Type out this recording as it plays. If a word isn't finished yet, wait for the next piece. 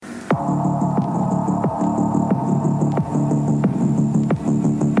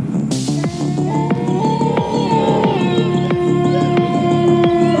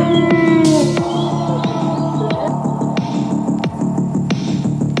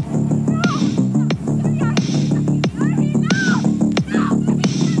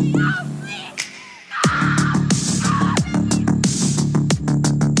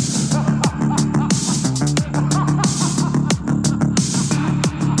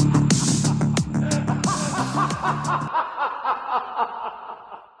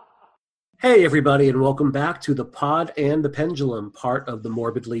Hey, everybody, and welcome back to The Pod and the Pendulum, part of the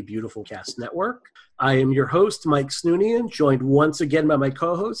Morbidly Beautiful Cast Network. I am your host, Mike Snoonian, joined once again by my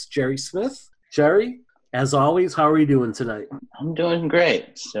co-host, Jerry Smith. Jerry, as always, how are you doing tonight? I'm doing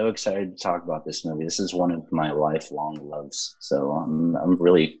great. So excited to talk about this movie. This is one of my lifelong loves. So I'm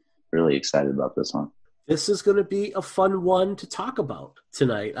really, really excited about this one. This is going to be a fun one to talk about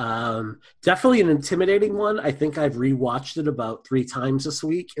tonight. Definitely an intimidating one. I think I've rewatched it about 3 times this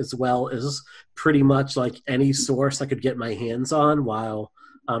week, as well as pretty much like any source I could get my hands on while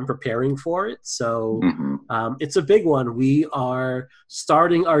preparing for it. So it's a big one. We are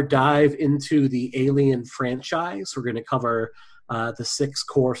starting our dive into the Alien franchise. We're going to cover the 6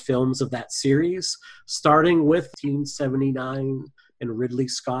 core films of that series, starting with 1979 and Ridley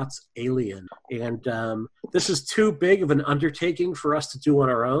Scott's Alien. And this is too big of an undertaking for us to do on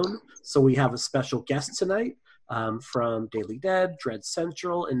our own, so we have a special guest tonight from Daily Dead, Dread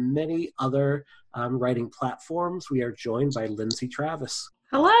Central, and many other writing platforms. We are joined by Lindsay Traves.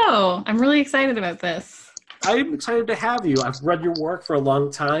 Hello! I'm really excited about this. I'm excited to have you. I've read your work for a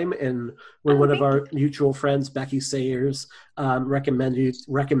long time, and when one of our mutual friends, Becky Sayers,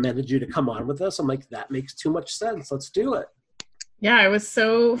 recommended you to come on with us, I'm like, that makes too much sense. Let's do it. Yeah, I was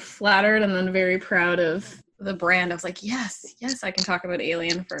so flattered and then very proud of the brand. I was like, yes, I can talk about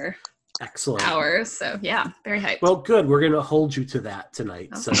Alien for excellent hours. So yeah, very hyped. Well, good. We're going to hold you to that tonight.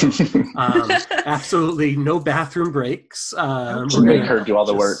 Okay. So absolutely no bathroom breaks. We're going to do all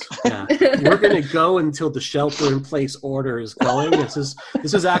the work. Yeah, we're going to go until the shelter-in-place order is going. This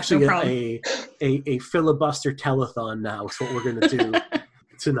is actually a filibuster telethon now. Is what we're going to do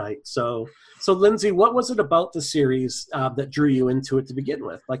tonight. So Lindsay, what was it about the series that drew you into it to begin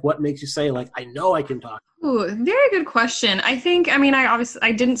with? Like, what makes you say, like, I know I can talk? Ooh, very good question. I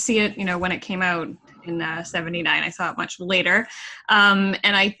didn't see it, when it came out in 79. I saw it much later. And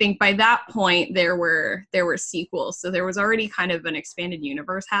I think by that point there were sequels. So there was already kind of an expanded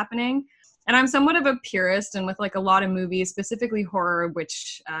universe happening. And I'm somewhat of a purist, and with like a lot of movies, specifically horror,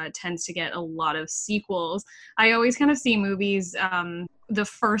 which tends to get a lot of sequels, I always kind of see movies, the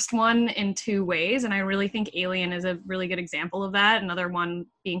first one in 2 ways. And I really think Alien is a really good example of that. Another one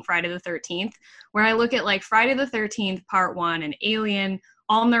being Friday the 13th, where I look at like Friday the 13th Part 1 and Alien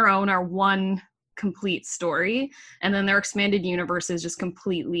on their own are one complete story. And then their expanded universes just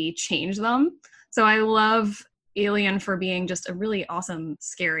completely change them. So I love Alien for being just a really awesome,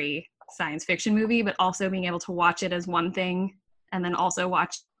 scary science fiction movie, but also being able to watch it as one thing and then also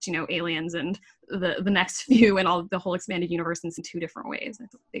watch Aliens and the next few and all the whole expanded universe in 2 different ways.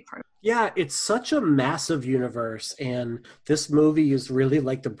 That's a big part of it. Yeah, it's such a massive universe, and this movie is really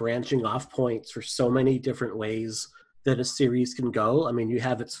like the branching off points for so many different ways that a series can go. I mean, you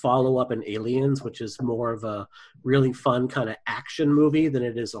have its follow-up in Aliens, which is more of a really fun kind of action movie than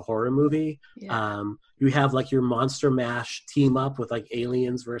it is a horror movie. Yeah. You have like your Monster Mash team up with like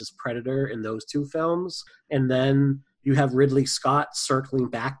Aliens versus Predator in those 2 films. And then you have Ridley Scott circling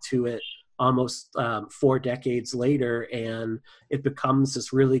back to it almost 4 decades later, and it becomes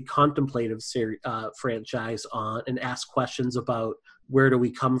this really contemplative franchise on and asks questions about where do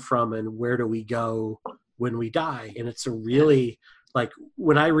we come from and where do we go when we die. And it's a really, like,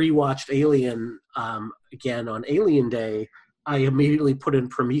 when I rewatched Alien again on Alien Day, I immediately put in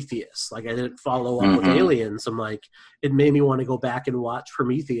Prometheus. Like, I didn't follow up with Aliens. I'm like, it made me want to go back and watch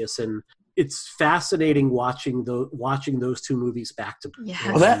Prometheus, and it's fascinating watching those 2 movies back to back.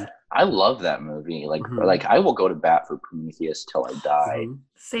 Yes. Well, I love that movie. Like I will go to bat for Prometheus till I die.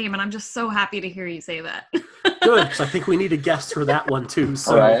 Same, and I'm just so happy to hear you say that. Good, because I think we need a guest for that one too.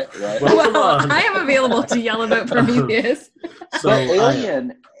 So, right. Well, I am available to yell about Prometheus.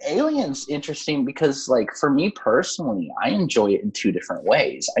 But Alien's interesting because, like, for me personally, I enjoy it in 2 different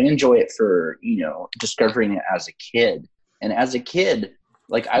ways. I enjoy it for discovering it as a kid, and as a kid,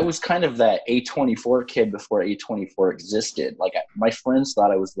 like, I was kind of that A24 kid before A24 existed. Like, my friends thought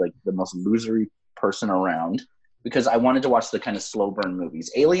I was like the most losery person around because I wanted to watch the kind of slow burn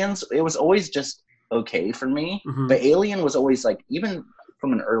movies. Aliens, it was always just okay for me, but Alien was always like, even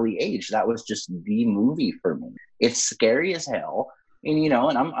from an early age, that was just the movie for me. It's scary as hell, and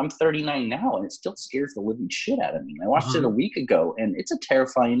and I'm 39 now, and it still scares the living shit out of me. I watched it a week ago, and it's a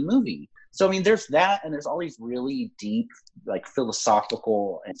terrifying movie. So I mean, there's that, and there's all these really deep, like,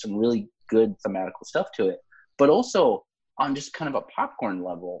 philosophical and some really good thematical stuff to it, but also on just kind of a popcorn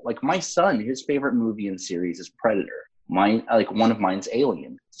level. Like, my son, his favorite movie in series is Predator. Mine, like, one of mine's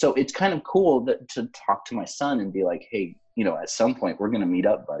Alien. So it's kind of cool to talk to my son and be like, hey, at some point we're going to meet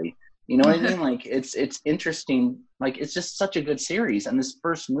up, buddy. You know what I mean? Like, it's interesting. Like, it's just such a good series. And this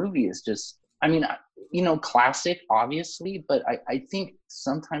first movie is just, I mean, classic, obviously, but I think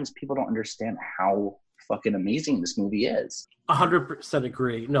sometimes people don't understand how fucking amazing this movie is. 100%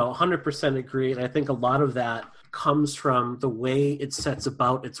 agree. No, 100% agree. And I think a lot of that comes from the way it sets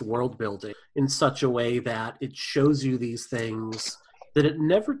about its world building in such a way that it shows you these things that it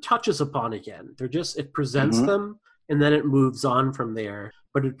never touches upon again. It presents them and then it moves on from there.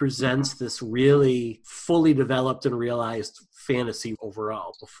 But it presents this really fully developed and realized fantasy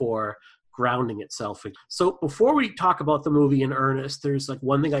overall before grounding itself. So before we talk about the movie in earnest, there's like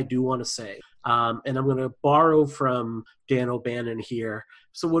one thing I do want to say, and I'm going to borrow from Dan O'Bannon here.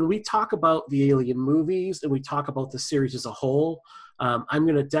 So when we talk about the Alien movies and we talk about the series as a whole, I'm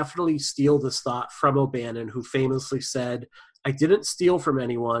going to definitely steal this thought from O'Bannon, who famously said, "I didn't steal from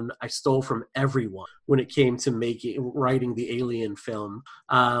anyone. I stole from everyone." When it came to writing the Alien film,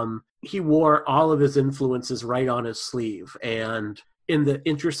 he wore all of his influences right on his sleeve. And in the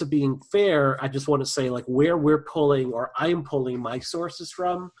interest of being fair, I just want to say like where we're pulling, or I'm pulling my sources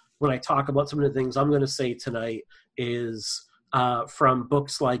from when I talk about some of the things I'm going to say tonight is from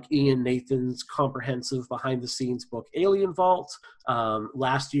books like Ian Nathan's comprehensive behind-the-scenes book, Alien Vault,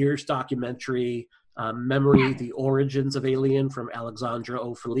 last year's documentary, Memory, The Origins of Alien from Alexandra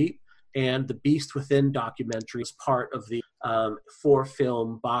O'Philippe, and the Beast Within documentary is part of the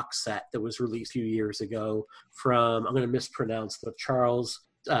 4-film box set that was released a few years ago from, I'm going to mispronounce, the Charles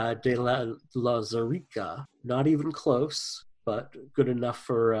de la Zarica. Not even close, but good enough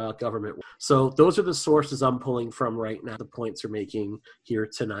for government. So those are the sources I'm pulling from right now, the points we're making here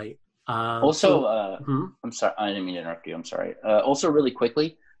tonight. I'm sorry, I didn't mean to interrupt you. I'm sorry. Also, really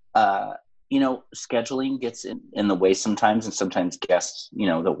quickly, scheduling gets in the way sometimes, and sometimes guests,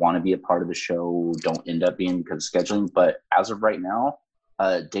 that want to be a part of the show don't end up being because of scheduling. But as of right now,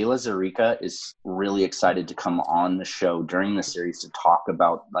 De La Zarica is really excited to come on the show during the series to talk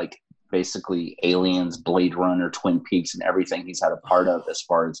about like basically Aliens, Blade Runner, Twin Peaks, and everything he's had a part of as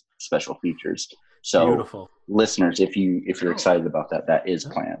far as special features. So, beautiful. Listeners, if you're excited about that, that is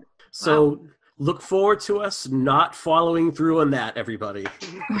planned. So look forward to us not following through on that, everybody.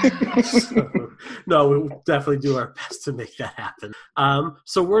 No, we'll definitely do our best to make that happen.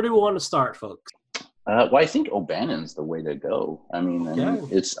 So where do we want to start, folks? Well, I think O'Bannon's the way to go. I mean,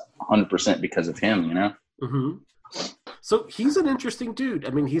 it's 100% because of him, Mm-hmm. So he's an interesting dude. I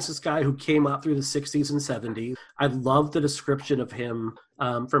mean, he's this guy who came up through the 60s and 70s. I love the description of him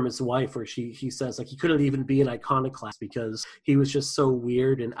from his wife, where he says like he couldn't even be an iconoclast because he was just so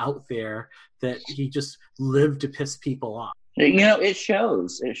weird and out there that he just lived to piss people off. It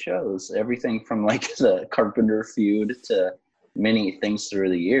shows. It shows everything from like the Carpenter feud to many things through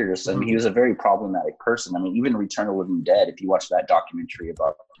the years. I mean, he was a very problematic person. I mean, even Return of the Living Dead, if you watch that documentary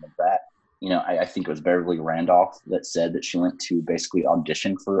about that, I think it was Beverly Randolph that said that she went to basically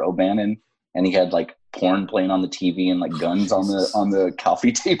audition for O'Bannon, and he had like porn playing on the TV and like guns on the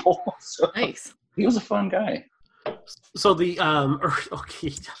coffee table. So, nice. He was a fun guy. So he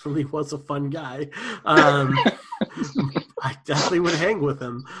definitely was a fun guy. I definitely would hang with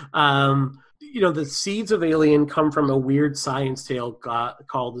him. The Seeds of Alien come from a weird science tale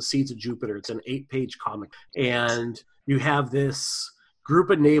called The Seeds of Jupiter. It's an 8-page comic, and you have this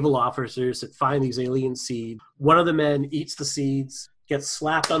group of naval officers that find these alien seeds. One of the men eats the seeds, gets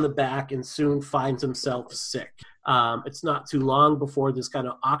slapped on the back, and soon finds himself sick. It's not too long before this kind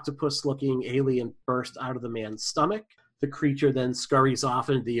of octopus-looking alien bursts out of the man's stomach. The creature then scurries off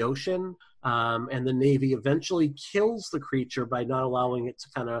into the ocean, and the Navy eventually kills the creature by not allowing it to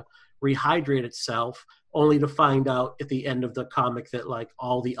kind of rehydrate itself, only to find out at the end of the comic that like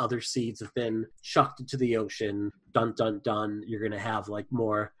all the other seeds have been chucked into the ocean. Dun, dun, dun. You're going to have like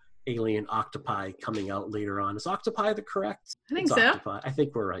more alien octopi coming out later on. Is octopi the correct? I think so. Octopi. I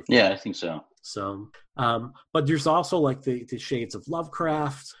think we're right. Yeah, I think so. So, but there's also like the shades of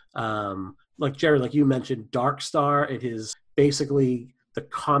Lovecraft. Like Jared, like you mentioned, Dark Star. It is basically the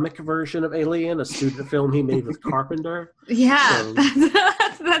comic version of Alien, a student film he made with Carpenter. Yeah, so,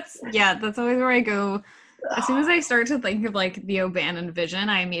 that's always where I go. As soon as I start to think of like the O'Bannon vision,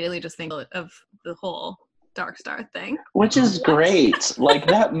 I immediately just think of the whole Dark Star thing. Which is great. Like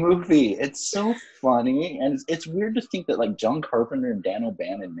that movie, it's so funny, and it's weird to think that like John Carpenter and Dan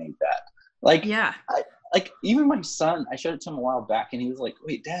O'Bannon made that. Like, yeah, even my son, I showed it to him a while back, and he was like,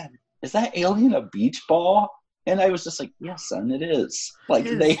 "Wait, Dad, is that alien a beach ball?" And I was just like, "Yes, son, it is." Like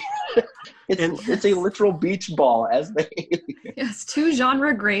it's a literal beach ball as the alien. Yes, 2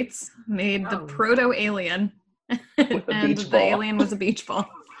 genre greats made the proto-alien, and the alien was a beach ball.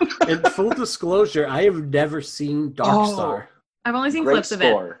 In full disclosure, I have never seen Dark Star. I've only seen clips of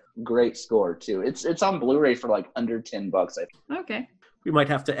it. Great score too. It's on Blu-ray for like under $10, I think. Okay. we might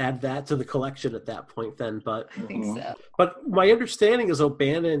have to add that to the collection at that point then. But I think so. But my understanding is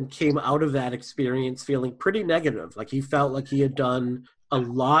O'Bannon came out of that experience feeling pretty negative. Like he felt like he had done a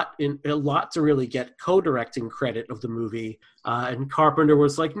lot to really get co-directing credit of the movie. And Carpenter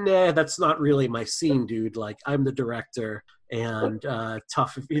was like, nah, that's not really my scene, dude. Like, I'm the director, and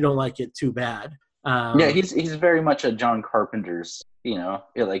tough if you don't like it, too bad. Yeah, he's very much a John Carpenter's,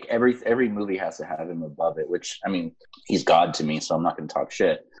 like every movie has to have him above it, which, I mean, he's God to me, so I'm not going to talk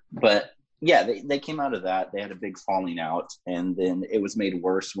shit. But yeah, they came out of that. They had a big falling out, and then it was made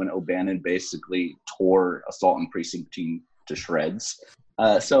worse when O'Bannon basically tore Assault on Precinct 13 to shreds.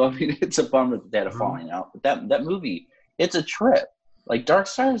 So, I mean, it's a bummer that they had a falling out. But that movie, it's a trip. Like Dark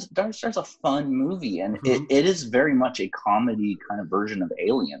Star's a fun movie, and it is very much a comedy kind of version of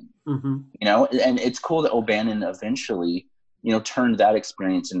Alien. And it's cool that O'Bannon eventually, turned that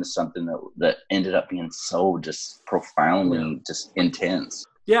experience into something that ended up being so just profoundly just intense.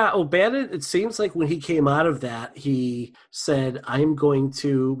 Yeah, O'Bannon, it seems like when he came out of that, he said, I'm going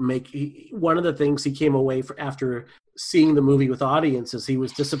to one of the things he came away after seeing the movie with audiences, he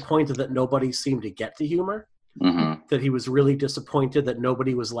was disappointed that nobody seemed to get the humor. That he was really disappointed that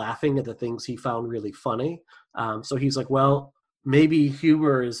nobody was laughing at the things he found really funny. So he's like, well, maybe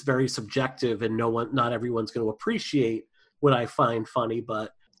humor is very subjective and not everyone's going to appreciate what I find funny,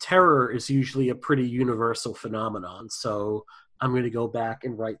 but terror is usually a pretty universal phenomenon. So I'm going to go back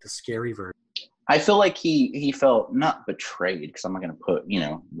and write the scary version. I feel like he felt not betrayed, because I'm not going to put,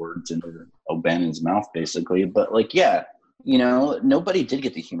 words into O'Bannon's mouth basically, but like, yeah, nobody did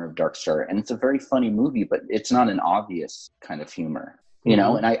get the humor of Dark Star, and it's a very funny movie, but it's not an obvious kind of humor,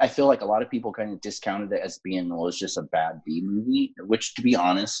 and I feel like a lot of people kind of discounted it as being, well, it's just a bad B movie, which, to be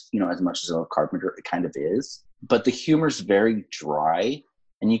honest, as much as I love Carpenter, it kind of is, but the humor's very dry,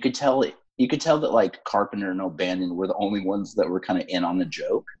 and you could tell that like Carpenter and O'Bannon were the only ones that were kind of in on the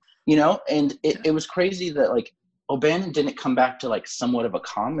joke, and it was crazy that like O'Bannon didn't come back to like somewhat of a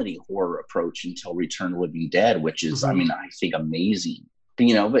comedy horror approach until Return of the Living Dead, which is, I mean, I think amazing.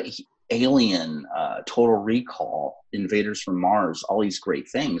 But Alien, Total Recall, Invaders from Mars, all these great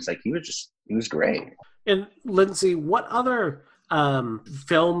things. Like he was great. And Lindsay, what other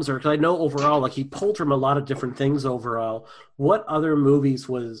films, or 'cause I know overall, like he pulled from a lot of different things overall, what other movies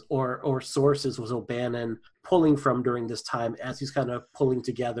or sources was O'Bannon pulling from during this time as he's kind of pulling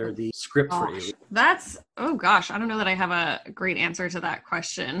together the script for you? I don't know that I have a great answer to that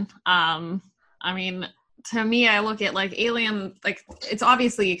question. I mean, to me, I look at like Alien, like it's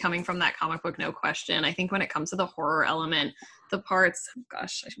obviously coming from that comic book, no question. I think when it comes to the horror element, the parts, I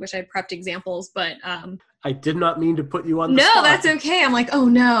wish I'd prepped examples, but I did not mean to put you on the spot. No, that's okay. I'm like, oh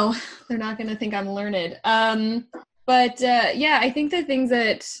no, they're not going to think I'm learned. Yeah, I think the things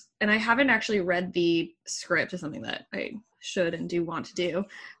that, and I haven't actually read the script, is something that I should and do want to do.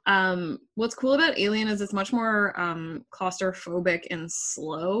 What's cool about Alien is it's much more claustrophobic and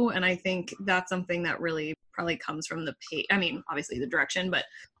slow, and I think that's something that really probably comes from the page. I mean, obviously the direction, but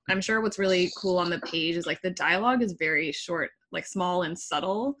I'm sure what's really cool on the page is like the dialogue is very short, like small and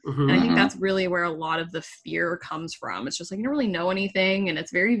subtle. And I think that's really where a lot of the fear comes from. It's just like you don't really know anything, and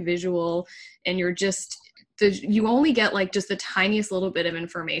it's very visual, and you only get like just the tiniest little bit of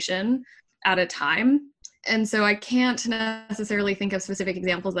information at a time. And so I can't necessarily think of specific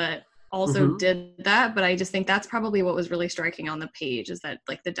examples that also did that, but I just think that's probably what was really striking on the page, is that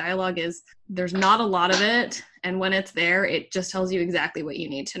like the dialogue there's not a lot of it, and when it's there, it just tells you exactly what you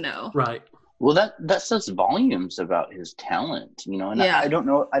need to know. Right. Well, that says volumes about his talent, and yeah. I don't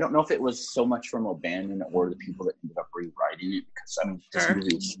know if it was so much from O'Bannon or the people that ended up rewriting it, because I mean, this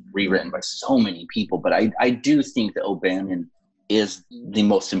movie was rewritten by so many people, but I do think that O'Bannon is the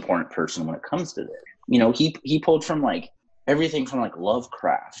most important person when it comes to this. He pulled from like everything from like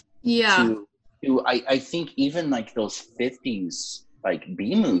Lovecraft to I think even like those 50s like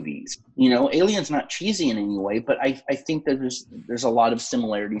B movies. Alien's not cheesy in any way, but I think that there's a lot of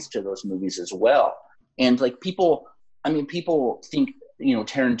similarities to those movies as well. And like people think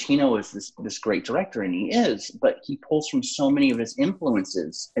Tarantino is this great director, and he is, but he pulls from so many of his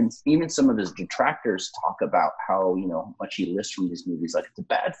influences, and even some of his detractors talk about how much he lists from these movies like it's a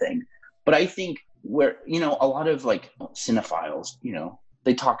bad thing. But I think where a lot of like cinephiles,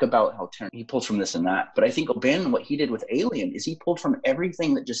 they talk about how he pulls from this and that. But I think O'Bannon, what he did with Alien is he pulled from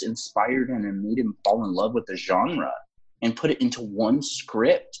everything that just inspired him and made him fall in love with the genre and put it into one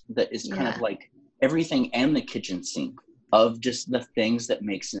script that is kind of like everything and the kitchen sink of just the things that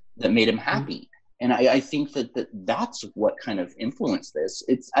made him happy. And I think that's what kind of influenced this.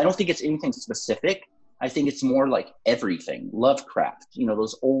 I don't think it's anything specific. I think it's more like everything. Lovecraft,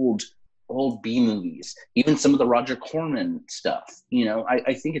 those old old B movies, even some of the Roger Corman stuff. You know,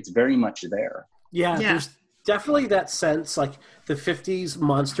 I think it's very much there. Yeah, there's definitely that sense, like the 50s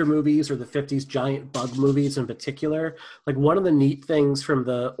monster movies or the 50s giant bug movies in particular. Like one of the neat things from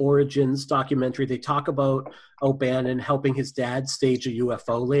the Origins documentary, they talk about O'Bannon helping his dad stage a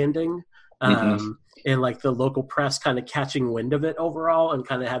UFO landing. And like the local press kind of catching wind of it overall and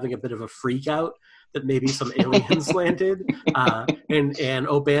kind of having a bit of a freak out that maybe some aliens landed. And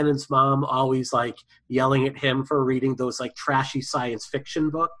O'Bannon's mom always like yelling at him for reading those like trashy science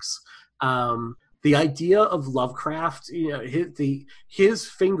fiction books. The idea of Lovecraft, you know, his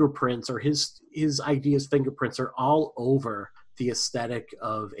fingerprints or his ideas fingerprints are all over the aesthetic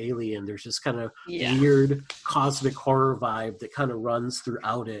of Alien. There's this kind of weird cosmic horror vibe that kind of runs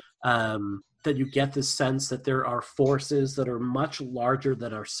throughout it. That you get this sense that there are forces that are much larger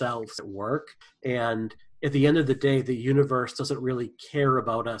than ourselves at work. And at the end of the day, the universe doesn't really care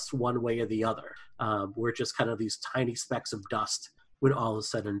about us one way or the other. We're just kind of these tiny specks of dust when all is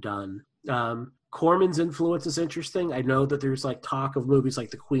said and done. Corman's influence is interesting. I know that there's like talk of movies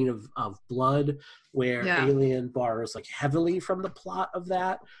like The Queen of Blood, where Alien borrows like heavily from the plot of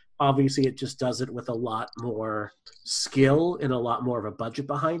that. Obviously, it just does it with a lot more skill and a lot more of a budget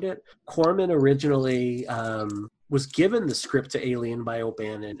behind it. Corman originally was given the script to Alien by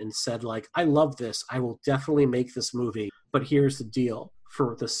O'Bannon and said, like, I love this. I will definitely make this movie. But here's the deal.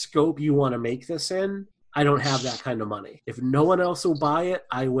 For the scope you want to make this in, I don't have that kind of money. If no one else will buy it,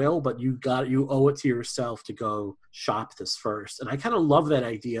 I will, but you owe it to yourself to go shop this first. And I kind of love that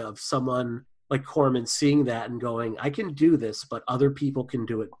idea of someone like Corman seeing that and going, I can do this, but other people can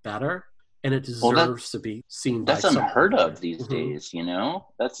do it better, and it deserves to be seen by someone. That's unheard of these days, you know?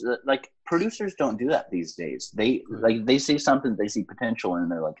 That's like producers don't do that these days. They see something, they see potential,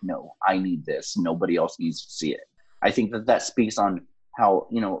 and they're like, no, I need this. Nobody else needs to see it. I think that speaks on how,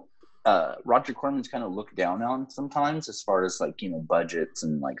 you know, Roger Corman's kind of looked down on sometimes as far as like, you know, budgets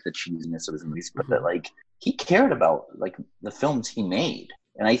and like the cheesiness of his movies, but that like he cared about like the films he made.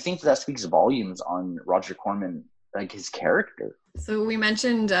 And I think that speaks volumes on Roger Corman, like his character. So we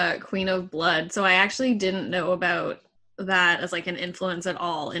mentioned Queen of Blood. So I actually didn't know about that as like an influence at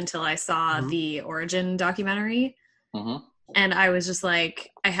all until I saw the Origin documentary. And I was just like,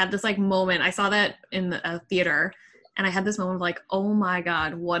 I had this like moment. I saw that in the theater, and I had this moment of like, oh my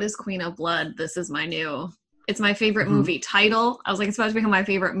God, what is Queen of Blood? This is it's my favorite movie title. I was like, it's about to become my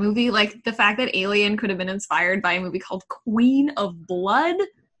favorite movie. Like the fact that Alien could have been inspired by a movie called Queen of Blood.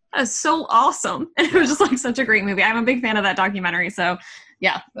 That is so awesome. And it was just like such a great movie. I'm a big fan of that documentary. So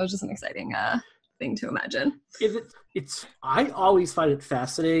yeah, that was just an exciting thing to imagine. I always find it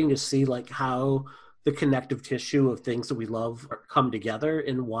fascinating to see like how the connective tissue of things that we love come together,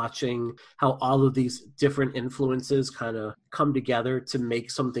 and watching how all of these different influences kind of come together to make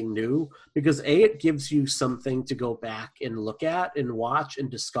something new. Because it gives you something to go back and look at and watch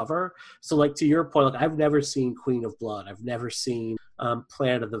and discover. So like to your point, like I've never seen Queen of Blood. I've never seen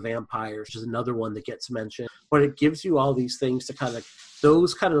Planet of the Vampires, which is another one that gets mentioned. But it gives you all these things to kind of,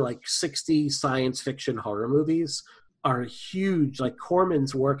 those kind of like 60s science fiction horror movies are huge. Like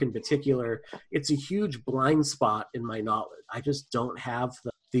Corman's work in particular, it's a huge blind spot in my knowledge. I just don't have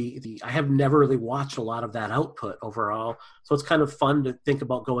I have never really watched a lot of that output overall. So it's kind of fun to think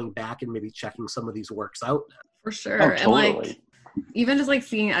about going back and maybe checking some of these works out now. For sure. Oh, totally. And like, even just like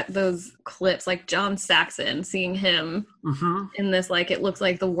seeing those clips, like John Saxon, seeing him in this, like, it looks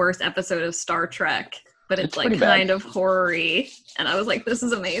like the worst episode of Star Trek, but it's like kind of horror-y. And I was like, this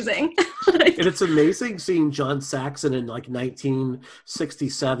is amazing. And it's amazing seeing John Saxon in like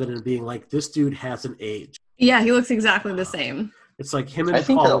 1967 and being like, this dude hasn't aged. Yeah, he looks exactly the same. It's like him and I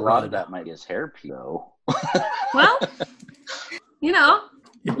think Paul that a lot Rudd. of that might be his hair, though. Well, you know.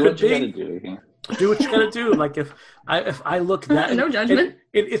 It Do could what you be. gotta do. Do what you gotta do. Like if I look that, no judgment.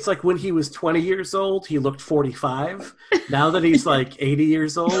 It's like when he was 20 years old, he looked 45. Now that he's like 80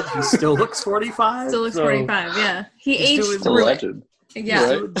 years old, he still looks 45. Still looks 45. Yeah, he aged Still through it. legend. Yeah,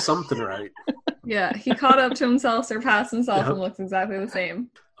 Right. Doing something right. yeah, he caught up to himself, surpassed himself, and looks exactly the same.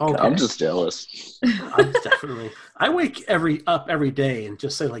 Okay. I'm just jealous. I'm definitely. I wake up every day and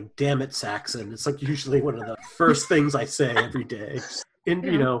just say like, "Damn it, Saxon." It's like usually one of the first things I say every day. And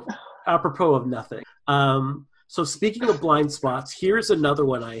you know, apropos of nothing. So speaking of blind spots, here's another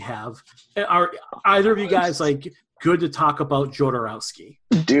one I have. Are either of you guys like good to talk about Jodorowsky?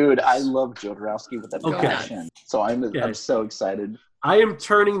 Dude, I love Jodorowsky with that Okay. passion. So I'm so excited. I am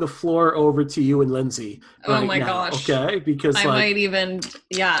turning the floor over to you and Lindsay. Oh my now, gosh. Okay, because I might even,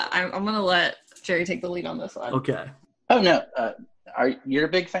 I'm gonna let Jerry take the lead on this one. Okay. Oh no, you're a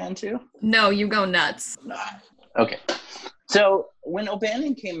big fan too? No, you go nuts. Okay. So when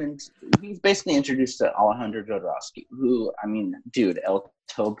O'Bannon came in, he's basically introduced to Alejandro Jodorowsky, who, I mean, dude, El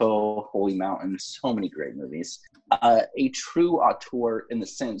Topo, Holy Mountain, so many great movies. A true auteur in the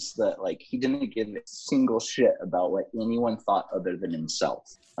sense that, like, he didn't give a single shit about what anyone thought other than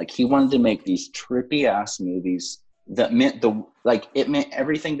himself. Like, he wanted to make these trippy ass movies that meant it meant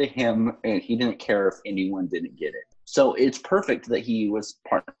everything to him, and he didn't care if anyone didn't get it. So it's perfect that he was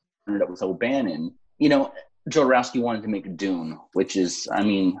partnered up with O'Bannon. You know, Jodorowsky wanted to make Dune, which is, I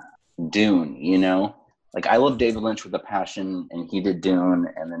mean, Dune, you know? Like, I love David Lynch with a passion, and he did Dune,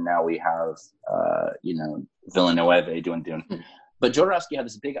 and then now we have, Villeneuve doing Dune. But Jodorowsky had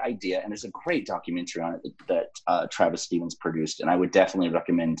this big idea, and there's a great documentary on it that Travis Stevens produced, and I would definitely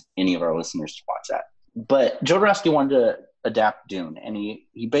recommend any of our listeners to watch that. But Jodorowsky wanted to adapt Dune, and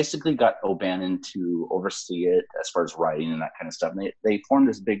he basically got O'Bannon to oversee it as far as writing and that kind of stuff. And they formed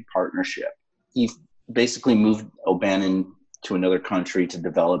this big partnership. He basically moved O'Bannon to another country to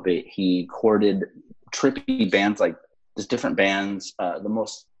develop it. He courted trippy bands, like there's different bands, the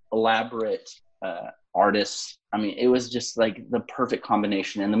most elaborate artists. I mean, it was just like the perfect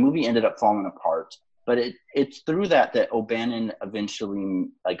combination, and the movie ended up falling apart. But it's through that O'Bannon eventually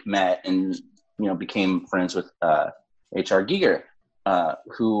like met and, you know, became friends with H.R. Giger,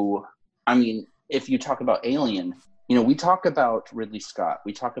 who, I mean, if you talk about Alien, you know, we talk about Ridley Scott,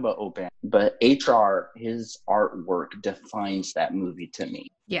 we talk about O'Bannon, but H.R., his artwork defines that movie to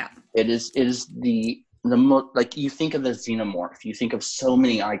me. Yeah. It is the most, like, you think of the xenomorph, you think of so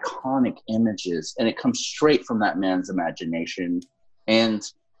many iconic images, and it comes straight from that man's imagination. And,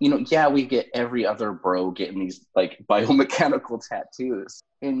 you know, yeah, we get every other bro getting these, like, biomechanical tattoos.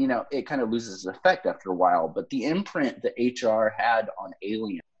 And, you know, it kind of loses its effect after a while. But the imprint that HR had on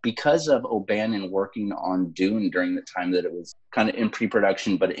Alien, because of O'Bannon working on Dune during the time that it was kind of in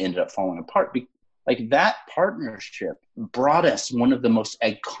pre-production, but it ended up falling apart, like, that partnership brought us one of the most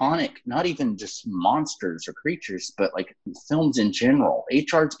iconic, not even just monsters or creatures, but like films in general.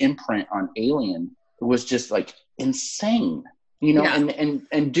 HR's imprint on Alien was just like insane, you know. Yeah.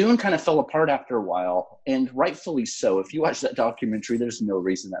 And Dune kind of fell apart after a while, and rightfully so. If you watch that documentary, there's no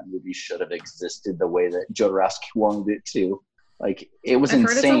reason that movie should have existed the way that Jodorowsky wanted it to. Like, it was insane.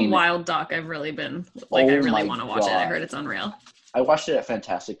 I've heard it's a wild doc. I've really been like, I really want to watch it. I heard it's unreal. I watched it at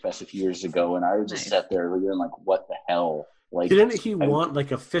Fantastic Fest a few years ago, and I was just sat there going like, what the hell? Like, didn't he want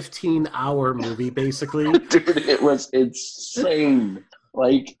like a 15-hour movie, basically? Dude, it was insane.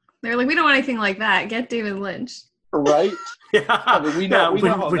 Like, they're like, we don't want anything like that. Get David Lynch. Right? Yeah. I mean, we know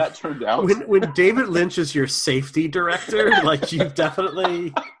how that turned out. When David Lynch is your safety director, like, you've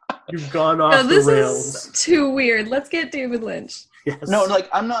gone off the rails. This is too weird. Let's get David Lynch. Yes. No, like,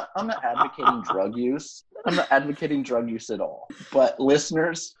 I'm not advocating drug use. I'm not advocating drug use at all. But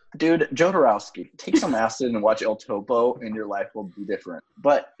listeners, dude, Jodorowsky, take some acid and watch El Topo, and your life will be different.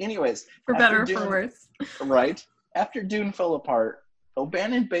 But anyways, for better or for worse. Right? After Dune fell apart,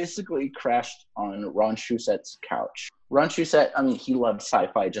 O'Bannon basically crashed on Ron Shusett couch. Ron Shusett, I mean, he loved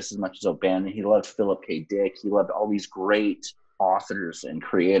sci-fi just as much as O'Bannon. He loved Philip K. Dick. He loved all these great authors and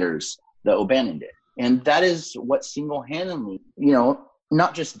creators that O'Bannon did. And that is what single-handedly, you know,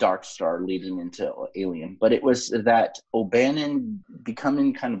 not just Dark Star leading into Alien, but it was that O'Bannon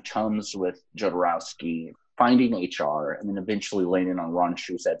becoming kind of chums with Jodorowsky, finding HR, and then eventually landing on Ron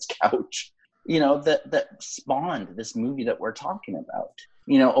Shusett's couch, you know, that spawned this movie that we're talking about.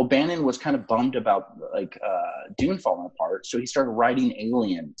 You know, O'Bannon was kind of bummed about, like, Dune falling apart, so he started writing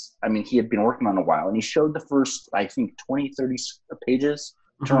Aliens. I mean, he had been working on it a while, and he showed the first, I think, 20, 30 pages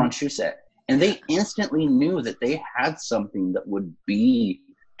to Ron Shusett. And they instantly knew that they had something that would be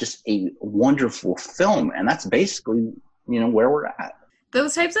just a wonderful film. And that's basically, you know, where we're at.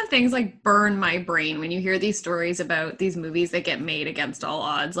 Those types of things, like, burn my brain when you hear these stories about these movies that get made against all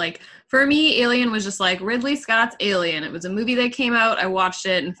odds. Like, for me, Alien was just like Ridley Scott's Alien. It was a movie that came out, I watched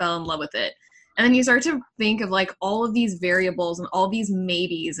it and fell in love with it. And then you start to think of, like, all of these variables and all these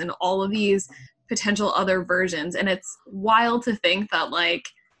maybes and all of these potential other versions. And it's wild to think that, like,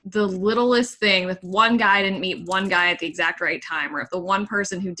 the littlest thing, if one guy didn't meet one guy at the exact right time, or if the one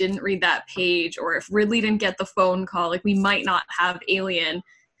person who didn't read that page, or if Ridley didn't get the phone call, like, we might not have Alien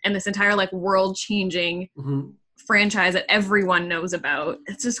and this entire, like, world-changing franchise that everyone knows about.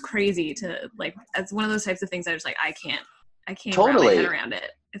 It's just crazy to, like, it's one of those types of things I just, like, I can't wrap my head around it.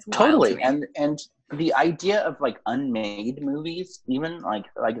 It's wild to me. And the idea of, like, unmade movies, even like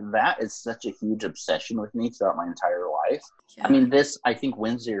that is such a huge obsession with me throughout my entire life. Yeah. I mean, this, I think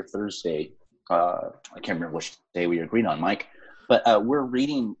Wednesday or Thursday, I can't remember which day we agreed on, Mike, but we're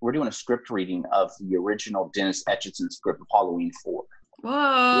doing a script reading of the original Dennis Etchison script of Halloween 4.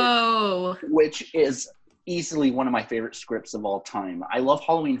 Whoa. Which is easily one of my favorite scripts of all time. I love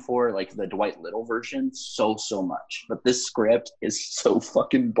Halloween 4, like the Dwight Little version, so much. But this script is so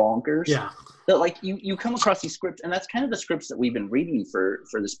fucking bonkers. Yeah. That like you come across these scripts, and that's kind of the scripts that we've been reading for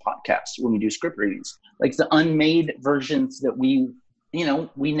this podcast when we do script readings. Like the unmade versions that we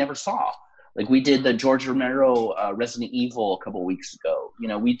never saw. Like we did the George Romero Resident Evil a couple weeks ago.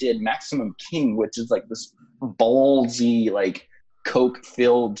 We did Maximum King, which is like this ballsy, like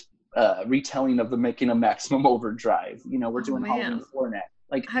coke-filled retelling of the making of Maximum Overdrive. We're doing Halloween 4 next.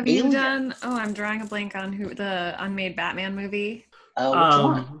 Like, have you done? Oh, I'm drawing a blank on the unmade Batman movie. Which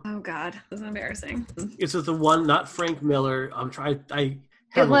one? Oh God, this is embarrassing. Is it the one, not Frank Miller? I'm trying. I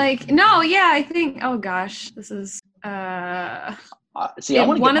think. Oh gosh, this is.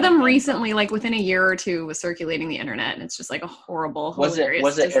 One of them recently, like within a year or two, was circulating the internet, and it's just like a horrible, hilarious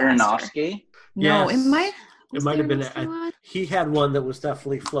Was it Aronofsky? No, yes. It might have been. He had one that was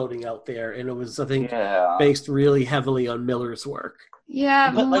definitely floating out there, and it was, I think, based really heavily on Miller's work.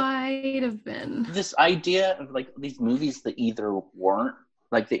 Yeah, it might have been. This idea of like these movies that either weren't,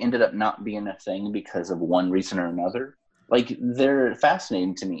 like they ended up not being a thing because of one reason or another. Like they're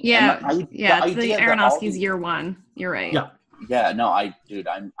fascinating to me. Yeah, it's the Aronofsky's Year One. You're right. Yeah. Yeah, no,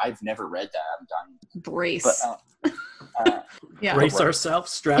 I've never read that. I'm dying. Brace. But, brace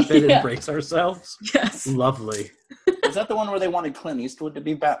ourselves, strap in and brace ourselves. Yes. Lovely. Is that the one where they wanted Clint Eastwood to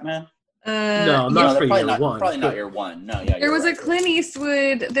be Batman? No, not for Year One. Probably not Year One. No, yeah. There was a Clint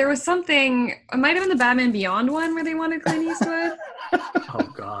Eastwood. There was something. It might have been the Batman Beyond one where they wanted Clint Eastwood.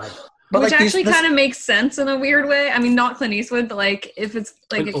 Oh God. But which actually kind of makes sense in a weird way. I mean, not Clint Eastwood, but like if it's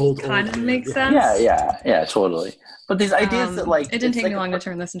like it kind of makes sense. Yeah, totally. But these ideas that like it didn't take me long to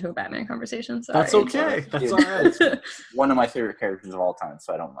turn this into a Batman conversation. So that's okay. That's all right. One of my favorite characters of all time,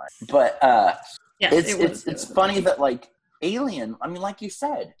 so I don't mind. But it's funny that like Alien. I mean, like you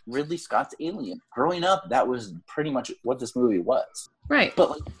said, Ridley Scott's Alien. Growing up, that was pretty much what this movie was. Right.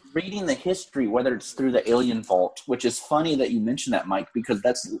 But like reading the history, whether it's through the Alien Vault, which is funny that you mentioned that, Mike, because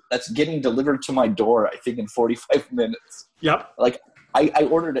that's getting delivered to my door, I think, in 45 minutes. Yep. Like I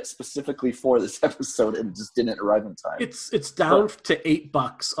ordered it specifically for this episode and it just didn't arrive in time. It's down to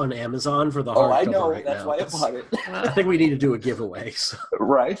 $8 on Amazon for the hardcover. I know. Right that's now. why I bought it. I think we need to do a giveaway. So.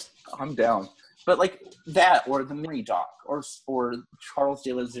 Right. I'm down. But like that, or the Memory Doc, or Charles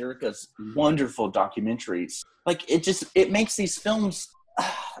de la Zerka's wonderful documentaries, like it makes these films.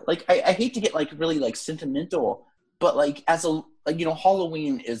 Like I hate to get like really like sentimental, but like as a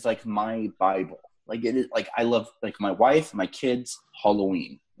Halloween is like my Bible. Like it is like I love like my wife, my kids,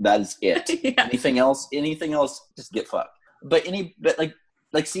 Halloween. That is it. Yeah. Anything else, just get fucked. But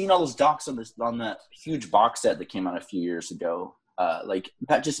like seeing all those docs on that huge box set that came out a few years ago. Like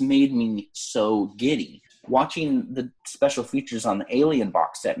that just made me so giddy. Watching the special features on the Alien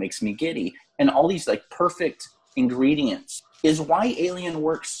box set makes me giddy, and all these like perfect ingredients is why Alien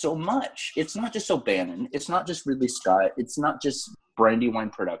works so much. It's not just O'Bannon, it's not just Ridley Scott, it's not just Brandywine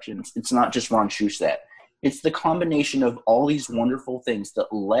Productions, it's not just Ron Shusett. It's the combination of all these wonderful things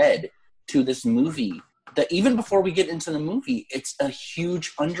that led to this movie. That even before we get into the movie, it's a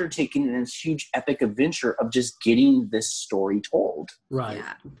huge undertaking and it's a huge epic adventure of just getting this story told. Right.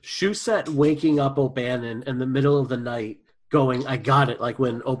 Yeah. Shusett waking up O'Bannon in the middle of the night going, I got it. Like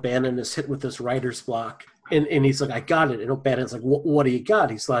when O'Bannon is hit with this writer's block and he's like, I got it. And O'Bannon's like, what do you got?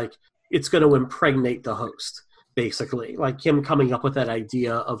 He's like, it's going to impregnate the host, basically. Like him coming up with that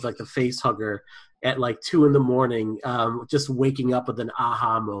idea of like the face hugger at like 2 a.m, just waking up with an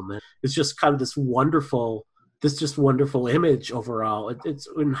aha moment. It's just kind of this wonderful image overall. It's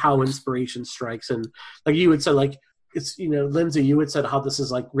in how inspiration strikes. And like you would say, like, it's, Lindsay, you had said how this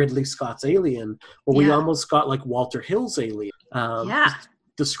is like Ridley Scott's Alien. Well, we almost got like Walter Hill's Alien.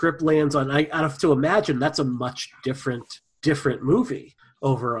 The script lands on, I have to imagine that's a much different movie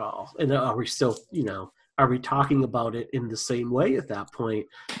overall. And are we still, are we talking about it in the same way at that point?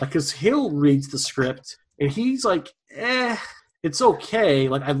 Because Hill reads the script and he's like, it's okay.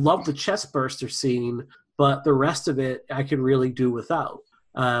 Like, I love the chest burster scene, but the rest of it I could really do without.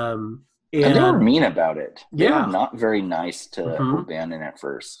 And they were mean about it. They were not very nice to O'Bannon at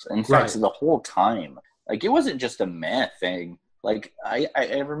first. In fact, the whole time, like, it wasn't just a meh thing. Like, I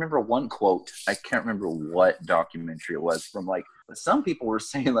remember one quote, I can't remember what documentary it was, from like some people were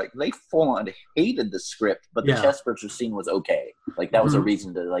saying like they full on hated the script, but the chest burster scene was okay. Like that was a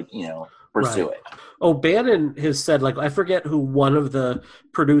reason to like, you know, pursue it. O'Bannon has said, like, I forget who one of the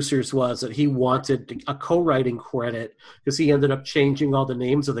producers was, that he wanted a co-writing credit because he ended up changing all the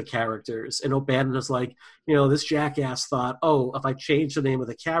names of the characters. And O'Bannon is like, you know, this jackass thought, oh, if I change the name of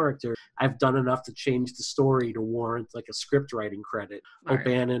the character, I've done enough to change the story to warrant like a script writing credit. Right.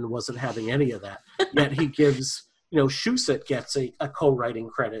 O'Bannon wasn't having any of that. Yet he gives, you know, Shusett gets a co-writing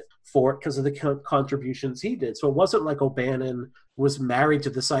credit for it because of the contributions he did. So it wasn't like O'Bannon was married to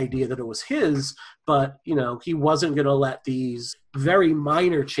this idea that it was his, but, you know, he wasn't going to let these very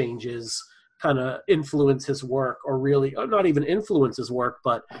minor changes kind of influence his work, or really, or not even influence his work,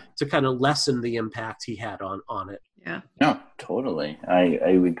 but to kind of lessen the impact he had on it. Yeah. No, totally. I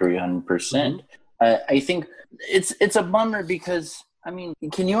agree 100%. I think it's a bummer because, I mean,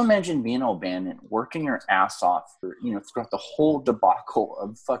 can you imagine being O'Bannon, working your ass off for, you know, throughout the whole debacle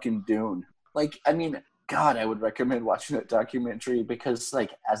of fucking Dune? Like, I mean, God, I would recommend watching that documentary because,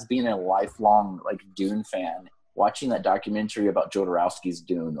 like, as being a lifelong, like, Dune fan, watching that documentary about Jodorowsky's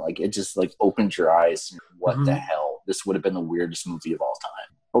Dune, like, it just, like, opened your eyes. What the hell? This would have been the weirdest movie of all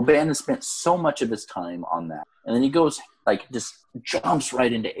time. O'Bannon spent so much of his time on that. And then he goes, like, just jumps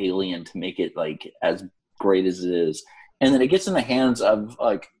right into Alien to make it, like, as great as it is. And then it gets in the hands of,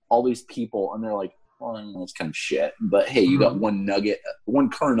 like, all these people, and they're like, well, that's kind of shit. But, hey, you got one nugget, one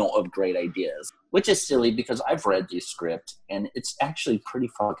kernel of great ideas, which is silly because I've read the script, and it's actually pretty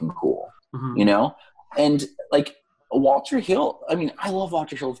fucking cool, you know? And, like, Walter Hill, I mean, I love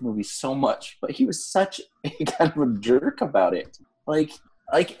Walter Hill's movies so much, but he was such a kind of a jerk about it. Like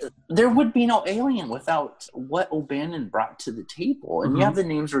there would be no Alien without what O'Bannon brought to the table. And yeah, the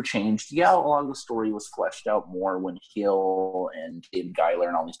names were changed. Yeah, a lot of the story was fleshed out more when Hill and David Giler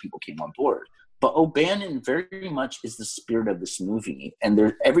and all these people came on board. But O'Bannon very much is the spirit of this movie.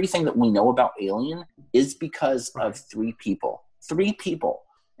 And everything that we know about Alien is because of three people. Three people.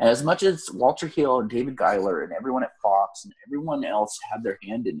 And as much as Walter Hill and David Giler and everyone at Fox and everyone else had their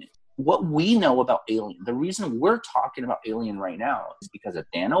hand in it, what we know about Alien, the reason we're talking about Alien right now is because of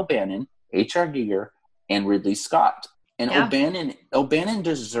Dan O'Bannon, H.R. Giger, and Ridley Scott. And O'Bannon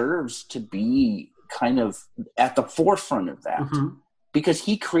deserves to be kind of at the forefront of that because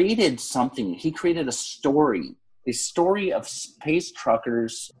he created something. He created a story of space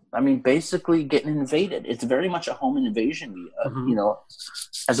truckers, I mean, basically getting invaded. It's very much a home invasion, you know,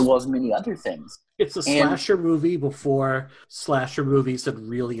 as well as many other things. It's a slasher movie before slasher movies had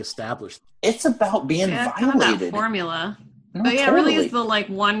really established. It's about being violated. Kind of that formula. No, but yeah, totally. It really is the like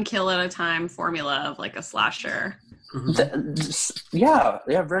one kill at a time formula of like a slasher. Yeah,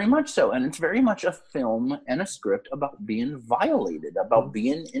 very much so. And it's very much a film and a script about being violated, about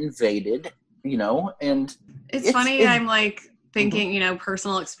being invaded, you know, and it's funny. I'm like thinking, you know,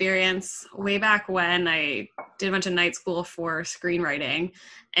 personal experience way back when I did a bunch of night school for screenwriting,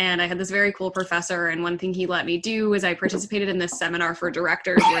 and I had this very cool professor, and one thing he let me do is I participated in this seminar for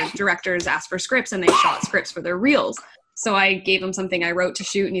directors where directors asked for scripts and they shot scripts for their reels. So I gave him something I wrote to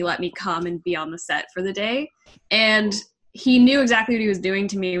shoot, and he let me come and be on the set for the day. And he knew exactly what he was doing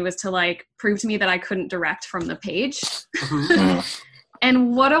to me was to like prove to me that I couldn't direct from the page.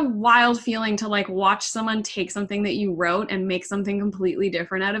 And what a wild feeling to like watch someone take something that you wrote and make something completely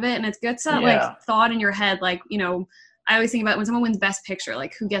different out of it. And it gets that like thought in your head, like, you know, I always think about when someone wins Best Picture,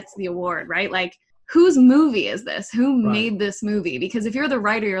 like who gets the award, right? Like whose movie is this? Who made this movie? Because if you're the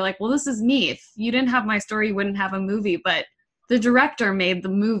writer, you're like, well, this is me. If you didn't have my story, you wouldn't have a movie, but the director made the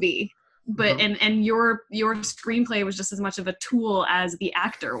movie. But and your screenplay was just as much of a tool as the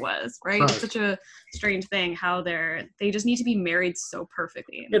actor was, right? It's such a strange thing how they just need to be married so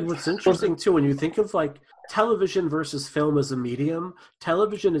perfectly. And what's interesting too, when you think of like television versus film as a medium,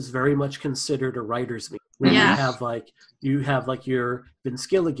 television is very much considered a writer's medium. When you have like your Vince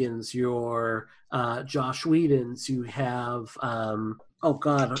Gilligan's, your Josh Whedon's, you have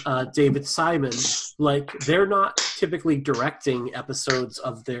David Simon. Like they're not typically directing episodes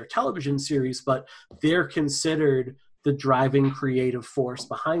of their television series, but they're considered the driving creative force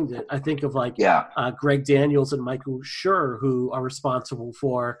behind it. I think of like Greg Daniels and Michael Schur, who are responsible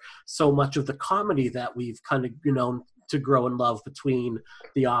for so much of the comedy that we've kind of, you know, to grow in love between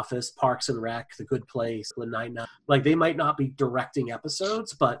The Office, Parks and Rec, The Good Place, The 99. Like they might not be directing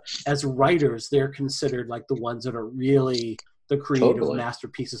episodes, but as writers, they're considered like the ones that are really the creative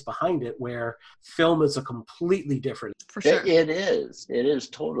masterpieces behind it, where film is a completely different. For sure. It is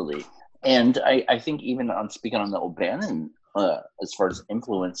totally. And I think even on speaking on the O'Bannon, as far as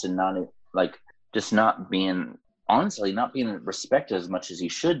influence and not like just not being honestly not being respected as much as he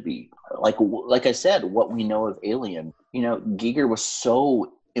should be. Like I said, what we know of Alien, Giger was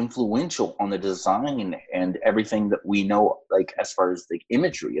so influential on the design and everything that we know, like as far as the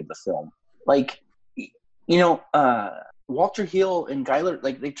imagery of the film. Like, Walter Hill and Geiler,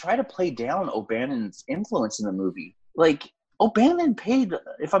 like they try to play down O'Bannon's influence in the movie. Like O'Bannon paid,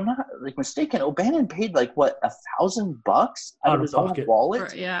 if I'm not mistaken, O'Bannon paid like what, $1,000 out of his own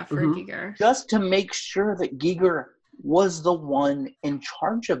wallet, for Giger, just to make sure that Giger was the one in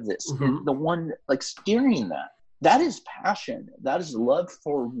charge of this, the one like steering that. That is passion. That is love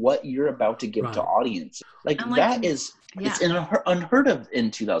for what you're about to give to audience. It's unheard of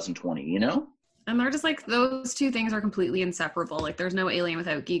in 2020, And they're just like, those two things are completely inseparable. Like, there's no Alien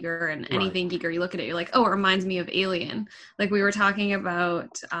without Giger, and anything Giger, you look at it, you're like, oh, it reminds me of Alien. Like, we were talking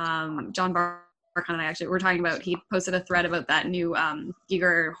about John Barcon and I actually were talking about, he posted a thread about that new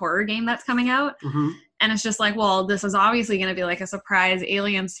Giger horror game that's coming out. And it's just like, well, this is obviously going to be like a surprise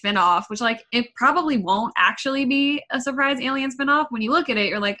Alien spinoff, which like it probably won't actually be a surprise Alien spinoff. When you look at it,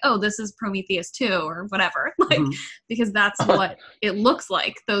 you're like, oh, this is Prometheus 2 or whatever, like because that's what it looks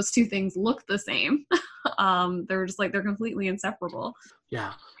like. Those two things look the same. They're just like, they're completely inseparable.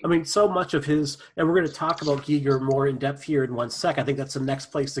 Yeah. I mean, so much of his, and we're going to talk about Giger more in depth here in 1 sec. I think that's the next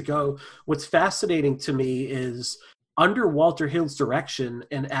place to go. What's fascinating to me is under Walter Hill's direction,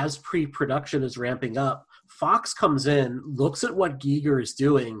 and as pre-production is ramping up, Fox comes in, looks at what Giger is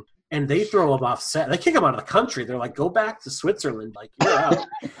doing, and they throw him off set. They kick him out of the country. They're like, go back to Switzerland. Like, you're out.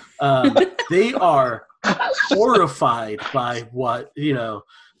 They are horrified by what,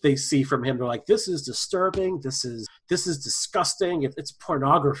 they see from him. They're like, this is disturbing. This is disgusting. It's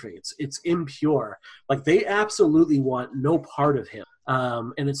pornography. It's impure. Like, they absolutely want no part of him.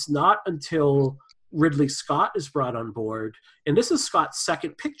 And it's not until Ridley Scott is brought on board, and this is Scott's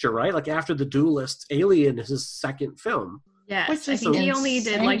second picture, right? Like, after The Duelist, Alien is his second film. Yes, I think he only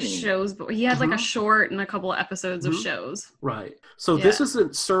did like shows, but he had like a short and a couple of episodes of shows. Right. So this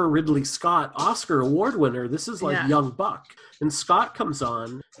isn't Sir Ridley Scott, Oscar award winner. This is like young buck. And Scott comes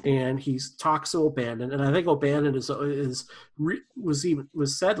on and he talks to O'Bannon, and I think O'Bannon was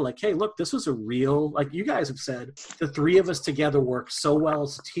said like, hey, look, this was a real, like you guys have said, the three of us together work so well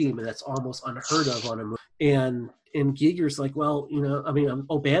as a team, and that's almost unheard of on a movie. And Giger's like, well,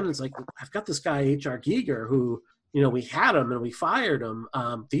 O'Bannon's like, I've got this guy H.R. Giger who, we had him and we fired him.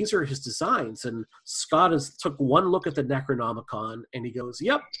 These are his designs. And Scott took one look at the Necronomicon and he goes,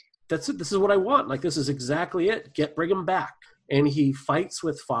 yep, that's it. This is what I want. Like, this is exactly it. Bring him back. And he fights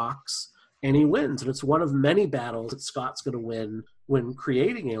with Fox and he wins. And it's one of many battles that Scott's going to win when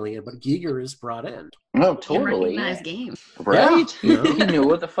creating Alien, but Giger is brought in. Oh, totally. Nice game. Right? Yeah. He knew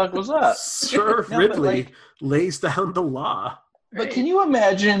what the fuck was up. Sir Ridley lays down the law. But can you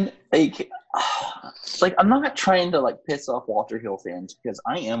imagine, like, I'm not trying to like piss off Walter Hill fans because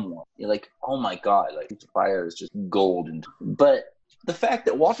I am one. You're like, oh my god, like Fire is just golden. But the fact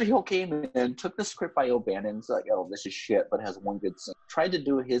that Walter Hill came in, took the script by O'Bannon, it's like, oh, this is shit, but it has one good scene. Tried to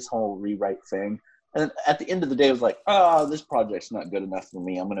do his whole rewrite thing, and at the end of the day, it was like, oh, this project's not good enough for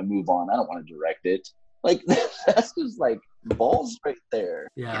me. I'm gonna move on. I don't want to direct it. Like, that's just like balls right there.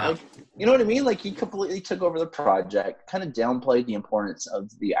 Yeah. Like, you know what I mean? Like, he completely took over the project, kind of downplayed the importance of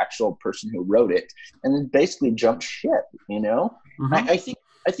the actual person who wrote it, and then basically jumped ship, I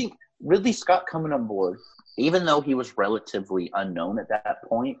think Ridley Scott coming on board, even though he was relatively unknown at that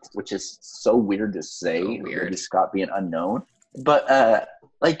point, which is so weird to say, Ridley Scott being unknown, but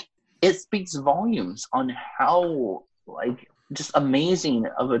like, it speaks volumes on how like just amazing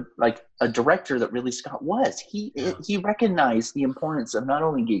of a director that Ridley Scott was. He recognized the importance of not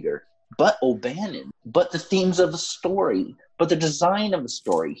only Giger but O'Bannon, but the themes of the story, but the design of the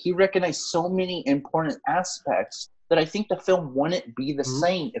story. He recognized so many important aspects that I think the film wouldn't be the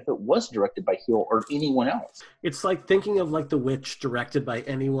same if it was directed by Hill or anyone else. It's like thinking of like The Witch directed by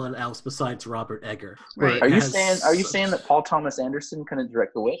anyone else besides Robert Egger. Right. Are you saying that Paul Thomas Anderson couldn't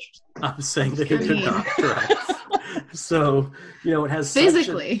direct The Witch? I'm saying that he could not. Correct. So, it has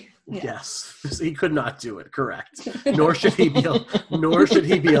physically. Yes, he could not do it. Correct. Nor should he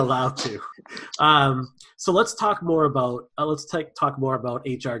be allowed to. So let's talk more about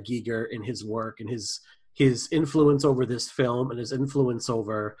H.R. Giger and his work and his influence over this film and his influence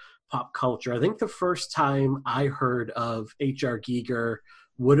over pop culture. I think the first time I heard of H.R. Giger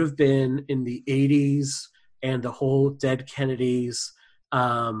would have been in the 80s and the whole Dead Kennedys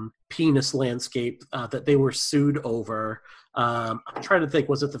penis landscape that they were sued over. I'm trying to think,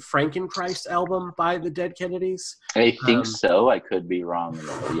 was it the Frankenchrist album by the Dead Kennedys? I think so. I could be wrong,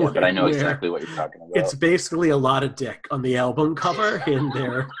 but I know exactly what you're talking about. It's basically a lot of dick on the album cover, and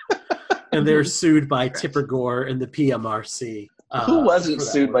and they're sued by Tipper Gore and the PMRC. Who wasn't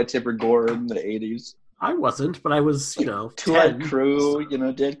sued by Tipper Gore in the 80s? I wasn't, but I was, Two-Eyed Crew,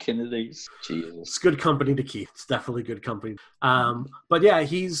 Dead Kennedys. Jesus. It's good company to keep. It's definitely good company. But yeah,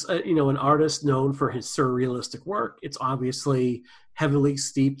 he's, an artist known for his surrealistic work. It's obviously heavily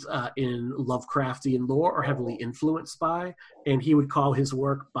steeped in Lovecraftian lore or heavily influenced by, and he would call his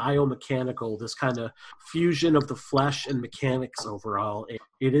work biomechanical, this kind of fusion of the flesh and mechanics overall.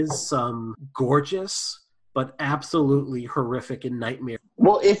 It is gorgeous, but absolutely horrific and nightmare.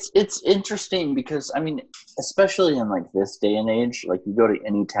 Well, it's interesting because, especially in like this day and age, like you go to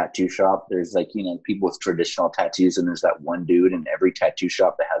any tattoo shop, there's like, people with traditional tattoos, and there's that one dude in every tattoo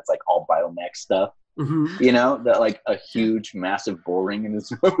shop that has like all biomech stuff, that like a huge, massive bull ring in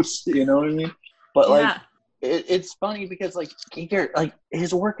his nose, you know what I mean? But like, it's funny because like Giger, like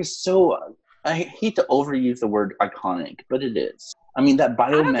his work is so, I hate to overuse the word iconic, but it is. That biomech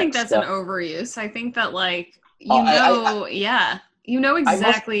I don't think that's stuff, an overuse. I think that like, you know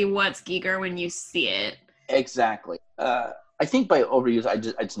exactly what's Giger when you see it. Exactly. I think by overuse, I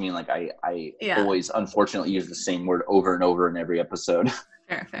just mean like I always unfortunately use the same word over and over in every episode.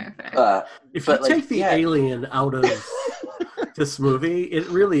 Fair. If you take the alien out of this movie, it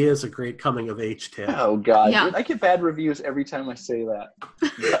really is a great coming of age tale. Oh God, yeah. I get bad reviews every time I say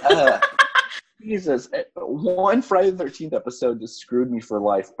that. Jesus, one Friday the 13th episode just screwed me for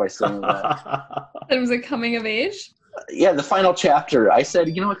life by saying that. It was a coming of age? Yeah, the final chapter. I said,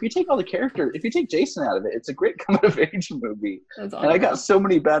 if you take all the characters, if you take Jason out of it, it's a great coming of age movie. And I got so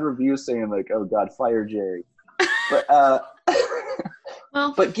many bad reviews saying like, oh God, fire Jerry. But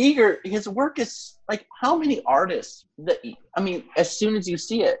but Giger, his work is like, how many artists that, as soon as you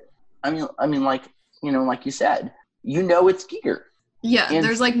see it, like you said, it's Giger. Yeah, and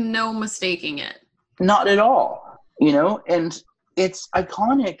there's like no mistaking it. Not at all, and it's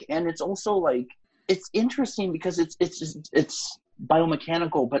iconic, and it's also like, it's interesting because it's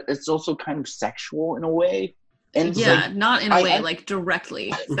biomechanical, but it's also kind of sexual in a way. And yeah, not in a way like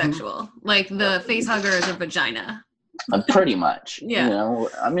directly sexual. Like the face hugger is a vagina. Pretty much. Yeah.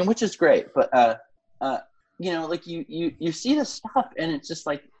 Which is great, but like you see this stuff, and it's just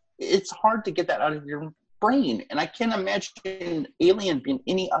like, it's hard to get that out of your brain, and I can't imagine Alien being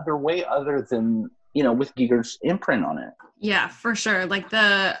any other way other than with Giger's imprint on it. Yeah, for sure. Like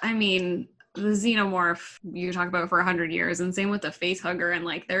the xenomorph you talk about for 100 years, and same with the face hugger, and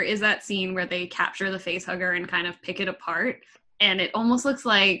like there is that scene where they capture the face hugger and kind of pick it apart, and it almost looks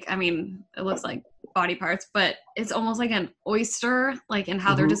like, it looks like body parts, but it's almost like an oyster, like in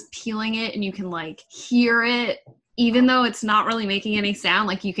how they're just peeling it, and you can like hear it, even though it's not really making any sound,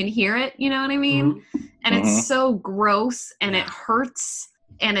 like you can hear it, you know what I mean? And it's so gross, and it hurts,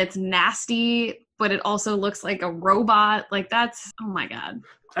 and it's nasty, but it also looks like a robot. Like that's, oh my God.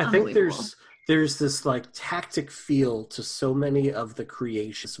 I think there's this like tactic feel to so many of the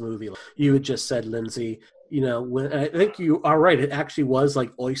creations movie. You had just said, Lindsay, when I think you are right, it actually was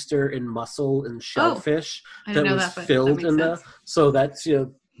like oyster and mussel and shellfish that was filled in the, so that's,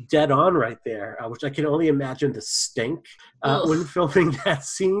 dead on right there, which I can only imagine the stink when filming that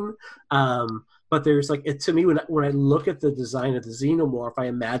scene. But there's like, to me, when I look at the design of the xenomorph, I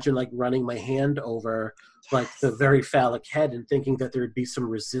imagine like running my hand over like the very phallic head and thinking that there would be some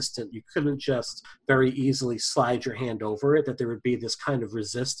resistance. You couldn't just very easily slide your hand over it, that there would be this kind of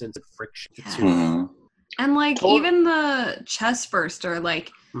resistance and friction. And like even the chest burster,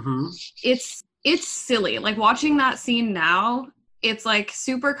 like it's silly. Like watching that scene now, it's like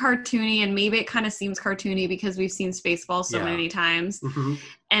super cartoony, and maybe it kind of seems cartoony because we've seen Spaceballs so many times.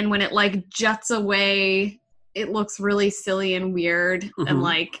 And when it like juts away, it looks really silly and weird and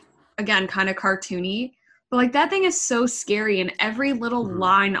like, again, kind of cartoony. But like that thing is so scary, and every little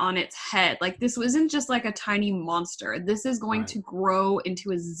line on its head, like this wasn't just like a tiny monster. This is going to grow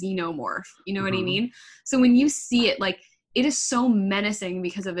into a xenomorph. You know what I mean? So when you see it, like it is so menacing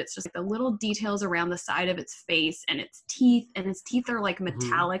because of its just like, the little details around the side of its face and its teeth. And its teeth are like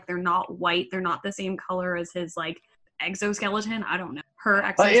metallic. They're not white. They're not the same color as his like exoskeleton. I don't know. Her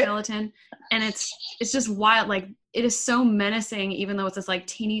exoskeleton. And it's just wild. Like it is so menacing, even though it's this like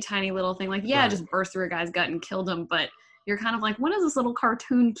teeny tiny little thing. Like, it just burst through a guy's gut and killed him. But you're kind of like, what is this little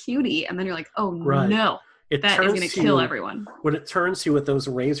cartoon cutie? And then you're like, oh no. That is going to kill everyone. When it turns to you with those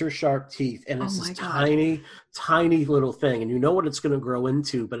razor sharp teeth, and it's this tiny, tiny little thing, and you know what it's going to grow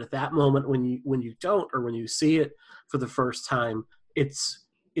into, but at that moment when you don't, or when you see it for the first time, it's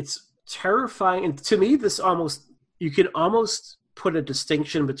terrifying. And to me, you can almost put a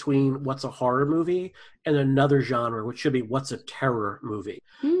distinction between what's a horror movie and another genre, which should be what's a terror movie.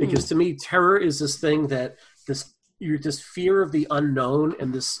 Because to me, terror is this thing that this fear of the unknown,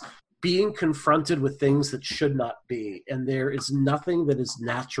 and this being confronted with things that should not be, and there is nothing that is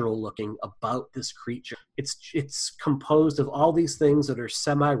natural looking about this creature. It's composed of all these things that are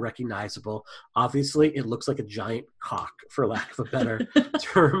semi-recognizable. Obviously, it looks like a giant cock, for lack of a better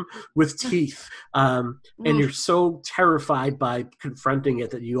term, with teeth. And you're so terrified by confronting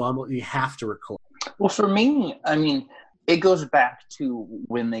it that you have to record. Well, for me, I mean, it goes back to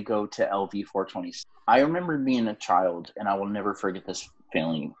when they go to LV 426. I remember being a child, and I will never forget this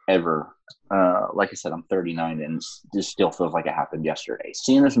feeling ever. Like I said, I'm 39, and this still feels like it happened yesterday.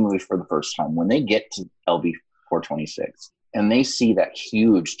 Seeing this movie for the first time, when they get to LV 426, and they see that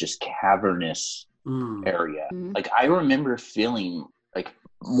huge, just cavernous area, like I remember feeling like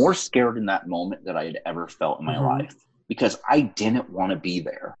more scared in that moment than I had ever felt in my life, because I didn't want to be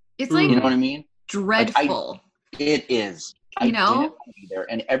there. It's like, you know what I mean? Dreadful. Like it is. I didn't want to be there.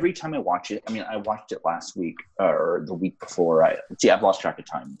 And every time I watch it, I mean, I watched it last week or the week before. I've lost track of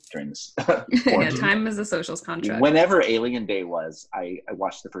time during this. Yeah, time is a socials contract. Whenever Alien Day was, I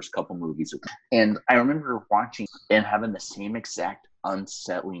watched the first couple movies. And I remember watching and having the same exact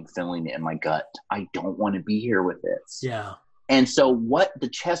unsettling feeling in my gut. I don't want to be here with this. Yeah. And so what the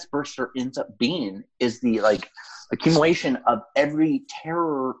chest burster ends up being is the accumulation of every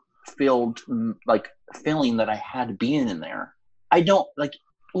terror-filled feeling that I had being in there. I don't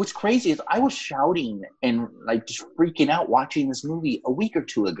what's crazy is I was shouting and just freaking out watching this movie a week or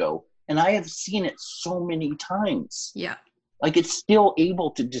two ago, and I have seen it so many times. Yeah. It's still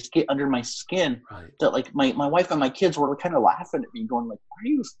able to just get under my skin. Right. That my wife and my kids were kind of laughing at me, going why are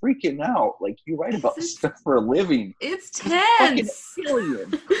you freaking out? You write about this stuff for a living. It's tense.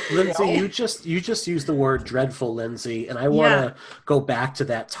 Lindsay, you just used the word dreadful, Lindsay, and I want to go back to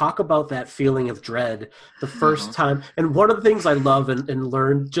that. Talk about that feeling of dread the first time. And one of the things I love and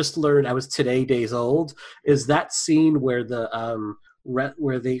learned, I was today days old, is that scene where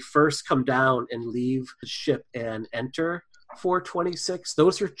where they first come down and leave the ship and enter 426.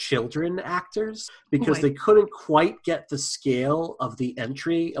 Those are children actors, because they couldn't quite get the scale of the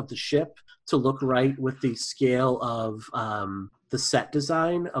entry of the ship to look right with the scale of the set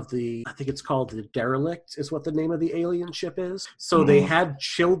design of I think it's called the Derelict is what the name of the alien ship is. So they had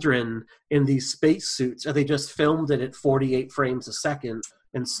children in these spacesuits, and they just filmed it at 48 frames a second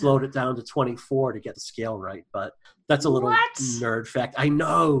and slowed it down to 24 to get the scale right. But that's a little nerd fact. I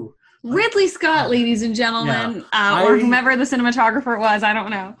know. Ridley Scott, ladies and gentlemen, or whomever the cinematographer was, I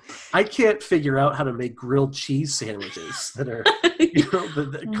don't know. I can't figure out how to make grilled cheese sandwiches that are,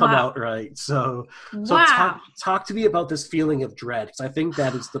 that come out right. So talk to me about this feeling of dread, because I think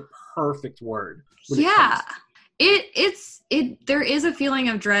that is the perfect word. There is a feeling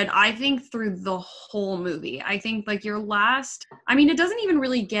of dread, I think, through the whole movie. I think it doesn't even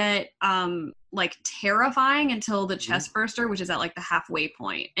really get terrifying until the chest burster, which is at the halfway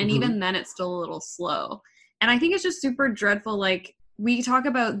point. And even then it's still a little slow. And I think it's just super dreadful. We talk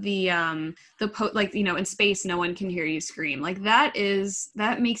about in space, no one can hear you scream. That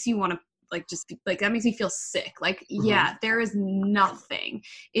makes you want to that makes me feel sick. There is nothing.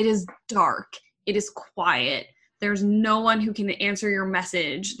 It is dark. It is quiet. There's no one who can answer your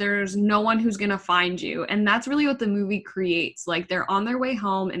message. There's no one who's going to find you. And that's really what the movie creates. They're on their way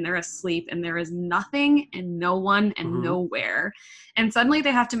home and they're asleep, and there is nothing and no one and nowhere. And suddenly they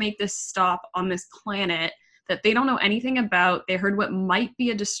have to make this stop on this planet that they don't know anything about. They heard what might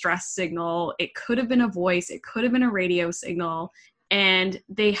be a distress signal. It could have been a voice. It could have been a radio signal. And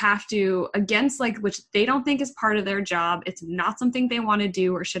they have to, against which they don't think is part of their job. It's not something they want to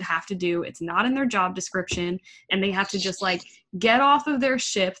do or should have to do. It's not in their job description. And they have to just get off of their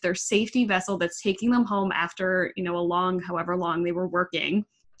ship, their safety vessel that's taking them home after, however long they were working.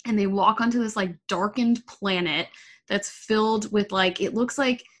 And they walk onto this darkened planet that's filled with it looks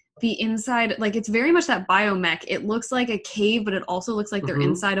like the inside, it's very much that biomech. It looks like a cave, but it also looks like they're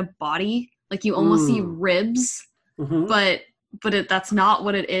inside a body. You almost see ribs, but that's not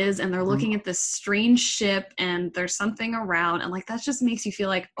what it is. And they're looking at this strange ship, and there's something around, and that just makes you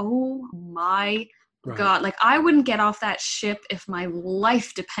feel oh my God, I wouldn't get off that ship if my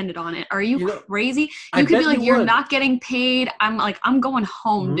life depended on it. Are you crazy? You could be you're not getting paid. I'm going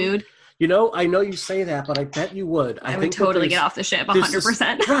home, dude. I know you say that, but I bet you would. I would totally get off the ship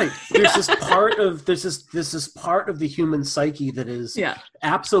 100%. Right. There's this part of the human psyche that is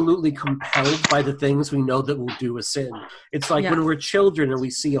absolutely compelled by the things we know that will do us in. It's when we're children and we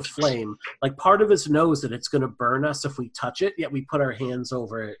see a flame, part of us knows that it's going to burn us if we touch it, yet we put our hands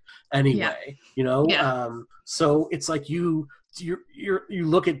over it anyway, So it's you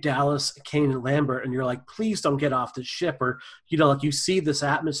look at Dallas, Kane, and Lambert, and you're like, please don't get off the ship, or like you see this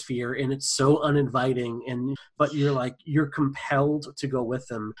atmosphere, and it's so uninviting, but you're compelled to go with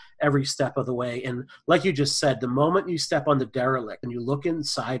them every step of the way. And like you just said, the moment you step on the derelict and you look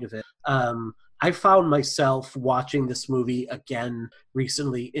inside of it, I found myself watching this movie again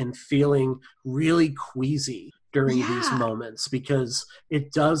recently and feeling really queasy during these moments, because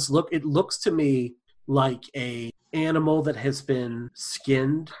it looks to me like a animal that has been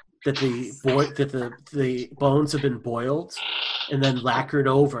skinned, that the bones have been boiled and then lacquered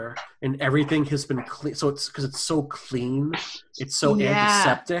over, and everything has been clean. So it's because it's so clean, it's so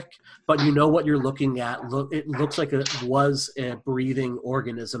antiseptic, but you know what you're looking at. It looks like it was a breathing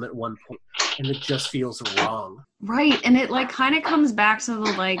organism at one point, and it just feels wrong. Right, and it like kind of comes back to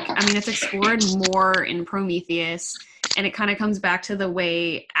the it's explored more in Prometheus, and it kind of comes back to the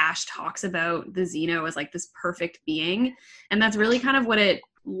way Ash talks about the Xeno as like this perfect being, and that's really kind of what it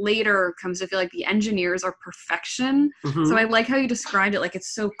later comes to feel like. The engineers are perfection. Mm-hmm. So I like how you described it, like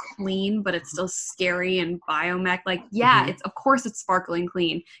it's so clean, but it's still scary and biomech. Like, it's of course it's sparkling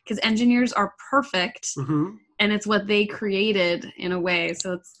clean because engineers are perfect. Mm-hmm. And it's what they created in a way.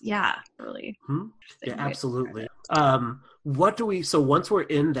 So it's, really. Mm-hmm. Yeah, absolutely. So once we're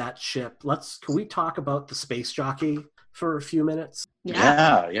in that ship, can we talk about the space jockey for a few minutes?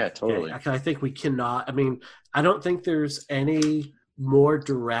 Yeah, totally. Okay, I think we cannot. I don't think there's any more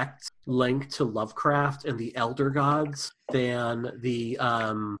direct link to Lovecraft and the Elder Gods than the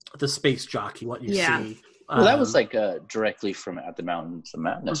space jockey, what you see. Well, that was like directly from At the Mountains of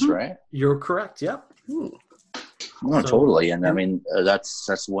Madness, mm-hmm. right? You're correct, yep. Ooh. No, totally. And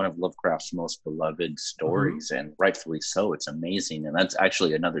that's one of Lovecraft's most beloved stories, mm-hmm. and rightfully so. It's amazing. And that's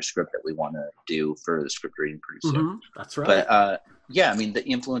actually another script that we want to do for the script reading pretty soon. Mm-hmm. That's right. But the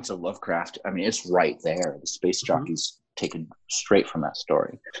influence of Lovecraft, it's right there. The space jockey's taken straight from that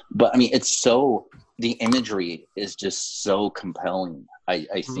story. But it's so, the imagery is just so compelling. I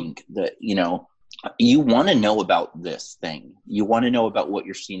mm-hmm. think that, you want to know about this thing. You want to know about what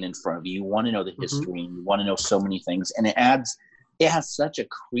you're seeing in front of you. You want to know the history, mm-hmm. and you want to know so many things. And it has such a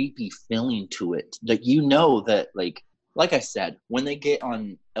creepy feeling to it that that, like I said, when they get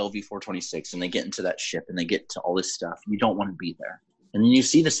on LV-426 and they get into that ship and they get to all this stuff, you don't want to be there. And then you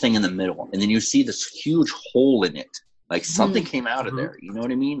see this thing in the middle, and then you see this huge hole in it. Like something came out of there. You know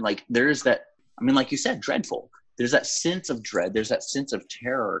what I mean? Like there's that, like you said, dreadful. There's that sense of dread. There's that sense of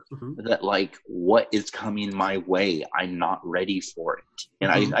terror, mm-hmm. that what is coming my way? I'm not ready for it.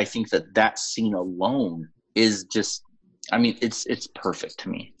 And mm-hmm. I think that scene alone is just, it's perfect to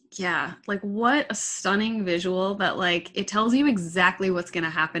me. Yeah. What a stunning visual that it tells you exactly what's going to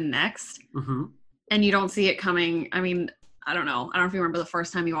happen next. Mm-hmm. And you don't see it coming. I don't know. I don't know if you remember the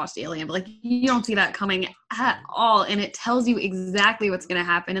first time you watched Alien, but you don't see that coming at all. And it tells you exactly what's going to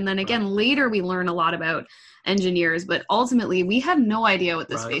happen. And then again, later we learn a lot about engineers, but ultimately we have no idea what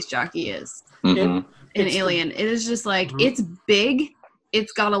the space jockey is in Alien. It is just mm-hmm. it's big.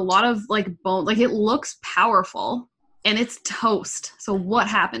 It's got a lot of bone. It looks powerful and it's toast. So what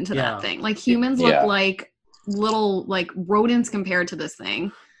happened to that thing? Humans look like little rodents compared to this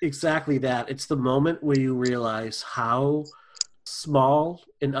thing. Exactly that. It's the moment where you realize how small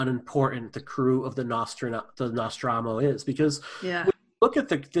and unimportant the crew of the Nostromo is. Because when you look at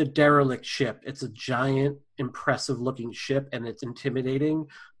the derelict ship, it's a giant, impressive-looking ship, and it's intimidating.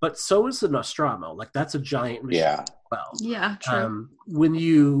 But so is the Nostromo. That's a giant machine as well. Yeah, true. When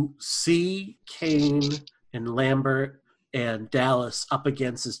you see Kane and Lambert and Dallas up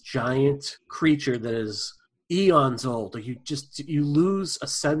against this giant creature that is eons old, you lose a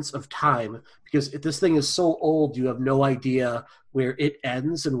sense of time, because if this thing is so old, you have no idea where it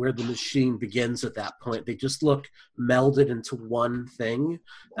ends and where the machine begins at that point. They just look melded into one thing.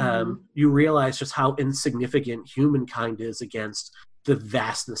 You realize just how insignificant humankind is against the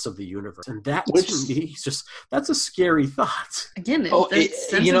vastness of the universe, and that to me that's a scary thought. Again,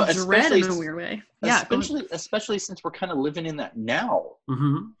 sense of dread in a weird way. Especially since we're kind of living in that now.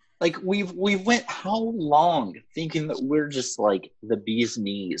 Mm-hmm. We went how long thinking that we're just the bee's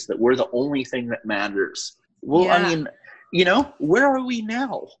knees, that we're the only thing that matters. Well, where are we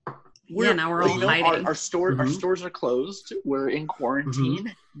now? Now we're all hiding. Our stores are closed. We're in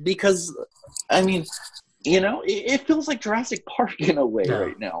quarantine because, it feels like Jurassic Park in a way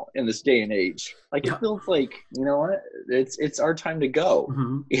right now in this day and age. It feels like, it's our time to go.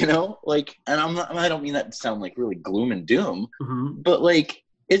 Mm-hmm. And I don't mean that to sound really gloom and doom, mm-hmm. but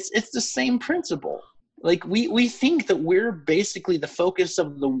it's the same principle. We think that we're basically the focus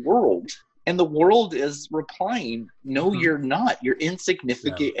of the world, And the world is replying, no, you're not. You're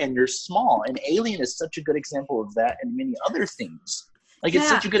insignificant and you're small. And Alien is such a good example of that, and many other things. Like it's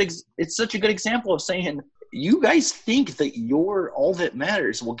such a good example of saying, you guys think that you're all that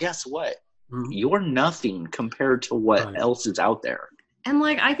matters. Well, guess what? You're nothing compared to what else is out there. And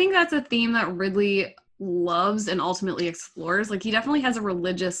like, I think that's a theme that Ridley loves and ultimately explores. Like, he definitely has a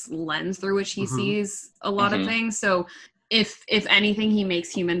religious lens through which he sees a lot of things. So if anything, he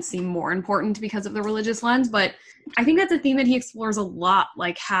makes humans seem more important because of the religious lens. But I think that's a theme that he explores a lot,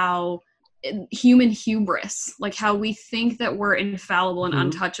 like how human hubris, like how we think that we're infallible and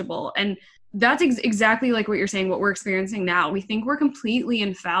untouchable. And that's exactly like what you're saying, what we're experiencing now. We think we're completely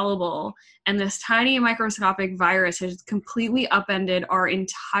infallible, and this tiny microscopic virus has completely upended our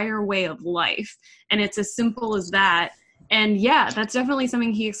entire way of life. And it's as simple as that. And yeah, that's definitely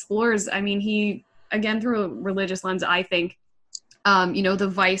something he explores. I mean, he, again, through a religious lens, I think,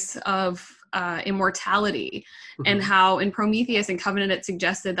 the vice of immortality, and how in Prometheus and Covenant it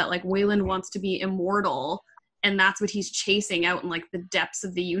suggested that like Wayland wants to be immortal, and that's what he's chasing out in like the depths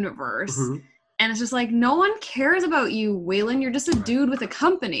of the universe. And it's just like, no one cares about you, Wayland. You're just a dude with a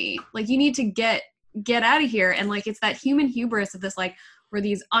company. Like, you need to get out of here. And like, it's that human hubris of this, like, we're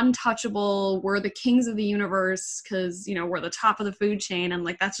these untouchable, we're the kings of the universe because, we're the top of the food chain. And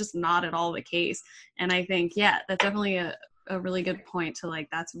like, that's just not at all the case. And I think, that's definitely a really good point to like,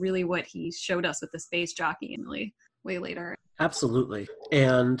 that's really what he showed us with the space jockey and really way later. Absolutely.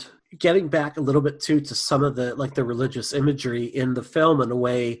 And getting back a little bit too to some of the like the religious imagery in the film, in a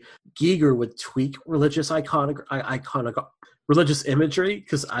way Giger would tweak religious religious imagery,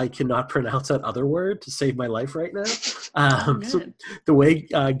 because I cannot pronounce that other word to save my life right now. So the way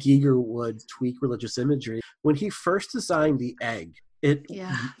Giger would tweak religious imagery, when he first designed the egg, it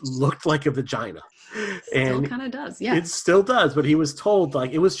looked like a vagina. Still kind of does, yeah. It still does, but he was told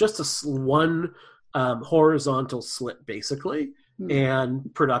like it was just one horizontal slit, basically.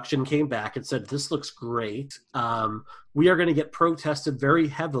 And production came back and said, this looks great. We are going to get protested very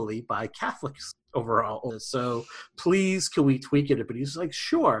heavily by Catholics overall. So please, can we tweak it? But he's like,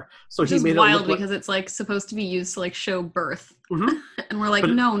 sure. So he made it wild because it's like supposed to be used to like show birth. And we're like,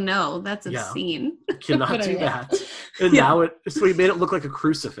 no, that's obscene. Cannot do that. And now so he made it look like a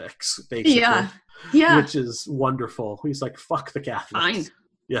crucifix, basically. Yeah. Which is wonderful. He's like, fuck the Catholics. Fine.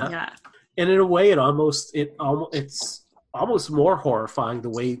 Yeah. And in a way, it's almost more horrifying the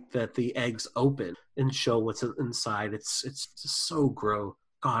way that the eggs open and show what's inside. It's just so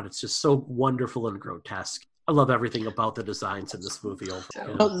God, it's just so wonderful and grotesque. I love everything about the designs in this movie.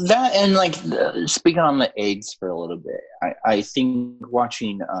 Well, that, and like speaking on the eggs for a little bit, I think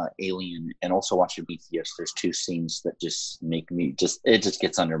watching Alien and also watching Prometheus, there's two scenes that just make me it just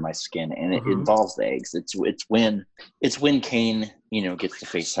gets under my skin, and it involves the eggs. It's when Cain gets the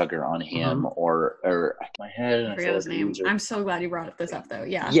face hugger on him, or my head. I forget his name. I'm so glad you brought this up, though.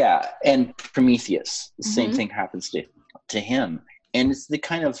 Yeah, and Prometheus, the same thing happens to him, and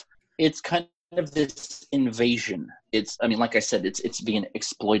it's kind of this invasion. Like I said, it's being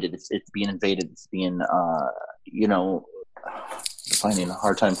exploited. It's being invaded. It's being finding a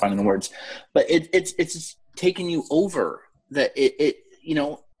hard time finding the words, but it's taking you over. That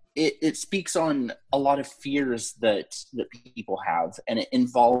it speaks on a lot of fears that people have, and it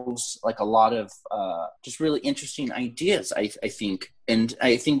involves like a lot of just really interesting ideas. I think, and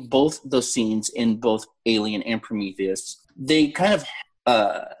I think both those scenes in both Alien and Prometheus, they kind of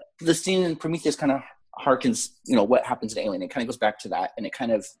the scene in Prometheus kind of harkens, what happens in Alien. It kind of goes back to that, and it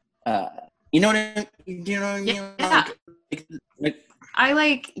kind of, you know what I mean? Yeah. I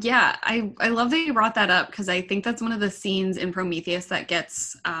love that you brought that up, because I think that's one of the scenes in Prometheus that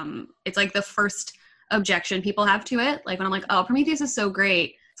gets, it's like the first objection people have to it. Like when I'm like, oh, Prometheus is so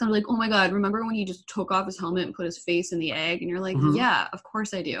great. So I'm like, oh my God, remember when he just took off his helmet and put his face in the egg? And you're like, yeah, of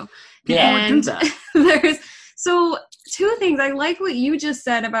course I do. Yeah, and do that. So two things. I like what you just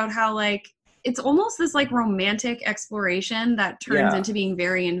said about how like it's almost this like romantic exploration that turns into being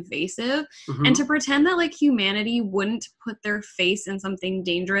very invasive, and to pretend that like humanity wouldn't put their face in something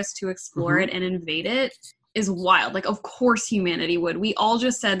dangerous to explore it and invade it is wild. Like, of course humanity would. We all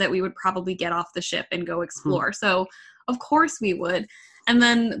just said that we would probably get off the ship and go explore. So of course we would. And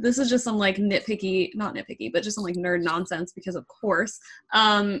then this is just some like not nitpicky, but just some like nerd nonsense, because of course,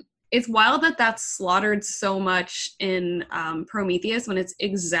 it's wild that that's slaughtered so much in Prometheus when it's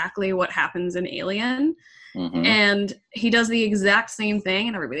exactly what happens in Alien. And he does the exact same thing,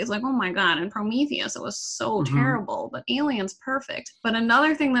 and everybody's like, oh my God, in Prometheus it was so terrible, but Alien's perfect. But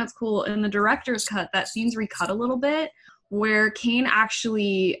another thing that's cool, in the director's cut, that scene's recut a little bit, where Cain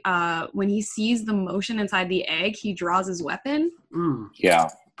actually, when he sees the motion inside the egg, he draws his weapon. Yeah.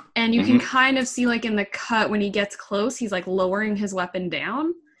 And you can kind of see like in the cut when he gets close, he's like lowering his weapon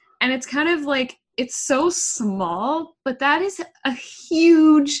down. And it's kind of like, it's so small, but that is a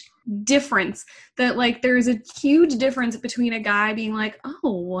huge difference. That like there's a huge difference between a guy being like,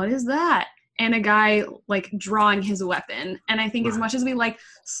 oh, what is that? And a guy like drawing his weapon. And I think as much as we like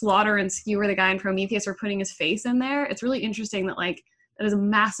slaughter and skewer the guy in Prometheus for putting his face in there, it's really interesting that like that is a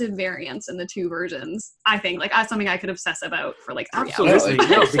massive variance in the two versions. I think like that's something I could obsess about for like 3 hours. Absolutely,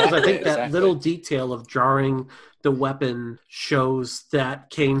 no, because I think that little detail of drawing the weapon shows that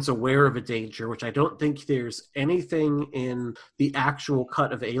Kane's aware of a danger, which I don't think there's anything in the actual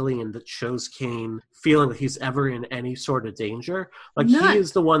cut of Alien that shows Kane feeling that he's ever in any sort of danger. Like he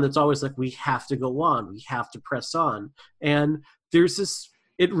is the one that's always like, we have to go on, we have to press on. And there's this,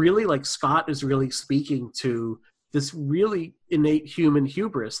 it really like Scott is really speaking to this really innate human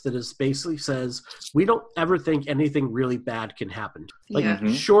hubris that is basically says, we don't ever think anything really bad can happen. Like,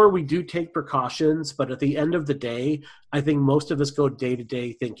 sure, we do take precautions, but at the end of the day, I think most of us go day to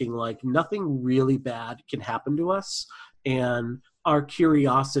day thinking like nothing really bad can happen to us. And our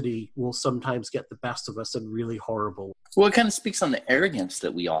curiosity will sometimes get the best of us in really horrible. Well, it kind of speaks on the arrogance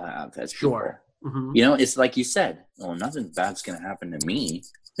that we all have as people. Sure. Mm-hmm. You know, it's like you said, well, nothing bad's going to happen to me.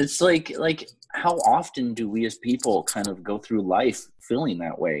 It's like how often do we as people kind of go through life feeling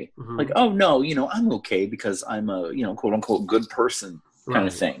that way? Mm-hmm. Like, oh no, you know, I'm okay because I'm a, you know, quote unquote good person kind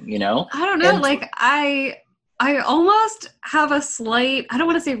of thing, you know? I don't know. And like I almost have a slight, I don't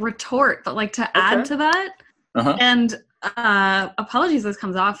want to say retort, but like to add to that. And apologies, this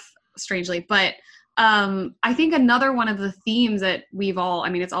comes off strangely, but I think another one of the themes that we've all, I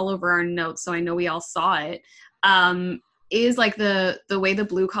mean, it's all over our notes, so I know we all saw it, is like the way the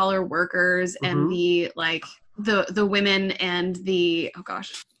blue collar workers and the like the women and the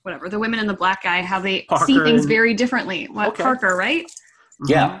the women and the black guy, how they see things very differently. Parker, right?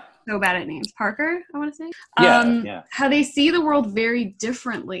 Yeah. So bad at names. Parker, I want to say. Yeah. How they see the world very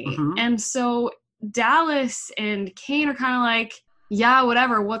differently. And so Dallas and Kane are kind of like, yeah,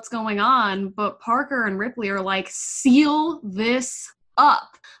 whatever, what's going on? But Parker and Ripley are like, seal this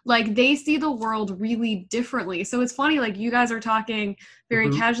up. Like they see the world really differently. So it's funny, like you guys are talking very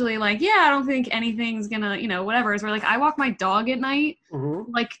casually, like, yeah, I don't think anything's gonna, you know, whatever. It's where like I walk my dog at night,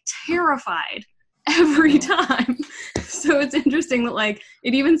 like terrified every time. So it's interesting that like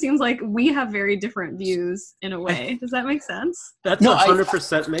it even seems like we have very different views in a way. Does that make sense? That's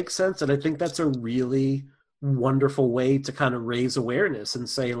 100% makes sense. And I think that's a really wonderful way to kind of raise awareness and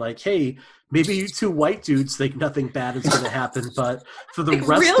say like, hey, maybe you two white dudes think nothing bad is going to happen, but for the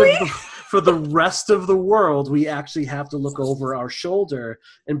rest of the world, we actually have to look over our shoulder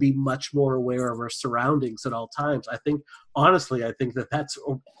and be much more aware of our surroundings at all times. I think, honestly, that's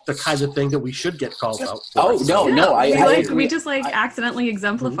the kind of thing that we should get called out for. Oh, no, we just accidentally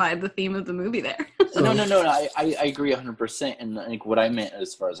exemplified the theme of the movie there. No, I agree 100%. And like what I meant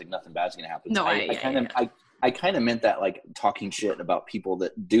as far as like nothing bad's going to happen. No, I kind of meant that like talking shit about people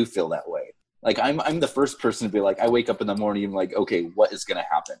that do feel that way. Like I'm the first person to be like, I wake up in the morning and I'm like, okay, what is going to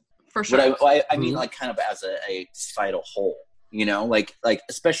happen? For sure. But I mean like kind of as a societal whole, you know, like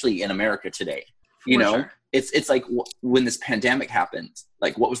especially in America today, you know, sure. It's like when this pandemic happened,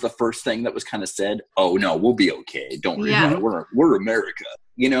 like what was the first thing that was kind of said? Oh no, we'll be okay. Don't worry about it. We're America,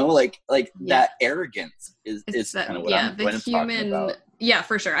 you know, like that arrogance is kind of what I'm talking about. Yeah,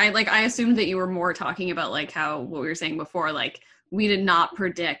 for sure. I assumed that you were more talking about like how what we were saying before, like we did not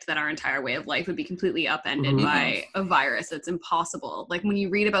predict that our entire way of life would be completely upended by a virus. That's impossible. Like when you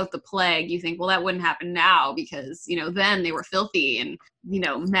read about the plague, you think, well, that wouldn't happen now because, you know, then they were filthy and, you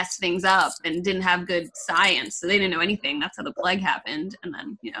know, messed things up and didn't have good science. So they didn't know anything. That's how the plague happened. And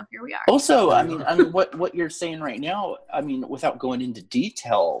then, you know, here we are. Also, I mean, what you're saying right now, I mean, without going into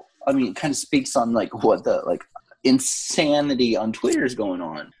detail, I mean, it kind of speaks on like what the like insanity on Twitter is going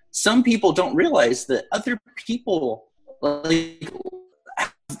on. Some people don't realize that other people like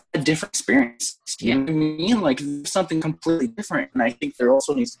have a different experience. You know what I mean? Like something completely different. And I think there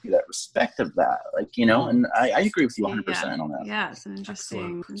also needs to be that respect of that. Like, you know, and I agree with you 100% on that. Yeah, it's an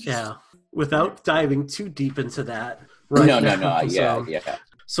interesting. Yeah. Without diving too deep into that. Right no. Yeah.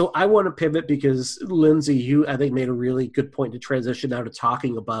 So I want to pivot because Lindsay, you I think made a really good point to transition now to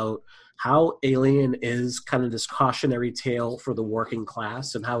talking about how Alien is kind of this cautionary tale for the working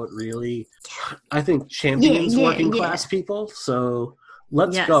class and how it really, I think, champions working class people. So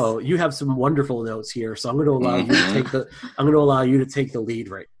let's go. You have some wonderful notes here, so I'm going to allow you to take the. I'm going to allow you to take the lead,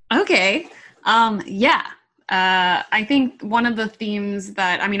 right? Okay. I think one of the themes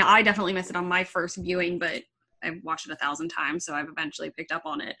that I definitely missed it on my first viewing, but I've watched it 1,000 times, so I've eventually picked up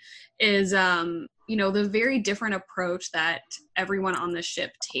on it, is, you know, the very different approach that everyone on the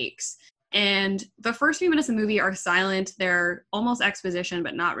ship takes. And the first few minutes of the movie are silent. They're almost exposition,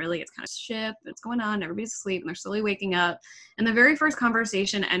 but not really. It's kind of ship, it's going on, everybody's asleep, and they're slowly waking up. And the very first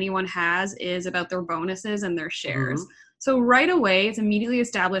conversation anyone has is about their bonuses and their shares. Mm-hmm. So right away, it's immediately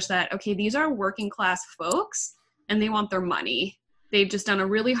established that, okay, these are working class folks, and they want their money. They've just done a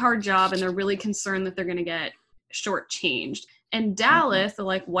really hard job, and they're really concerned that they're going to get shortchanged. And Dallas, the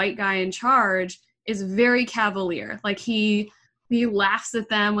like white guy in charge, is very cavalier. Like he laughs at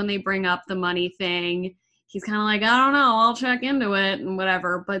them when they bring up the money thing. He's kind of like, I don't know, I'll check into it and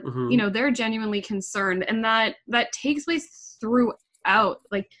whatever. But, you know, they're genuinely concerned. And that takes place throughout.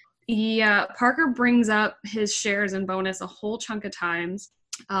 Like, Parker brings up his shares and bonus a whole chunk of times.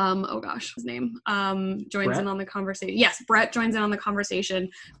 Oh gosh, his name joins Brett? In on the conversation. Yes, Brett joins in on the conversation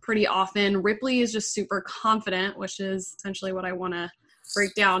pretty often. Ripley is just super confident, which is essentially what I want to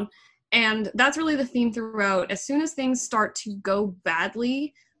break down. And that's really the theme throughout. As soon as things start to go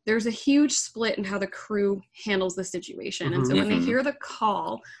badly, there's a huge split in how the crew handles the situation. And so when they hear the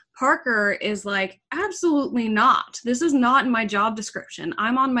call, Parker is like, absolutely not. This is not in my job description.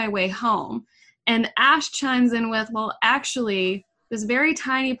 I'm on my way home. And Ash chimes in with, well, actually, this very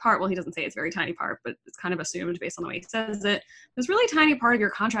tiny part, well, he doesn't say it's very tiny part, but it's kind of assumed based on the way he says it, this really tiny part of your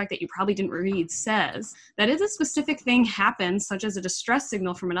contract that you probably didn't read says that if a specific thing happens, such as a distress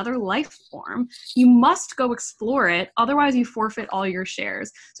signal from another life form, you must go explore it, otherwise you forfeit all your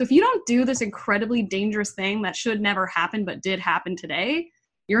shares. So if you don't do this incredibly dangerous thing that should never happen but did happen today,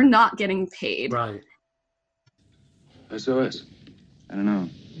 you're not getting paid. Right. SOS? I don't know.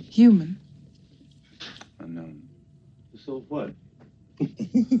 Human. Unknown. So what?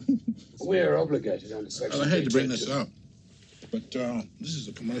 We're obligated under section. I hate to bring this up, but this is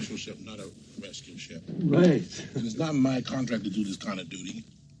a commercial ship, not a rescue ship. Right. And it's not my contract to do this kind of duty.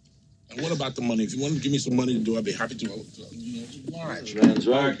 And what about the money? If you want to give me some money to do, I'd be happy to. You know, oblige.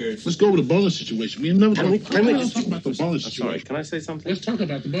 Let's go over the bonus situation. We never talk about the bonus situation. Sorry, can I say something? Let's talk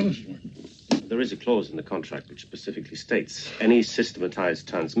about the bonus situation. There is a clause in the contract which specifically states any systematized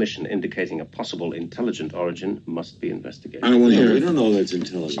transmission indicating a possible intelligent origin must be investigated. I don't want to hear it. We don't know that's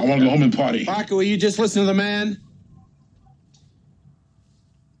intelligent. I want to go home and party. Parker, will you just listen to the man?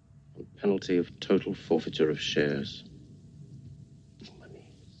 Penalty of total forfeiture of shares. Money.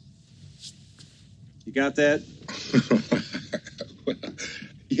 You got that?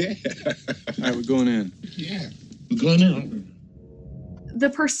 Yeah. All right, we're going in. Yeah, we're going in. The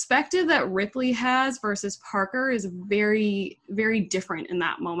perspective that Ripley has versus Parker is very, very different in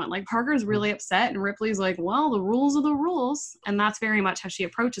that moment. Like, Parker's really upset, and Ripley's like, well, the rules are the rules. And that's very much how she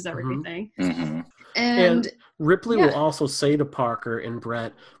approaches everything. And Ripley will also say to Parker and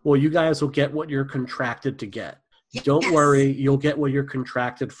Brett, well, you guys will get what you're contracted to get. Don't worry, you'll get what you're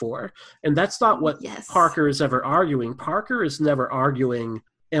contracted for. And that's not what Parker is ever arguing. Parker is never arguing,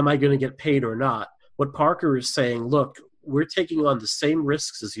 am I going to get paid or not? What Parker is saying, look, we're taking on the same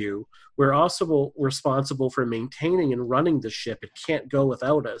risks as you. We're also responsible for maintaining and running the ship. It can't go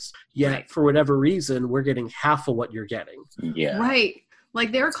without us. Yet, for whatever reason, we're getting half of what you're getting. Yeah. Right.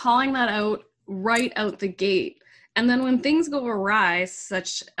 Like, they're calling that out right out the gate. And then when things go awry,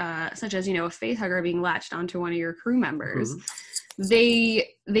 such as, you know, a faith hugger being latched onto one of your crew members, they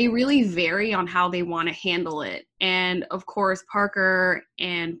really vary on how they want to handle it. And, of course, Parker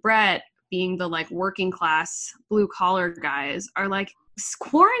and Brett, being the like working class blue collar guys, are like,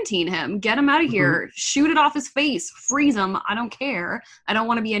 quarantine him, get him out of here, shoot it off his face, freeze him, I don't care, I don't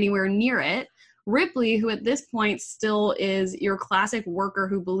want to be anywhere near it. Ripley, who at this point still is your classic worker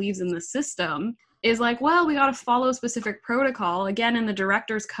who believes in the system, is like, well, we got to follow specific protocol. Again, in the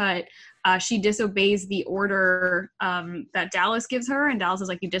director's cut, she disobeys the order that Dallas gives her, and Dallas is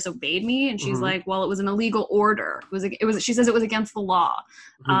like, you disobeyed me, and she's like, well, it was an illegal order. It was. She says it was against the law,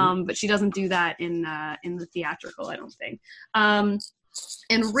 but she doesn't do that in the theatrical, I don't think.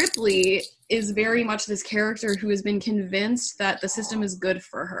 And Ripley is very much this character who has been convinced that the system is good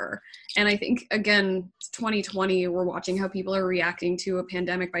for her. And I think, again, 2020, we're watching how people are reacting to a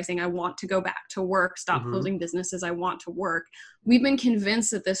pandemic by saying, I want to go back to work, stop closing businesses, I want to work. We've been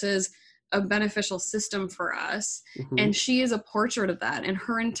convinced that this is a beneficial system for us. And she is a portrait of that. And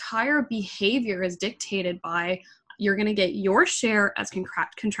her entire behavior is dictated by, you're going to get your share as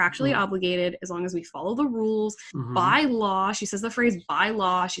contractually obligated as long as we follow the rules by law. She says the phrase by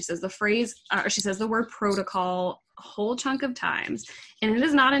law. She says the phrase, she says the word protocol whole chunk of times. And it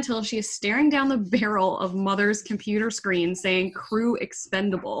is not until she is staring down the barrel of Mother's computer screen saying crew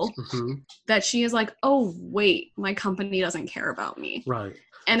expendable that she is like, oh, wait, my company doesn't care about me. Right.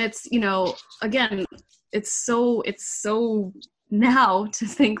 And it's, again, it's so now to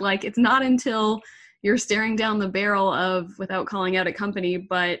think like it's not until you're staring down the barrel of, without calling out a company,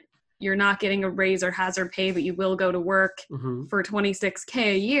 but you're not getting a raise or hazard pay, but you will go to work for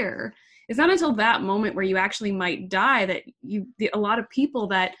 $26K a year. It's not until that moment where you actually might die that a lot of people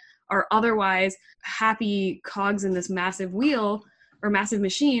that are otherwise happy cogs in this massive wheel or massive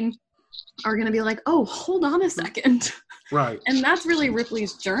machine are going to be like, oh, hold on a second. Right. And that's really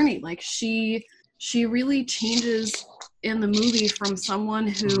Ripley's journey. Like she really changes in the movie from someone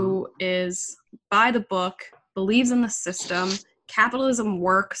who is by the book, believes in the system, capitalism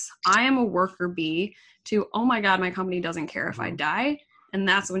works, I am a worker bee, to, oh my God, my company doesn't care if I die. And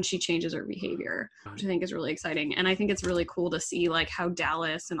that's when she changes her behavior, which I think is really exciting. And I think it's really cool to see like how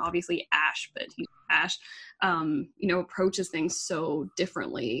Dallas and obviously Ash, approaches things so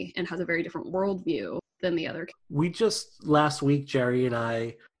differently and has a very different worldview than the other. We just, last week, Jerry and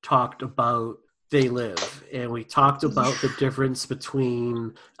I talked about They Live, and we talked about the difference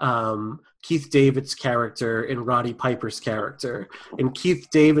between Keith David's character and Roddy Piper's character. And Keith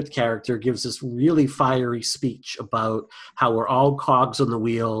David's character gives this really fiery speech about how we're all cogs on the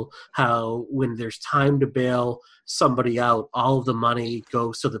wheel, how when there's time to bail somebody out, all of the money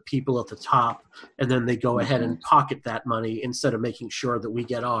goes to the people at the top, and then they go ahead and pocket that money instead of making sure that we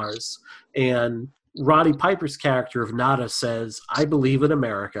get ours. And Roddy Piper's character of Nada says, I believe in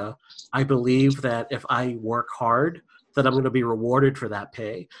America. I believe that if I work hard, that I'm going to be rewarded for that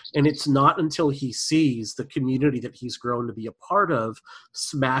pay. And it's not until he sees the community that he's grown to be a part of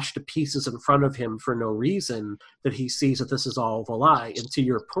smashed to pieces in front of him for no reason that he sees that this is all a lie. And to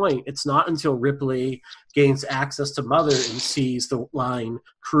your point, it's not until Ripley gains access to Mother and sees the line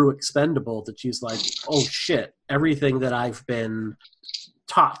crew expendable that she's like, oh shit, everything that I've been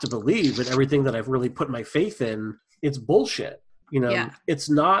taught to believe and everything that I've really put my faith in, it's bullshit. It's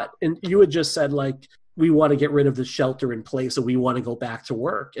not, and you had just said like, we want to get rid of the shelter in place and we want to go back to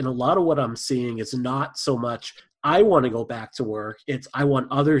work. And a lot of what I'm seeing is not so much I want to go back to work, it's I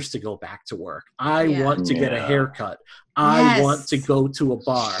want others to go back to work. I want to get a haircut. I want to go to a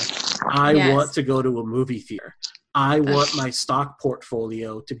bar. I want to go to a movie theater. I want my stock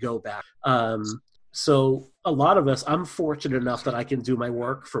portfolio to go back. So a lot of us, I'm fortunate enough that I can do my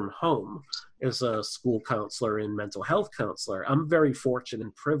work from home as a school counselor and mental health counselor. I'm very fortunate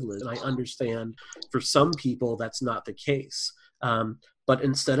and privileged, and I understand for some people that's not the case. But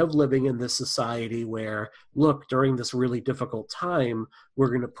instead of living in this society where, look, during this really difficult time, we're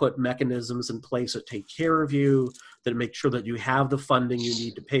going to put mechanisms in place that take care of you, that make sure that you have the funding you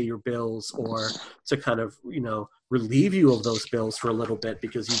need to pay your bills or to kind of, relieve you of those bills for a little bit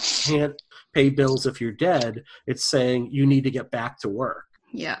because you can't pay bills if you're dead. It's saying you need to get back to work.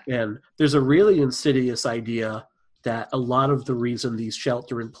 Yeah. And there's a really insidious idea that a lot of the reason these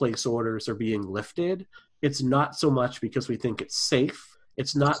shelter-in-place orders are being lifted, it's not so much because we think it's safe.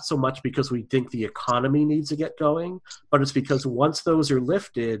 It's not so much because we think the economy needs to get going, but it's because once those are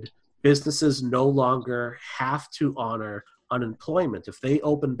lifted, businesses no longer have to honor unemployment. If they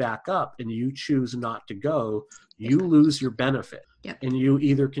open back up and you choose not to go, you lose your benefit. Yep. And you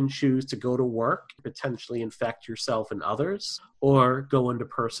either can choose to go to work, potentially infect yourself and others, or go into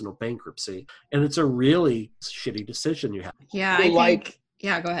personal bankruptcy. And it's a really shitty decision you have. Yeah,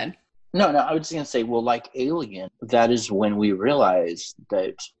 go ahead. No, I was just going to say, well, like Alien, that is when we realized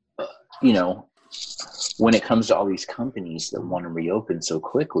that, when it comes to all these companies that want to reopen so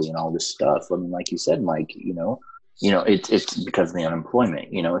quickly and all this stuff, I mean, like you said, Mike, it's because of the unemployment.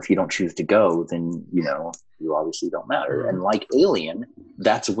 If you don't choose to go, then, you obviously don't matter. And like Alien,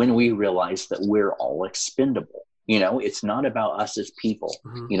 that's when we realized that we're all expendable. It's not about us as people.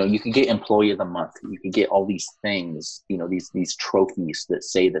 You could get employee of the month. You could get all these things, these trophies that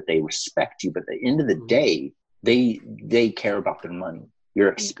say that they respect you. But at the end of the day, they care about their money. You're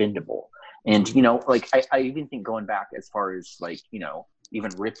expendable. And, I even think going back as far as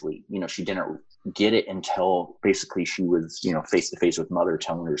even Ripley, she didn't get it until basically she was, face to face with Mother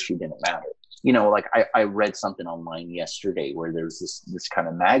telling her she didn't matter. I read something online yesterday where there's this kind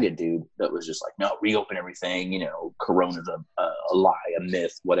of MAGA dude that was just like, no, reopen everything, Corona's a lie, a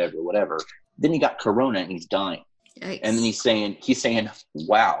myth, whatever. Then he got Corona and he's dying. Yikes. And then he's saying,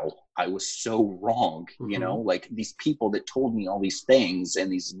 wow, I was so wrong. These people that told me all these things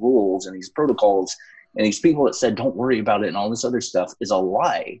and these rules and these protocols and these people that said, don't worry about it and all this other stuff is a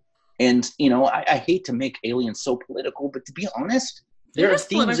lie. And, I hate to make Alien so political, but to be honest, there It are is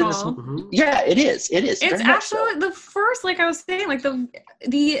themes in this. political. Yeah, it is. It is. It's very much so. actually the first, like I was saying, like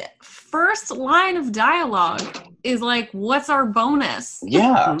the first line of dialogue is like, "What's our bonus?"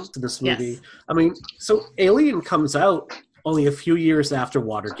 Yeah. To this movie. Yes. I mean, so Alien comes out only a few years after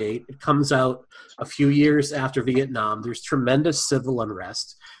Watergate. It comes out a few years after Vietnam. There's tremendous civil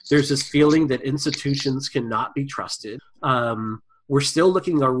unrest. There's this feeling that institutions cannot be trusted. We're still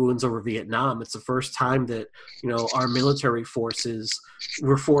licking our wounds over Vietnam. It's the first time that, our military forces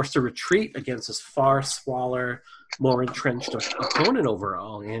were forced to retreat against this far smaller, more entrenched opponent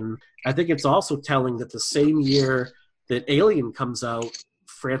overall. And I think it's also telling that the same year that Alien comes out,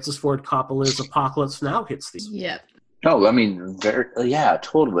 Francis Ford Coppola's Apocalypse Now hits these. Yeah. No, I mean, yeah,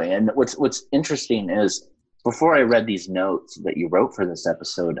 totally. And what's interesting is, before I read these notes that you wrote for this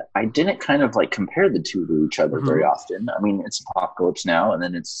episode, I didn't kind of like compare the two to each other very often. I mean, it's Apocalypse Now, and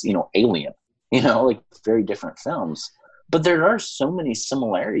then it's, Alien, like very different films. But there are so many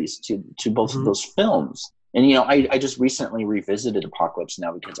similarities to both of those films. And, I just recently revisited Apocalypse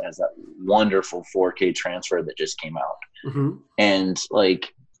Now because it has that wonderful 4K transfer that just came out. And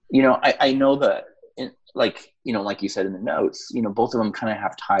I know that, like you said in the notes, both of them kind of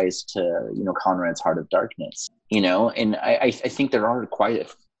have ties to, Conrad's Heart of Darkness, and I think there are quite a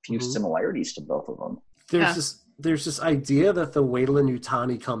few similarities to both of them. There's this idea that the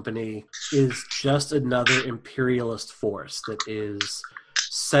Weyland-Yutani Company is just another imperialist force that is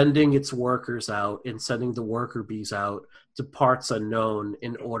sending its workers out and sending the worker bees out to parts unknown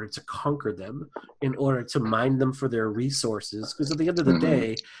in order to conquer them, in order to mine them for their resources. Because at the end of the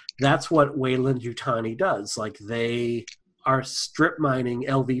day, that's what Weyland-Yutani does. Like, they are strip mining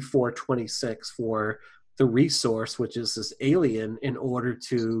LV-426 for the resource, which is this alien, in order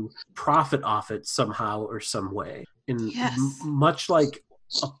to profit off it somehow or some way. And much like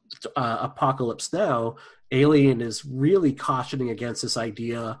Apocalypse Now, Alien is really cautioning against this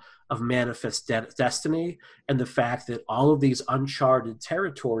idea of manifest destiny and the fact that all of these uncharted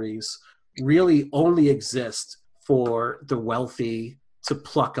territories really only exist for the wealthy to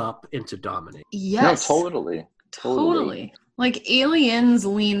pluck up and to dominate. Yes. No, totally. Like, Aliens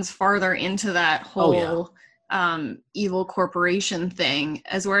leans farther into that whole evil corporation thing,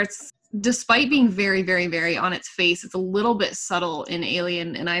 as where it's, despite being very, very, very on its face, it's a little bit subtle in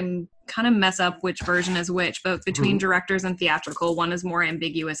Alien, and I'm kind of mess up which version is which, but between directors and theatrical, one is more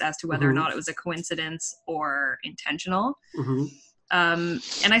ambiguous as to whether or not it was a coincidence or intentional. And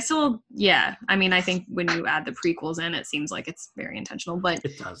I still, I think when you add the prequels in, it seems like it's very intentional, but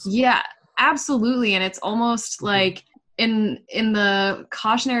it does. Yeah, absolutely. And it's almost like in the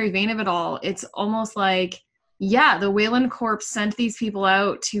cautionary vein of it all, it's almost like, the Weyland Corp sent these people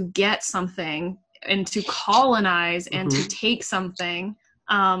out to get something and to colonize and to take something.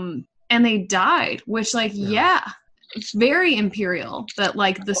 And they died, which it's very imperial that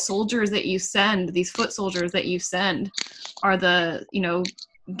like the soldiers that you send, these foot soldiers that you send, are the,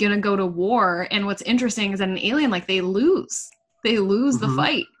 gonna go to war. And what's interesting is that in Alien, like, they lose the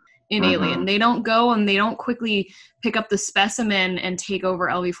fight in Alien. They don't go and they don't quickly pick up the specimen and take over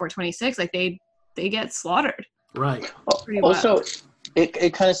LV-426. Like, they get slaughtered. Right. Also,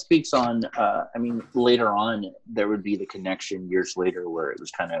 it kind of speaks on, later on, there would be the connection years later where it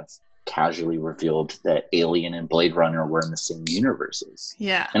was kind of casually revealed that Alien and Blade Runner were in the same universes.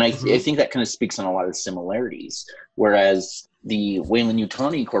 Yeah. And I think that kind of speaks on a lot of similarities, whereas the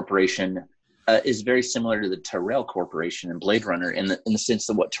Weyland-Yutani Corporation is very similar to the Tyrell Corporation in Blade Runner in the sense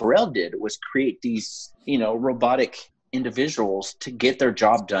that what Tyrell did was create these, robotic individuals to get their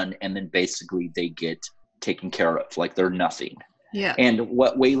job done, and then basically they get taken care of, like they're nothing. Yeah. And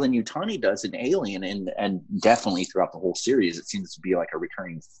what Weyland-Yutani does in Alien, and definitely throughout the whole series, it seems to be like a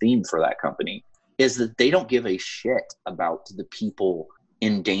recurring theme for that company, is that they don't give a shit about the people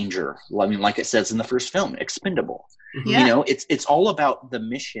in danger. I mean, like it says in the first film, expendable. Yeah. It's all about the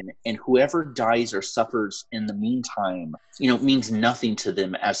mission, and whoever dies or suffers in the meantime, means nothing to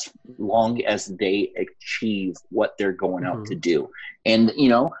them as long as they achieve what they're going out to do. And,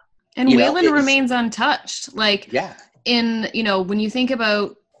 Weyland remains untouched. Like, yeah. In, when you think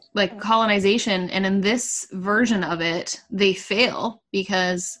about like colonization, and in this version of it, they fail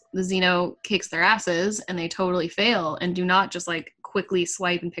because the Xeno kicks their asses and they totally fail and do not just like quickly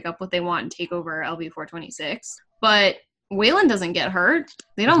swipe and pick up what they want and take over LV-426. But Weyland doesn't get hurt.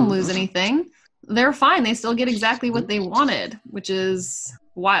 They don't lose anything. They're fine. They still get exactly what they wanted, which is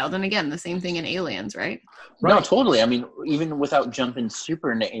wild. And again, the same thing in Aliens, right? No, totally. I mean, even without jumping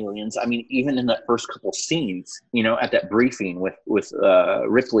super into Aliens, I mean, even in that first couple scenes, at that briefing with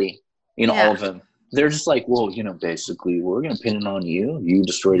Ripley, all of them, they're just like, well, basically, we're going to pin it on you. You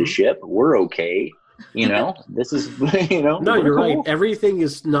destroyed a ship. We're okay. This is, No, we're you're right. cool. Everything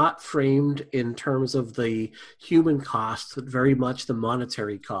is not framed in terms of the human cost, but very much the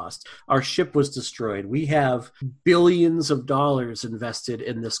monetary cost. Our ship was destroyed. We have billions of dollars invested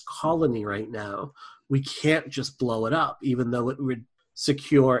in this colony right now. We can't just blow it up, even though it would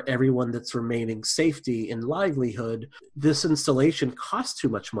secure everyone that's remaining safety and livelihood. This installation costs too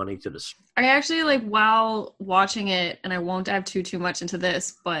much money to destroy. I actually, like, while watching it, and I won't dive too much into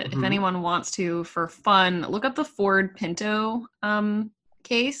this, but if anyone wants to, for fun, look up the Ford Pinto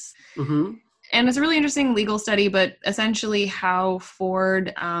case. Mm-hmm. And it's a really interesting legal study, but essentially how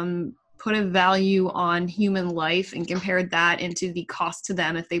Ford put a value on human life and compared that into the cost to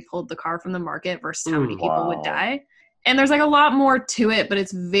them if they pulled the car from the market versus how many people would die. And there's like a lot more to it, but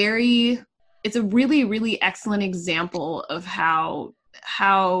it's a really, really excellent example of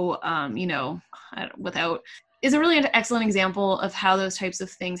is a really excellent example of how those types of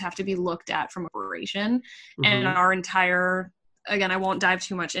things have to be looked at from a corporation. And our entire, again, I won't dive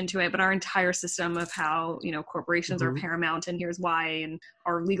too much into it, but our entire system of how, corporations are paramount, and here's why, and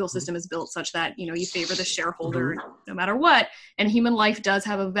our legal system is built such that, you favor the shareholder no matter what. And human life does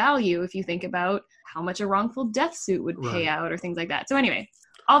have a value if you think about how much a wrongful death suit would pay out or things like that. So anyway,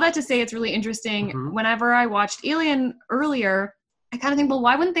 all that to say, it's really interesting. Whenever I watched Alien earlier, I kind of think, well,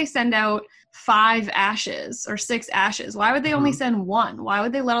 why wouldn't they send out 5 ashes or 6 ashes? Why would they only send 1? Why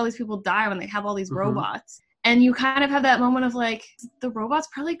would they let all these people die when they have all these robots? And you kind of have that moment of like, the robots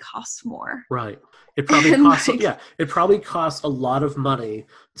probably cost more. Right. It probably costs, it probably costs a lot of money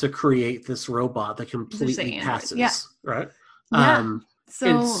to create this robot that completely passes. Yeah. Right. Yeah.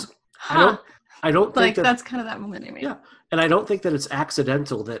 I don't think that's kind of that moment I mean. Yeah. And I don't think that it's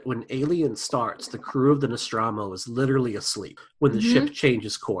accidental that when Alien starts, the crew of the Nostromo is literally asleep when the ship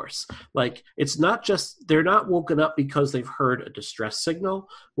changes course. Like, it's not just, they're not woken up because they've heard a distress signal.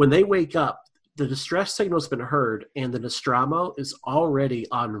 When they wake up, the distress signal's been heard, and the Nostromo is already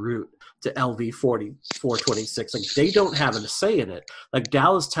en route to LV 426. Like, they don't have a say in it. Like,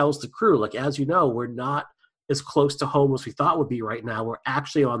 Dallas tells the crew, like, as you know, we're not as close to home as we thought would be right now. We're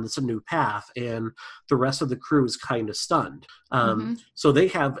actually on this new path, and the rest of the crew is kind of stunned. So they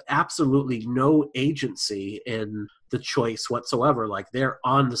have absolutely no agency in the choice whatsoever. Like, they're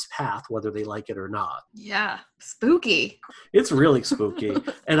on this path whether they like it or not. Yeah, spooky. It's really spooky.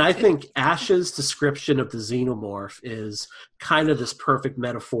 And I think Ash's description of the xenomorph is kind of this perfect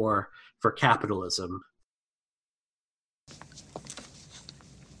metaphor for capitalism.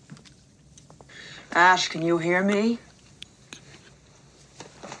 Ash, can you hear me?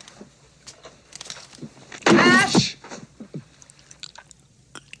 Ash!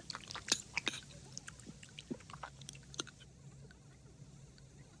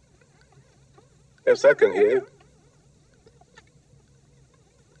 Yes, I can hear you.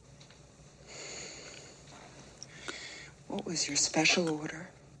 What was your special order?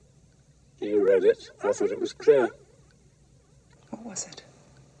 You read it. I thought it was clear. What was it?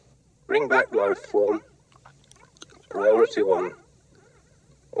 Bring back life form. Priority 1.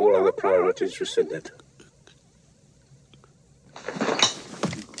 All other priorities rescinded.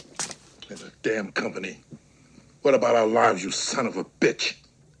 There's a damn company. What about our lives, you son of a bitch?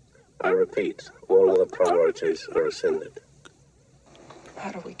 I repeat, all other priorities are rescinded.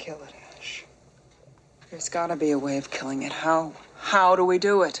 How do we kill it, Ash? There's gotta be a way of killing it. How? How do we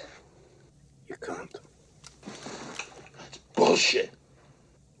do it? You can't. That's bullshit.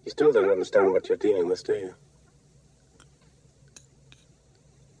 You still don't understand what you're dealing with, do you?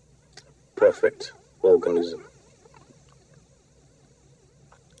 Perfect organism.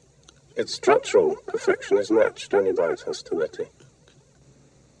 Its structural perfection is matched only by its hostility.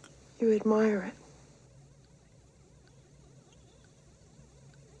 You admire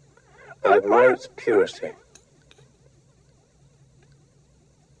it. I admire its purity.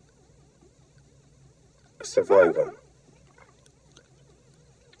 A survivor.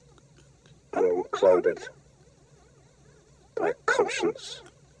 Unclouded by conscience,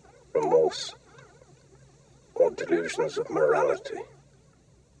 remorse, or delusions of morality.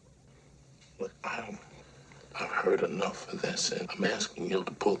 Look, I've heard enough of this, and I'm asking you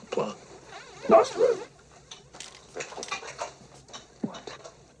to pull the plug. Last word.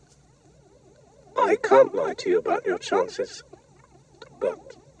 What? I can't lie to you about your chances,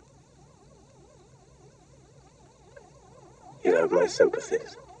 but you have my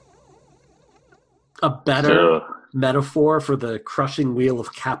sympathies. A better metaphor for the crushing wheel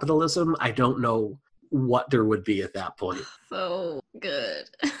of capitalism, I don't know what there would be at that point. So good.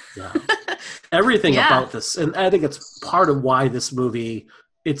 Yeah. Everything about this, and I think it's part of why this movie,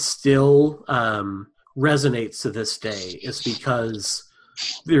 it still resonates to this day, is because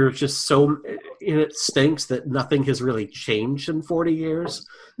there's just it stinks that nothing has really changed in 40 years.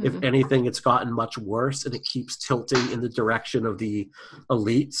 If anything, it's gotten much worse, and it keeps tilting in the direction of the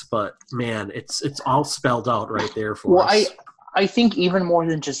elites. But man, it's all spelled out right there for us. I think even more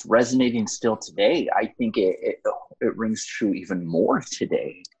than just resonating still today, I think it rings true even more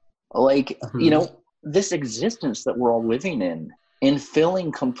today. Like, this existence that we're all living in and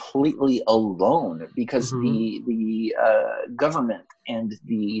feeling completely alone because the government and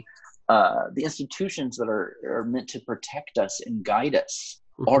the institutions that are meant to protect us and guide us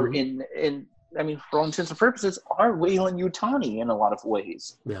are I mean, for all intents and purposes, are Weyland-Yutani in a lot of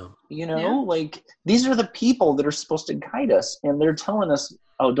ways. Yeah. Like, these are the people that are supposed to guide us, and they're telling us,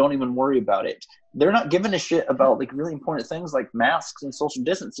 oh, don't even worry about it. They're not giving a shit about, like, really important things like masks and social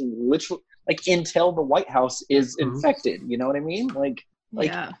distancing, which, like, until the White House is infected. You know what I mean?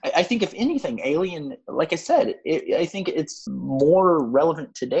 I think if anything, Alien, like I said, I think it's more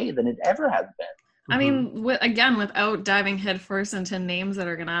relevant today than it ever has been. I mean, again, without diving headfirst into names that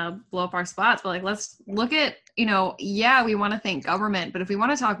are going to blow up our spots, but like, let's look at, we want to thank government, but if we want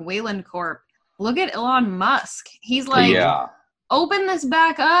to talk Weyland Corp, look at Elon Musk. He's like, open this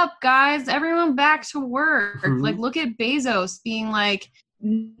back up, guys. Everyone back to work. Like, look at Bezos being like,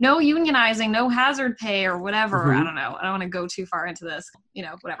 no unionizing, no hazard pay or whatever. I don't know. I don't want to go too far into this,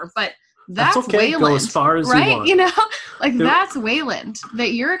 whatever. But that's okay. Weyland, go as far as right? you want. That's Weyland,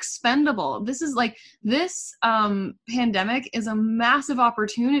 that you're expendable. This is like, this pandemic is a massive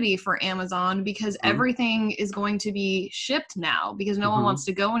opportunity for Amazon because everything is going to be shipped now because no one wants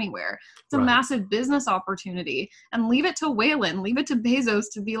to go anywhere. It's a massive business opportunity, and leave it to Weyland, leave it to Bezos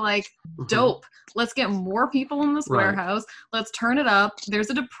to be like, dope. Let's get more people in this warehouse. Let's turn it up. There's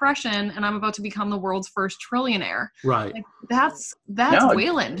a depression, and I'm about to become the world's first trillionaire. Right. Like, that's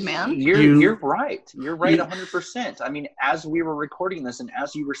Weyland, man. You're right. You're right 100%. I mean, as we were recording this and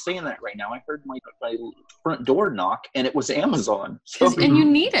as you were saying that right now, I heard my front door knock, and it was Amazon. So, and you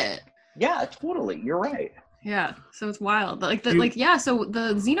need it. Yeah, totally. You're right. Yeah, so it's wild. So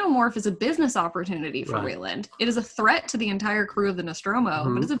the xenomorph is a business opportunity for Weyland. It is a threat to the entire crew of the Nostromo,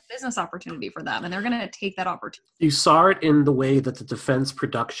 but it's a business opportunity for them, and they're going to take that opportunity. You saw it in the way that the Defense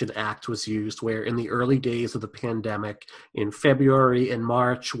Production Act was used, where in the early days of the pandemic, in February and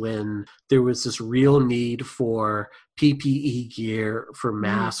March, when there was this real need for PPE gear, for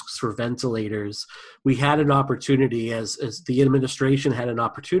masks, for ventilators, we had an opportunity, as the administration had an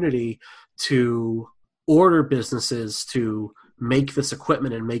opportunity to order businesses to make this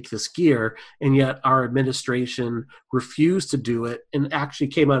equipment and make this gear, and yet our administration refused to do it and actually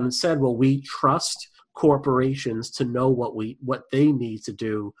came out and said, well, we trust corporations to know what they need to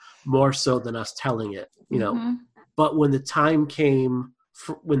do more so than us telling it, But when the time came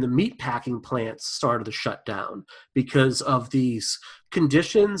when the meat packing plants started to shut down because of these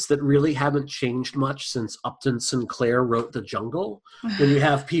conditions that really haven't changed much since Upton Sinclair wrote The Jungle, when you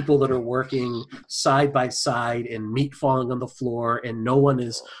have people that are working side by side and meat falling on the floor and no one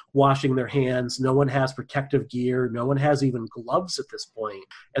is washing their hands, no one has protective gear, no one has even gloves at this point,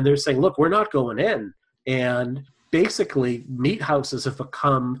 and they're saying, look, we're not going in. And basically meat houses have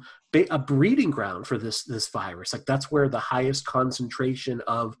become a breeding ground for this virus. Like, that's where the highest concentration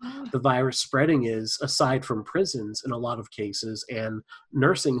of the virus spreading is, aside from prisons in a lot of cases and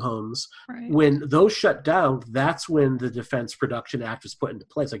nursing homes. Right. When those shut down, that's when the Defense Production Act was put into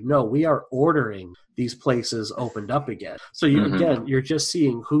place. Like, no, we are ordering these places opened up again. So you're just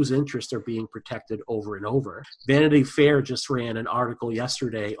seeing whose interests are being protected over and over. Vanity Fair just ran an article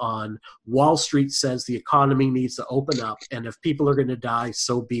yesterday on Wall Street says the economy needs to open up, and if people are going to die,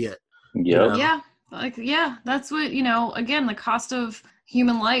 so be it. Yeah. That's what, again, the cost of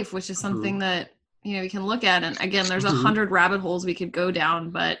human life, which is something that, we can look at. And again, there's 100 rabbit holes we could go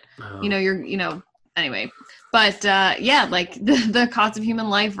down, but anyway, but like the cost of human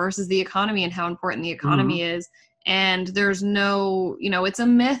life versus the economy and how important the economy is. And there's no, it's a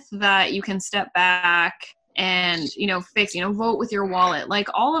myth that you can step back and, fix, vote with your wallet. Like,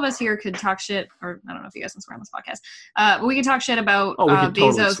 all of us here could talk shit, or I don't know if you guys can swear on this podcast, but we could talk shit about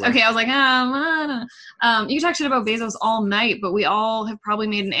Bezos. Totally okay, I was like, you can talk shit about Bezos all night, but we all have probably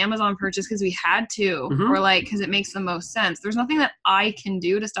made an Amazon purchase because we had to, or like, because it makes the most sense. There's nothing that I can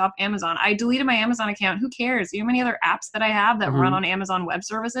do to stop Amazon. I deleted my Amazon account. Who cares? You know how many other apps that I have that run on Amazon Web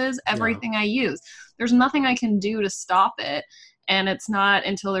Services? Everything I use. There's nothing I can do to stop it. And it's not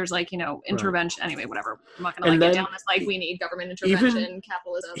until there's like, intervention. Anyway, whatever. I'm not going to get down this, like, we need government intervention,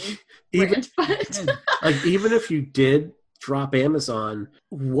 capitalism. Even if you did drop Amazon,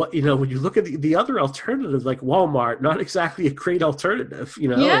 what, when you look at the other alternative, like Walmart, not exactly a great alternative,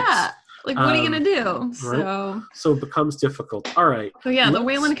 Yeah. Like, what are you gonna do? Right? So it becomes difficult. All right. So yeah, the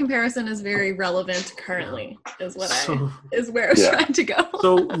Waylon comparison is very relevant currently, is where I was trying to go.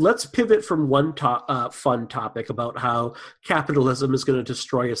 So let's pivot from one fun topic about how capitalism is going to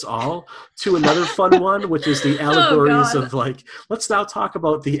destroy us all to another fun one, which is the allegories of like. Let's now talk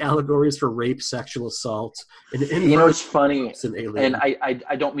about the allegories for rape, sexual assault, and it's funny, and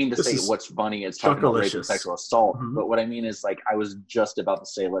I don't mean to say what's funny is talking about rape and sexual assault, but what I mean is like I was just about to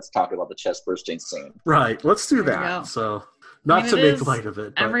say let's talk about the chest bursting scene. Right, let's do that. So not to make light of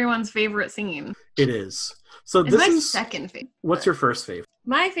it, but everyone's favorite scene. It is. So it's this my is second favorite. What's your first favorite?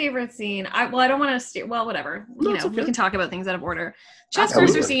 My favorite scene. I don't want to steer. Well, whatever. We can talk about things out of order. Chest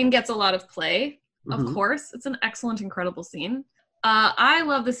burster scene gets a lot of play. Of course, it's an excellent, incredible scene. I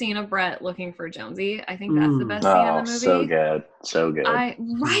love the scene of Brett looking for Jonesy. I think that's the best scene in the movie. So good. So good.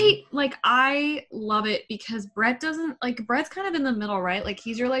 I love it because Brett's kind of in the middle, right? Like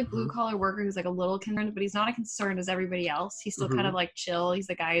he's your like blue collar worker who's like a little concerned, but he's not as concerned as everybody else. He's still kind of like chill. He's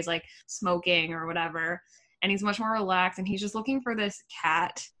the guy who's like smoking or whatever. And he's much more relaxed and he's just looking for this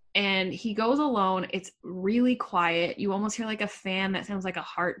cat. And he goes alone. It's really quiet. You almost hear like a fan that sounds like a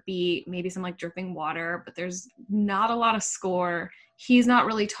heartbeat, maybe some like dripping water, but there's not a lot of score. He's not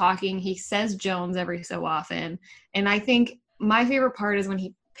really talking. He says Jones every so often. And I think my favorite part is when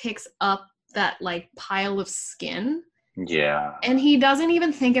he picks up that like pile of skin. Yeah. And he doesn't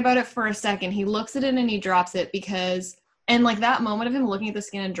even think about it for a second. He looks at it and he drops it and like that moment of him looking at the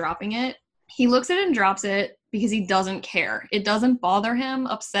skin and dropping it, he looks at it and drops it because he doesn't care. It doesn't bother him,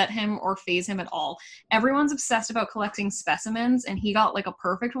 upset him, or faze him at all. Everyone's obsessed about collecting specimens, and he got like a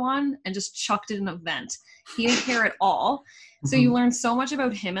perfect one and just chucked it in a vent. He didn't care at all. So you learn so much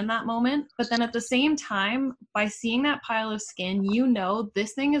about him in that moment. But then at the same time, by seeing that pile of skin, you know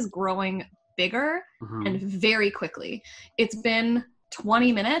this thing is growing bigger and very quickly. It's been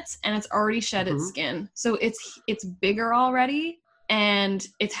 20 minutes and it's already shed its skin. So it's bigger already. And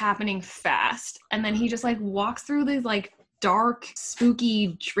it's happening fast. And then he just like walks through this like dark,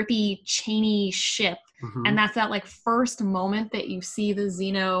 spooky, drippy, chainy ship. And that's that like first moment that you see the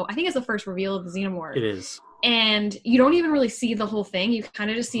Xeno. I think it's the first reveal of the Xenomorph. It is. And you don't even really see the whole thing. You kind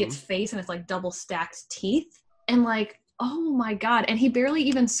of just see its face and it's like double stacked teeth. And like, oh my God. And he barely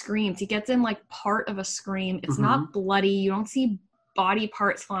even screams. He gets in like part of a scream. It's not bloody. You don't see body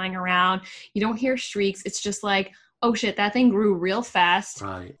parts flying around. You don't hear shrieks. It's just like, oh shit, that thing grew real fast.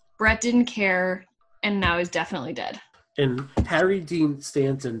 Right. Brett didn't care, and now he's definitely dead. And Harry Dean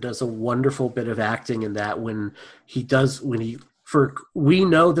Stanton does a wonderful bit of acting in that we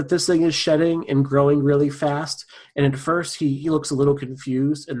know that this thing is shedding and growing really fast. And at first he looks a little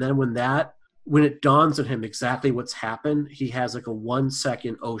confused. And then when it dawns on him exactly what's happened, he has like a 1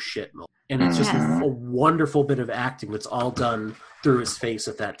 second, oh shit moment. And it's just a wonderful bit of acting that's all done through his face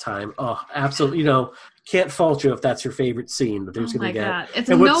at that time. Oh, absolutely. Can't fault you if that's your favorite scene, but there's going to God. It's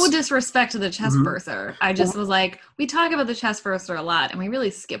no disrespect to the chest burster. I just was like, we talk about the chest burster a lot, and we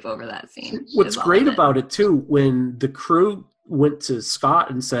really skip over that scene. What's great about it, too, when the crew went to Scott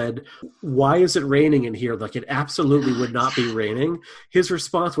and said, why is it raining in here? Like, it absolutely would not be raining. His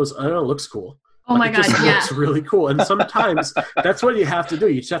response was, I don't know, it looks cool. Oh my God, it looks really cool. And sometimes that's what you have to do.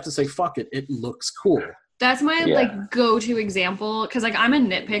 You just have to say, fuck it. It looks cool. That's my like go-to example because like I'm a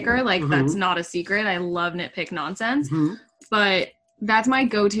nitpicker. Like that's not a secret. I love nitpick nonsense. But that's my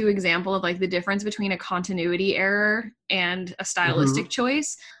go-to example of like the difference between a continuity error and a stylistic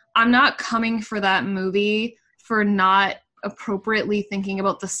choice. I'm not coming for that movie for not appropriately thinking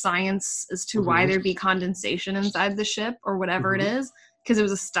about the science as to why there'd be condensation inside the ship or whatever it is, because it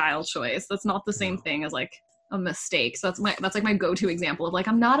was a style choice. That's not the same thing as like a mistake. So that's like my go-to example of like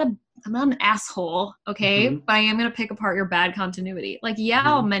I'm not an asshole, okay? But I am gonna pick apart your bad continuity. Like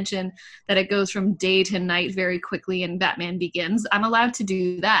I'll mention that it goes from day to night very quickly in Batman Begins. I'm allowed to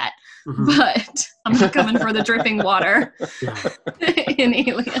do that, but I'm not coming for the dripping water in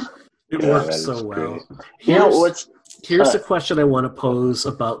Alien. It works so well. Great. Here's the question I want to pose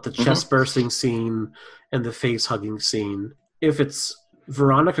about the chest bursting scene and the face hugging scene. If it's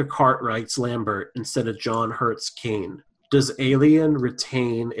Veronica Cartwright's Lambert instead of John Hurt's Kane, does Alien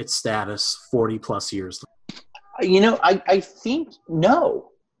retain its status 40 plus years later? I think no,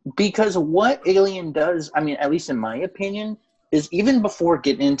 because what Alien does, I mean, at least in my opinion, is even before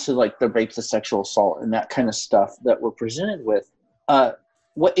getting into like the rape, the sexual assault and that kind of stuff that we're presented with,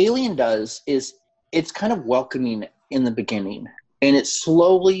 what Alien does is it's kind of welcoming in the beginning and it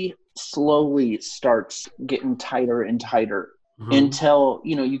slowly starts getting tighter and tighter until,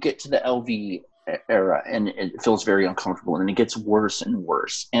 you get to the LV era and it feels very uncomfortable and it gets worse and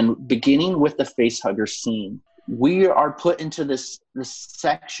worse. And beginning with the face hugger scene, we are put into this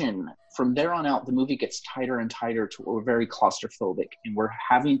section from there on out, the movie gets tighter and tighter to where we're very claustrophobic, and we're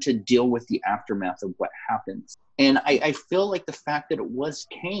having to deal with the aftermath of what happens. And I feel like the fact that it was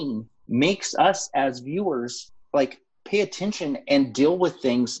Kane makes us as viewers like pay attention and deal with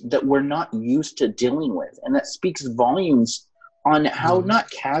things that we're not used to dealing with. And that speaks volumes on how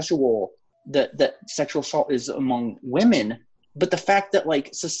not casual that sexual assault is among women, but the fact that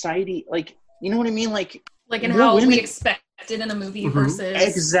like society, like, you know what I mean? Like in how we expect it in a movie versus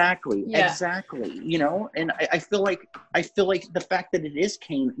exactly, you know. And I feel like the fact that it is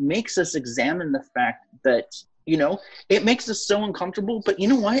Kane makes us examine the fact that, you know, it makes us so uncomfortable. But you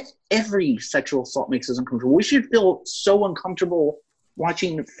know what? Every sexual assault makes us uncomfortable. We should feel so uncomfortable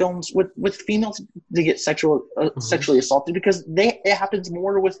watching films with females to get sexually assaulted, because it happens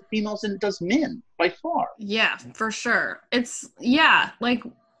more with females than it does men by far. Yeah, for sure. It's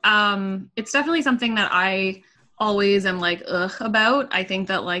it's definitely something that I always am like about. I think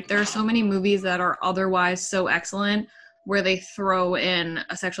that like there are so many movies that are otherwise so excellent where they throw in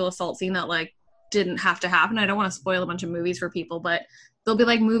a sexual assault scene that like didn't have to happen. I don't want to spoil a bunch of movies for people, but there'll be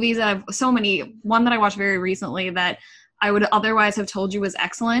like movies that I've one that I watched very recently that I would otherwise have told you was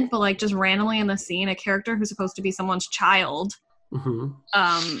excellent, but like just randomly in the scene, a character who's supposed to be someone's child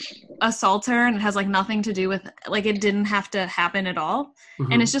assaults her, and it has like nothing to do with, like, it didn't have to happen at all.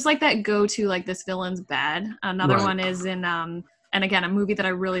 And it's just like that go-to, like, this villain's bad. Another one is in and again, a movie that I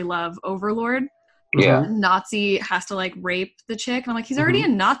really love, Overlord. Yeah. Nazi has to like rape the chick, and I'm like, he's already a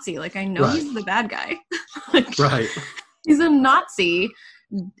Nazi, like I know he's the bad guy. Like, he's a Nazi,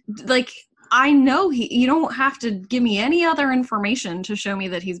 like I know you don't have to give me any other information to show me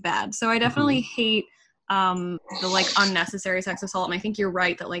that he's bad. So I definitely hate the like unnecessary sex assault. And I think you're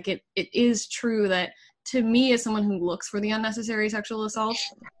right that like it is true that, to me, as someone who looks for the unnecessary sexual assault,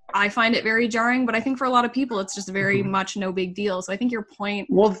 I find it very jarring, but I think for a lot of people it's just very much no big deal. So I think your point,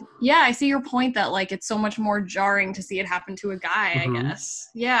 I see your point that like it's so much more jarring to see it happen to a guy, I guess.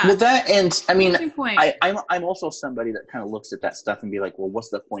 Yeah. Well, that, and I mean, I'm also somebody that kind of looks at that stuff and be like, well, what's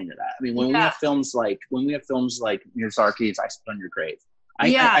the point of that? I mean, when we have films like Miyazaki, I Spit on Your Grave,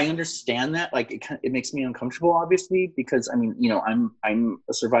 I understand that. Like it makes me uncomfortable, obviously, because I mean, you know, I'm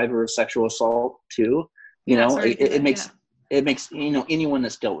a survivor of sexual assault too. You know, it makes you know, anyone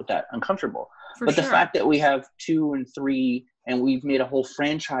that's dealt with that uncomfortable. But the fact that we have 2 and 3, and we've made a whole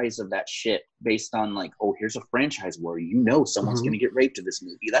franchise of that shit based on like, oh, here's a franchise where you know someone's gonna get raped in this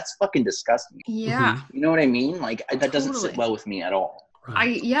movie. That's fucking disgusting. Yeah. You know what I mean? Like that doesn't sit well with me at all.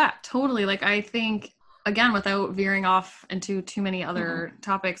 Totally. Like I think, again, without veering off into too many other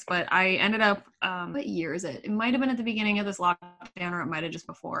topics, but I ended up, what year is it? It might have been at the beginning of this lockdown, or it might have just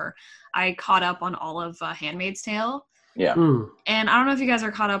before. I caught up on all of Handmaid's Tale. Yeah. And I don't know if you guys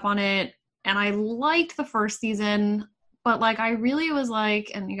are caught up on it. And I liked the first season, but like I really was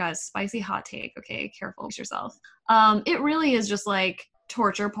like, and you guys, spicy hot take, okay, careful with yourself. It really is just like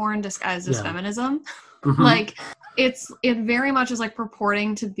torture porn disguised as feminism. Like it very much is like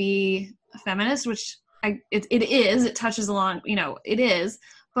purporting to be a feminist, which it touches along, you know, it is,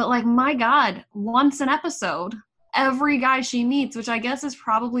 but like, my God, once an episode, every guy she meets, which I guess is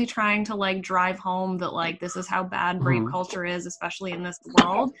probably trying to like drive home that like this is how bad rape culture is, especially in this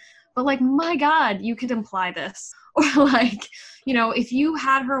world. But like, my God, you could imply this. Or like, you know, if you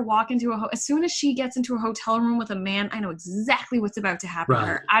had her walk into as soon as she gets into a hotel room with a man, I know exactly what's about to happen to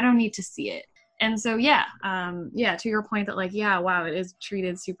her. I don't need to see it. And so, to your point that like, wow, it is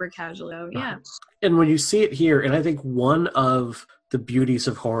treated super casually. So, yeah. And when you see it here, and I think one of the beauties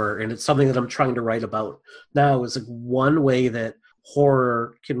of horror, and it's something that I'm trying to write about now, is like one way that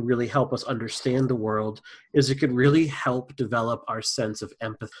horror can really help us understand the world is it could really help develop our sense of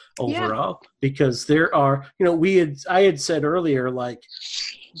empathy overall. Because there are, you know, I had said earlier, like,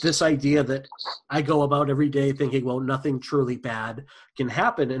 this idea that I go about every day thinking, well, nothing truly bad can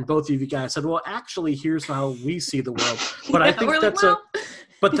happen. And both of you guys said, well, actually, here's how we see the world. But I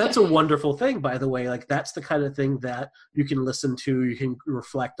think that's a wonderful thing, by the way. Like, that's the kind of thing that you can listen to, you can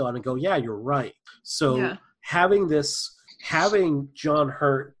reflect on and go, yeah, you're right. So having John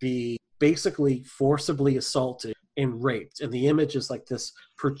Hurt be basically forcibly assaulted and raped, and the image is like this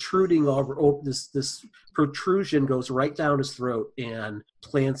protruding this protrusion goes right down his throat and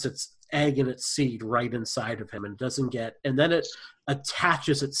plants its egg and its seed right inside of him, and then it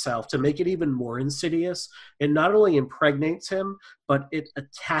attaches itself to make it even more insidious. It not only impregnates him, but it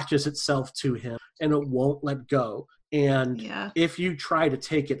attaches itself to him, and it won't let go. And if you try to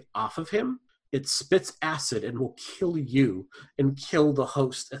take it off of him, it spits acid and will kill you and kill the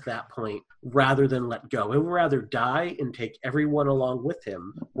host at that point, rather than let go. It would rather die and take everyone along with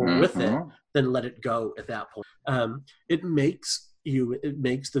him or with it than let it go at that point. It makes it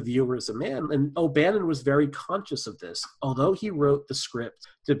makes the viewer as a man. And O'Bannon was very conscious of this. Although he wrote the script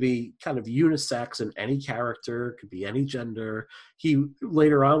to be kind of unisex and any character, could be any gender, he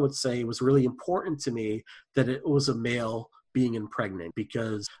later on would say it was really important to me that it was a male being impregnant,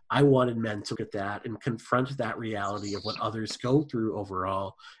 because I wanted men to look at that and confront that reality of what others go through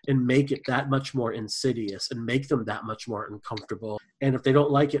overall and make it that much more insidious and make them that much more uncomfortable. And if they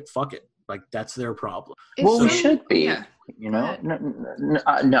don't like it, fuck it. Like, that's their problem. Well, we should be, yeah. you know,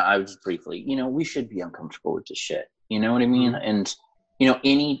 no, I was briefly, you know, we should be uncomfortable with this shit. You know what I mean? And, you know,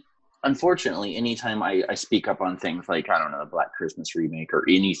 unfortunately, anytime I speak up on things like, I don't know, the Black Christmas remake or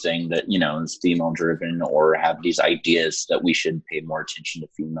anything that, you know, is female driven, or have these ideas that we should pay more attention to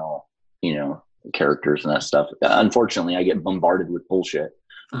female, you know, characters and that stuff. Unfortunately, I get bombarded with bullshit.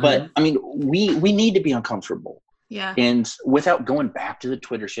 But I mean, we need to be uncomfortable. Yeah. And without going back to the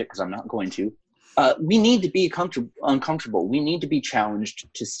Twitter shit, because I'm not going to, we need to be uncomfortable. We need to be challenged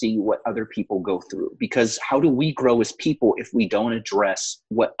to see what other people go through, because how do we grow as people if we don't address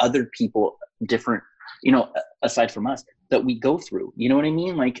what other people different, you know, aside from us, that we go through? You know what I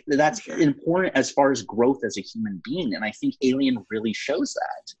mean? Like, that's important as far as growth as a human being. And I think Alien really shows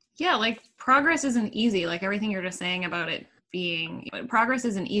that. Yeah, like, progress isn't easy. Like, everything you're just saying about it being, progress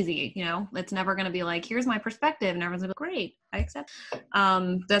isn't easy, you know. It's never going to be like, here's my perspective, and everyone's gonna be great, I accept.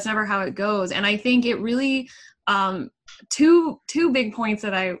 That's never how it goes. And I think it really, two big points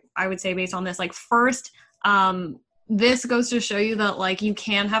that I would say based on this. Like, first, this goes to show you that, like, you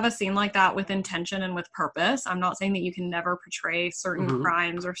can have a scene like that with intention and with purpose. I'm not saying that you can never portray certain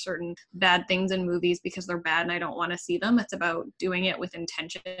crimes or certain bad things in movies because they're bad and I don't want to see them. It's about doing it with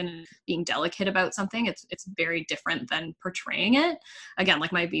intention and being delicate about something. It's very different than portraying it. Again,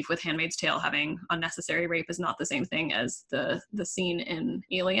 like, my beef with Handmaid's Tale having unnecessary rape is not the same thing as the scene in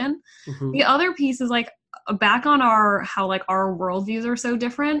Alien. The other piece is, like, back on how like our worldviews are so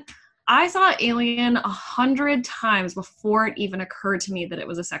different. I saw Alien 100 times before it even occurred to me that it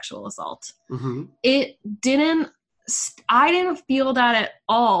was a sexual assault. I didn't feel that at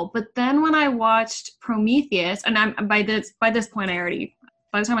all. But then when I watched Prometheus, and by this point,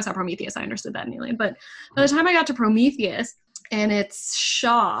 by the time I saw Prometheus, I understood that in Alien. But by the time I got to Prometheus, and it's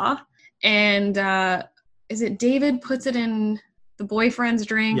Shaw, and is it David puts it in the boyfriend's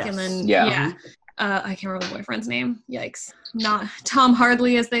drink, and then I can't remember the boyfriend's name. Yikes. Not Tom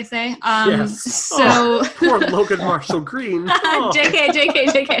Hardley, as they say. So poor Logan Marshall Green.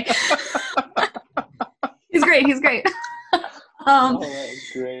 JK. He's great.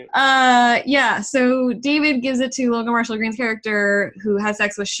 That's great. So David gives it to Logan Marshall Green's character, who has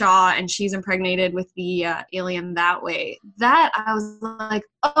sex with Shaw, and she's impregnated with the alien that way. That I was like,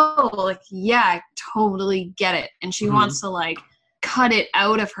 oh, like, yeah, I totally get it. And she wants to, like, cut it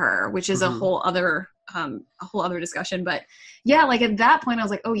out of her, which is a whole other discussion. But yeah, like, at that point I was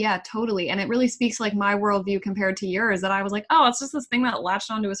like, oh yeah, totally. And it really speaks to, like, my worldview compared to yours, that I was like, oh, it's just this thing that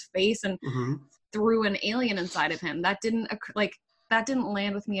latched onto his face and threw an alien inside of him. That didn't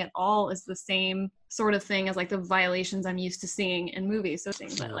land with me at all as the same sort of thing as, like, the violations I'm used to seeing in movies. So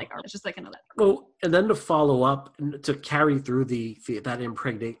things that, like, are just like another. Well, and then to follow up, to carry through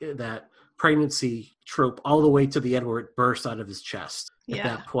that pregnancy trope all the way to the end where it bursts out of his chest at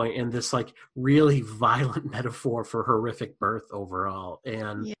that point, and this, like, really violent metaphor for horrific birth overall.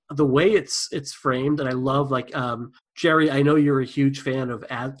 And the way it's framed, and I love, like, Jerry, I know you're a huge fan of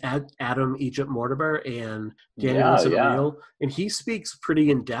Adam Egypt Mortimer and Daniel O'Neill, and he speaks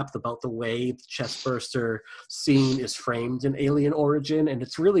pretty in depth about the way the chestburster scene is framed in Alien Origin, and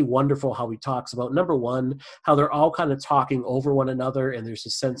it's really wonderful how he talks about, number one, how they're all kind of talking over one another, and there's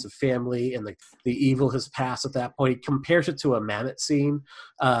a sense of family, and the evil has passed at that point. He compares it to a mammoth scene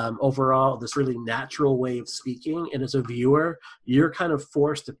overall, this really natural way of speaking, and as a viewer, you're kind of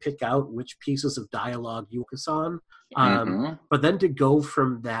forced to pick out which pieces of dialogue you focus on. But then to go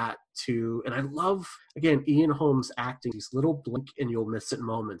from that to, and I love, again, Ian Holmes acting these little blink and you'll miss it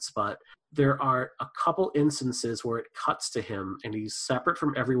moments, but there are a couple instances where it cuts to him and he's separate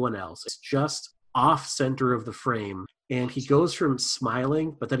from everyone else. It's just off center of the frame, and he goes from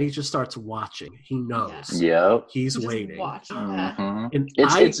smiling, but then he just starts watching. He knows. He's waiting. And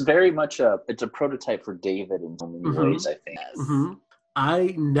it's very much it's a prototype for David in so many ways, I think.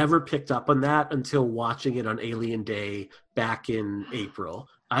 I never picked up on that until watching it on Alien Day back in April.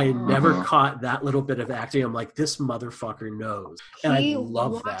 I never caught that little bit of acting. I'm like, this motherfucker knows. And I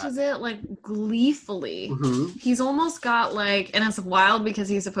love that. He watches it, like, gleefully. He's almost got, like, and it's wild because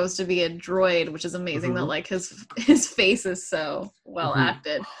he's supposed to be a droid, which is amazing that, like, his face is so well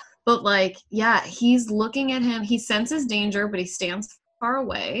acted. But, like, yeah, he's looking at him. He senses danger, but he stands far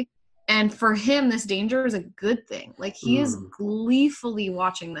away. And for him, this danger is a good thing. Like, he is gleefully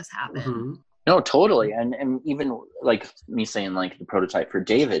watching this happen. Mm-hmm. No, totally. And even like me saying like the prototype for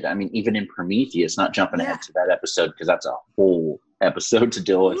David, I mean, even in Prometheus, not jumping ahead to that episode because that's a whole episode to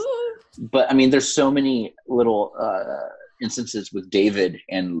deal with. But I mean, there's so many little instances with David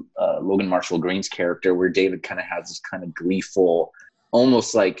and Logan Marshall Green's character where David kind of has this kind of gleeful,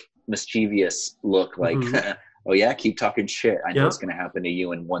 almost like mischievous look, like, oh yeah, keep talking shit. I know it's going to happen to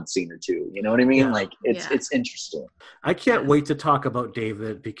you in one scene or two. You know what I mean? Yeah. Like it's interesting. I can't wait to talk about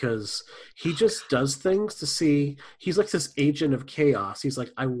David because he just does things to see. He's like this agent of chaos. He's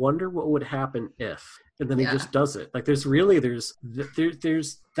like, I wonder what would happen if, and then he just does it. Like there's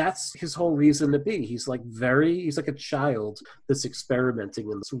that's his whole reason to be. He's like a child that's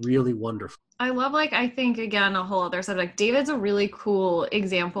experimenting, and it's really wonderful. I love, like, I think, again, a whole other subject. David's a really cool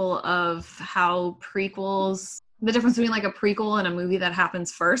example of how prequels, the difference between like a prequel and a movie that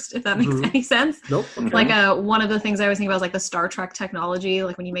happens first, if that makes any sense. Nope. Okay. Like one of the things I always think about is like the Star Trek technology.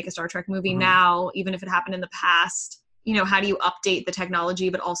 Like when you make a Star Trek movie now, even if it happened in the past, you know, how do you update the technology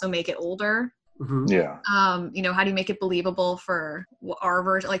but also make it older? Yeah. You know, how do you make it believable for our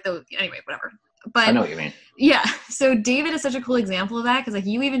version? Like anyway, whatever. But I know what you mean. Yeah. So David is such a cool example of that because, like,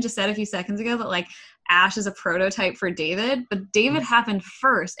 you even just said a few seconds ago that like Ash is a prototype for David, but David happened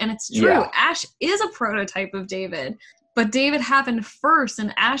first, and it's true. Yeah. Ash is a prototype of David, but David happened first,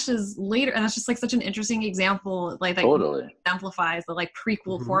 and Ash is later, and that's just like such an interesting example, like that exemplifies the like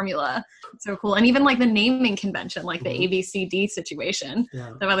prequel formula. It's so cool, and even like the naming convention, like the ABCD situation.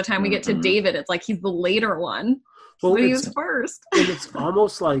 Yeah. That by the time we get to David, it's like he's the later one. Well, he was first. And it's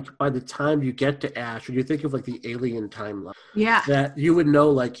almost like by the time you get to Ash, when you think of like the alien timeline, that you would know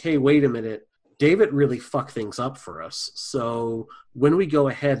like, hey, wait a minute, David really fucked things up for us. So when we go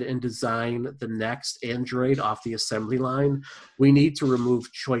ahead and design the next android off the assembly line, we need to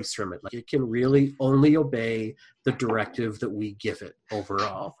remove choice from it. Like it can really only obey the directive that we give it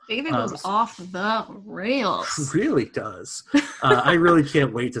overall. David goes off the rails. Really does. I really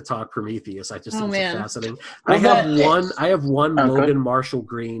can't wait to talk Prometheus. I just think it's fascinating. I have one Logan Marshall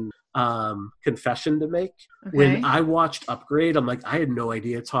Green confession to make. Okay. When I watched Upgrade, I'm like, I had no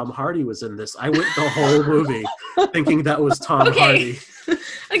idea Tom Hardy was in this. I went the whole movie thinking that was Tom Hardy.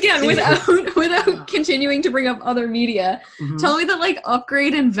 Again, without continuing to bring up other media, tell me that like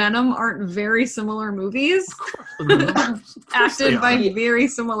Upgrade and Venom aren't very similar movies, acted by very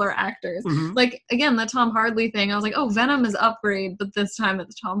similar actors. Like again, the Tom Hardy thing, I was like, oh, Venom is Upgrade, but this time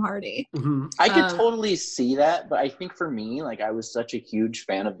it's Tom Hardy. I could totally see that, but I think for me, like I was such a huge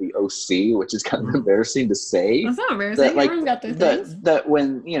fan of the OC, which is kind of embarrassing to say. That's not embarrassing. That, like, everyone's got their things. That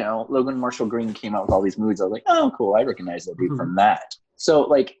when, you know, Logan Marshall Green came out with all these movies, I was like, oh, cool, I recognize that dude from that. So,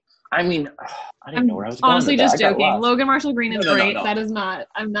 like, I mean, I didn't know where I was going. Honestly, just joking. Logan Marshall Green is great. No. That is not.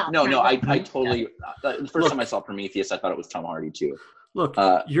 I'm not. No, I totally. The first time I saw Prometheus, I thought it was Tom Hardy too. Look,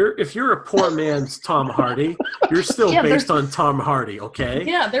 if you're a poor man's Tom Hardy, you're still based on Tom Hardy, okay?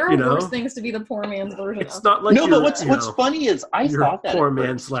 Yeah, there are worse things to be the poor man's version. It's not like but what's funny is I thought that poor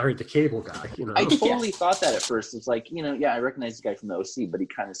man's Larry the Cable Guy. You know, I totally thought that at first. It's like, you know, I recognize the guy from the OC, but he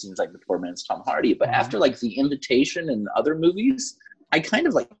kind of seems like the poor man's Tom Hardy. But after like The Invitation and other movies, I kind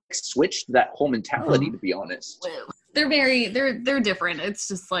of like switched that whole mentality, to be honest. They're different. It's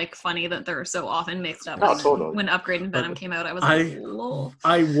just like funny that they're so often mixed up. Totally. When Upgrade and Venom came out, I was like, lol.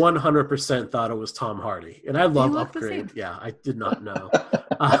 I 100% thought it was Tom Hardy, and I love Upgrade. Yeah, I did not know.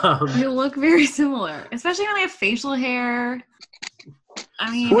 They look very similar, especially when they have facial hair.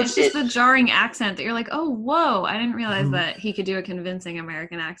 I mean, it's just the jarring accent that you're like, oh, whoa! I didn't realize that he could do a convincing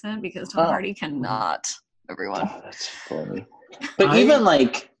American accent because Tom Hardy cannot. Everyone. Oh, that's funny. But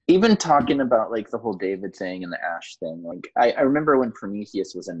even talking about like the whole David thing and the Ash thing, like I remember when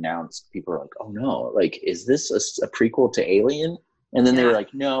Prometheus was announced, people were like, oh no, like, is this a prequel to Alien? And then they were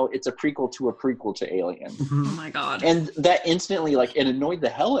like, no, it's a prequel to Alien. Oh my God. And that instantly, like, it annoyed the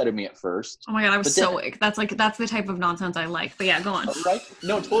hell out of me at first. Oh my God, I was that's the type of nonsense I like. But yeah, go on. Right?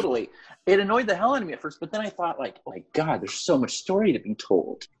 No, totally. It annoyed the hell out of me at first, but then I thought, like, God, there's so much story to be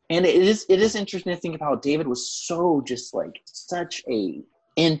told. And it is interesting to think about how David was so just like such a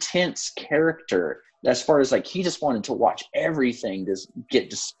intense character as far as like he just wanted to watch everything just get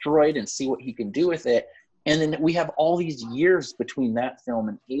destroyed and see what he can do with it. And then we have all these years between that film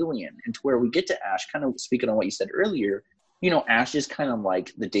and Alien, and to where we get to Ash, kind of speaking on what you said earlier, you know, Ash is kind of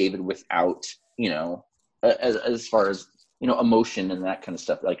like the David without, you know, as far as, you know, emotion and that kind of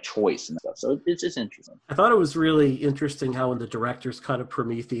stuff, like choice and stuff. So it's just interesting. I thought it was really interesting how in the director's cut of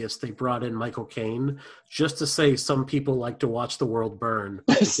Prometheus, they brought in Michael Caine just to say some people like to watch the world burn.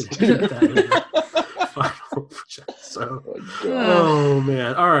 So, oh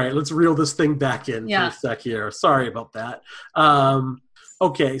man. All right, let's reel this thing back in for a sec here. Sorry about that.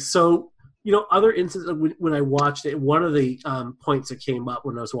 Okay, so other instances when I watched it, one of the points that came up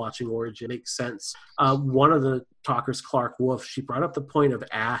when I was watching Origin makes sense. One of the talkers, Clark Wolf, she brought up the point of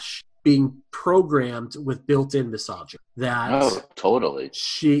Ash being programmed with built-in misogyny. That totally.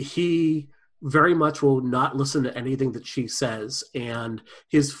 He very much will not listen to anything that she says, and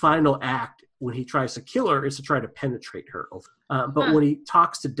his final act when he tries to kill her is to try to penetrate her. But when he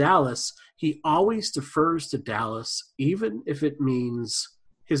talks to Dallas, he always defers to Dallas, even if it means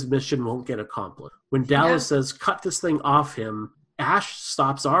his mission won't get accomplished. When Dallas says, cut this thing off him, Ash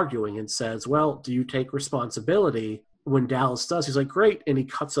stops arguing and says, well, do you take responsibility? When Dallas does, he's like, great, and he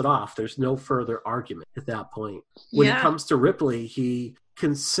cuts it off. There's no further argument at that point. When it comes to Ripley, he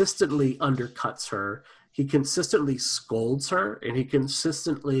consistently undercuts her. He consistently scolds her, and he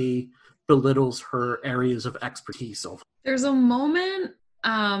consistently belittles her areas of expertise. There's a moment,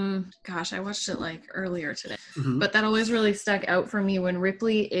 I watched it like earlier today, but that always really stuck out for me when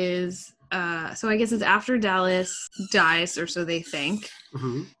Ripley is, so I guess it's after Dallas dies, or so they think.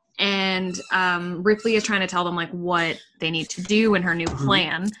 And Ripley is trying to tell them like what they need to do in her new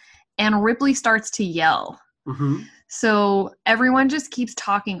plan. And Ripley starts to yell. So everyone just keeps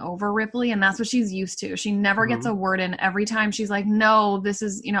talking over Ripley, and that's what she's used to. She never gets a word in. Every time she's like, no, this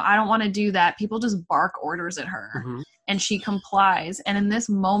is, I don't want to do that. People just bark orders at her, and she complies. And in this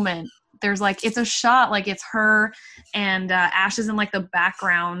moment, there's like, it's a shot, like it's her and Ash is in like the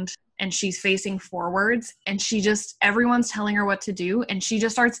background, and she's facing forwards, and everyone's telling her what to do, and she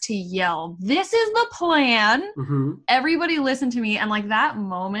just starts to yell, this is the plan. Everybody listen to me. And like that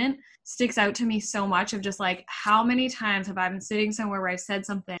moment sticks out to me so much, of just like, how many times have I been sitting somewhere where I've said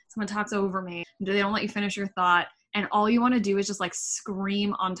something, someone talks over me, they don't let you finish your thought, and all you want to do is just like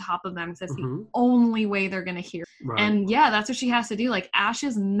scream on top of them, because that's the only way they're going to hear. And that's what she has to do. Like, Ash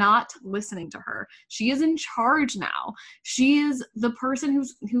is not listening to her. She is in charge now. She is the person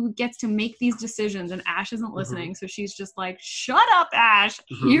who gets to make these decisions, and Ash isn't listening. So she's just like, shut up, Ash.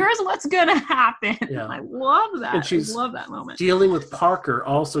 Here's what's going to happen. I love that. And I love that moment. Dealing with Parker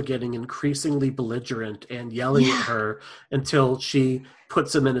also getting increasingly belligerent and yelling at her until she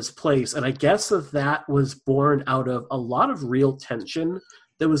puts him in his place. And I guess that was born out of a lot of real tension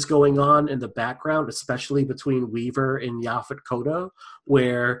that was going on in the background, especially between Weaver and Yaphet Kotto,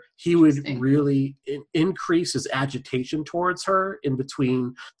 where he would really increase his agitation towards her in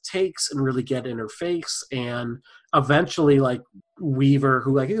between takes and really get in her face. And eventually, like, Weaver,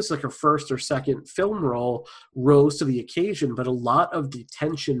 who I think is like her first or second film role, rose to the occasion. But a lot of the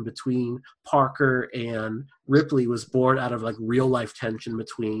tension between Parker and Ripley was born out of like real life tension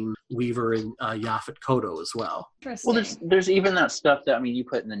between Weaver and Yaphet Kotto as well. Well, there's even that stuff that you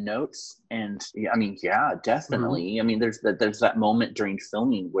put in the notes, and definitely. There's that moment during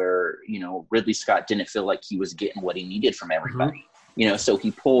filming where Ridley Scott didn't feel like he was getting what he needed from everybody. So he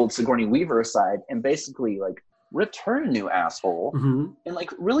pulled Sigourney Weaver aside and basically like ripped her a new asshole and like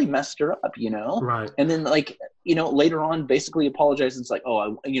really messed her up, Right. And then like, later on basically apologized and it's like,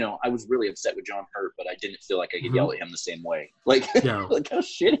 oh, I was really upset with John Hurt, but I didn't feel like I could yell at him the same way. Like, like how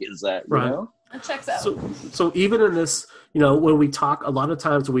shitty is that, you know? That checks out. So even in this, when we talk, a lot of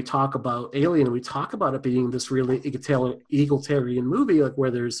times when we talk about Alien, we talk about it being this really egalitarian movie, like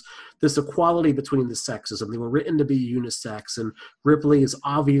where there's this equality between the sexes, and they were written to be unisex, and Ripley is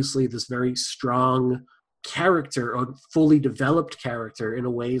obviously this very strong character, or fully developed character in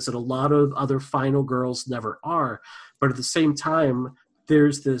a ways that a lot of other final girls never are. But at the same time,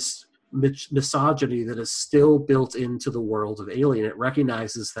 there's this misogyny that is still built into the world of Alien. It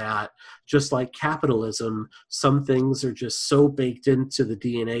recognizes that, just like capitalism, some things are just so baked into the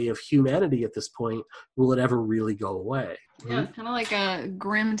DNA of humanity at this point, will it ever really go away? Yeah, kind of like a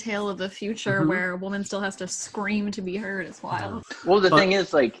grim tale of the future where a woman still has to scream to be heard. It's wild. Well, the thing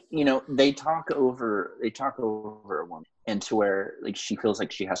is, like, they talk over a woman, and to where like she feels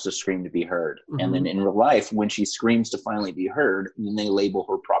like she has to scream to be heard. And then in real life, when she screams to finally be heard, then they label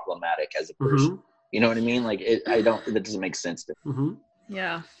her problematic as a person. You know what I mean? Like, that doesn't make sense to me.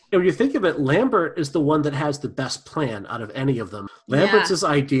 Yeah. And when you think of it, Lambert is the one that has the best plan out of any of them. Lambert's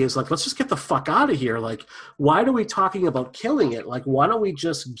idea is like, let's just get the fuck out of here. Like, why are we talking about killing it? Like, why don't we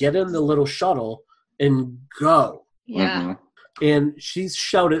just get in the little shuttle and go? Yeah. And she's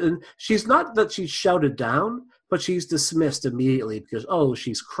shouted, and she's not that she's shouted down, but she's dismissed immediately because,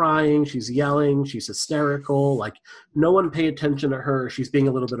 she's crying, she's yelling, she's hysterical. Like, no one pay attention to her. She's being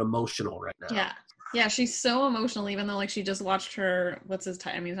a little bit emotional right now. Yeah. Yeah, she's so emotional, even though like she just watched her what's his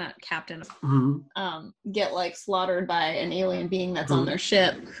title? I mean, he's not captain. Get like slaughtered by an alien being that's on their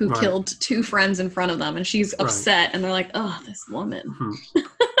ship who killed 2 friends in front of them, and she's upset, and they're like, "Oh, this woman."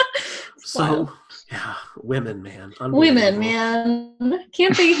 So yeah, women, man, women, man,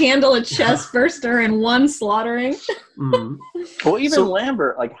 can't they handle a chest burster and 1 slaughtering? Well, even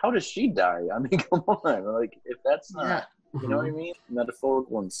Lambert, like, how does she die? I mean, come on, like, if that's not. You know what I mean?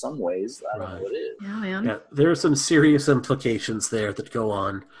 Metaphorical in some ways. I don't know what it is. Yeah, man. Yeah, there are some serious implications there that go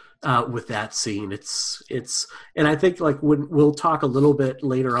on with that scene. It's, and I think like when we'll talk a little bit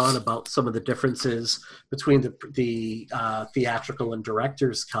later on about some of the differences between the theatrical and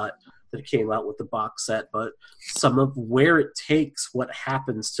director's cut that came out with the box set, but some of where it takes what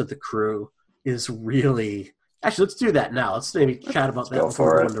happens to the crew is really. Actually, let's do that now. Let's maybe chat about that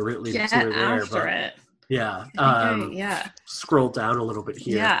before we go into Ridley. Get after it. Yeah. Scroll down a little bit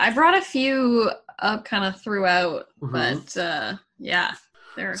here. Yeah, I brought a few up kind of throughout, but there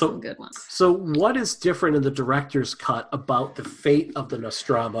are some good ones. So what is different in the director's cut about the fate of the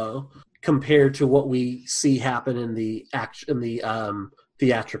Nostromo compared to what we see happen in the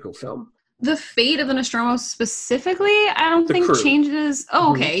theatrical film? The fate of the Nostromo specifically, I don't think changes.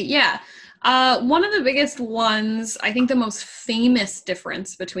 Oh, okay, yeah. One of the biggest ones, I think the most famous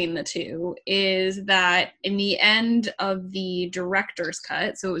difference between the two is that in the end of the director's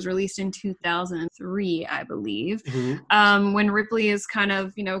cut, so it was released in 2003, I believe, when Ripley is kind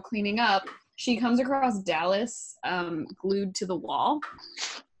of, cleaning up, she comes across Dallas glued to the wall.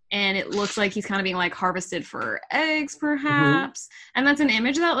 And it looks like he's kind of being like harvested for eggs, perhaps. And that's an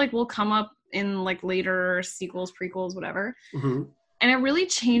image that like will come up in like later sequels, prequels, whatever. And it really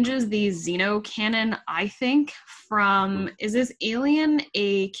changes the Xeno canon, I think, from is this alien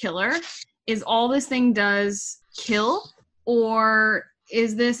a killer? Is all this thing does kill? Or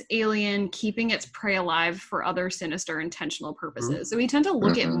is this alien keeping its prey alive for other sinister intentional purposes? So we tend to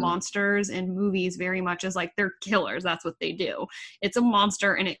look at monsters in movies very much as like they're killers. That's what they do. It's a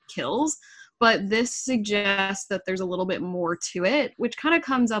monster and it kills. But this suggests that there's a little bit more to it, which kind of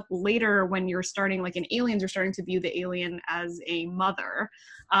comes up later when you're starting, like in Aliens, you're starting to view the alien as a mother.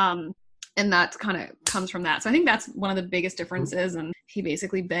 And that kind of comes from that. So I think that's one of the biggest differences. And he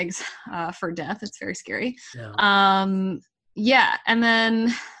basically begs for death. It's very scary. Yeah. And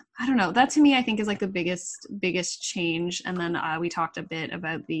then, I don't know, that to me, I think is like the biggest change. And then we talked a bit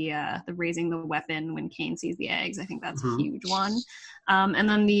about the raising the weapon when Kane sees the eggs. I think that's a huge one. And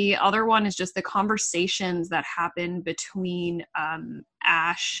then the other one is just the conversations that happen between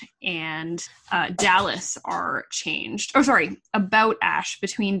Ash and Dallas are changed. Oh, sorry, about Ash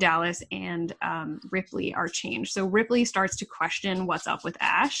between Dallas and Ripley are changed. So Ripley starts to question what's up with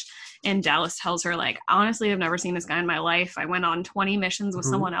Ash, and Dallas tells her, like, honestly, I've never seen this guy in my life. I went on 20 missions with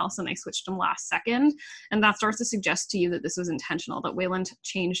someone else and I switched him last second. And that starts to suggest to you that this was intentional, that Wayland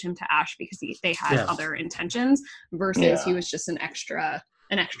changed him to Ash because they had other intentions versus he was just an extra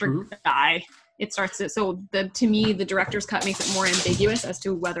guy. It starts to, to me, the director's cut makes it more ambiguous as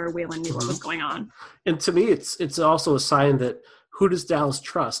to whether Wayland knew what was going on. And to me, it's also a sign that who does Dallas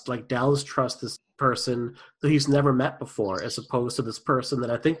trust? Like, Dallas trusts this person that he's never met before, as opposed to this person that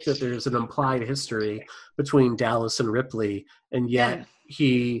I think that there's an implied history between Dallas and Ripley, and yet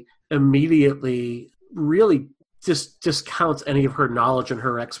he immediately really just discounts any of her knowledge and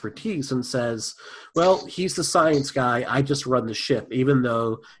her expertise and says, well, he's the science guy, I just run the ship, even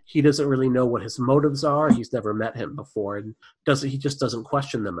though he doesn't really know what his motives are. He's never met him before, and he just doesn't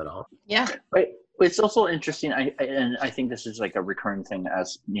question them at all. Yeah. Right. It's also interesting, and I think this is like a recurring thing,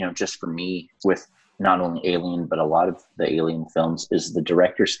 as just for me with not only Alien but a lot of the Alien films, is the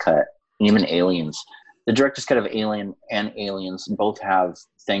director's cut. Even Aliens, the director's cut of Alien and Aliens both have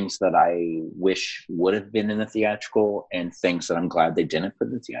things that I wish would have been in the theatrical and things that I'm glad they didn't put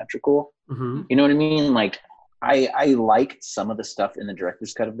in the theatrical. You know what I mean? Like, I liked some of the stuff in the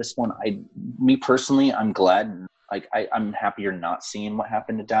director's cut of this one. Me personally, I'm glad. Like, I'm happier not seeing what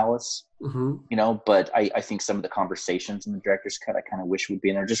happened to Dallas, but I think some of the conversations in the director's cut I kind of wish would be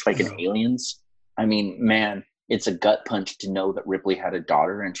in there, just like in Aliens. I mean, man, it's a gut punch to know that Ripley had a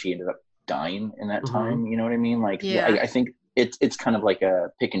daughter and she ended up dying in that time. You know what I mean? Like, I think it's kind of like a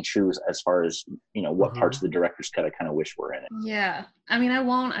pick and choose as far as, what parts of the director's cut I kind of wish were in it. Yeah. I mean,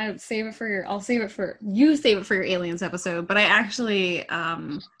 I'll save it for your Aliens episode, but I actually,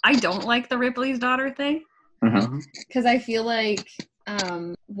 I don't like the Ripley's daughter thing. Because I feel like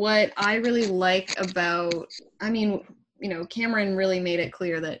what I really like about, Cameron really made it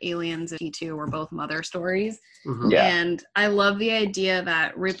clear that Aliens and T2 were both mother stories. And I love the idea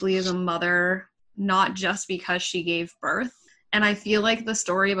that Ripley is a mother, not just because she gave birth. And I feel like the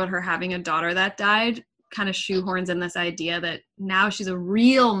story about her having a daughter that died kind of shoehorns in this idea that now she's a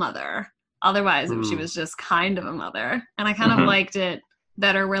real mother. Otherwise, she was just kind of a mother. And I kind of liked it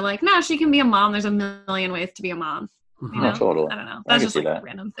better where like, no, she can be a mom. There's a million ways to be a mom. You know? Totally. I don't know. That's just like a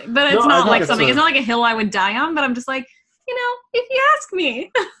random thing. But it's No, not like something, it's not like a hill I would die on, but I'm just like, you know, if you ask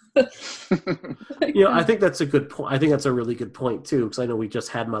me. You know, I think that's a good point. I think that's a really good point too, because I know we just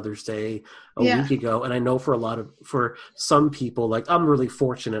had Mother's Day a week ago, and I know for some people, like I'm really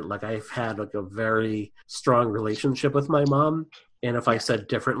fortunate. Like I've had like a very strong relationship with my mom, and if I said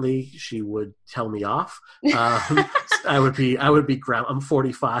differently, she would tell me off. I would be I'm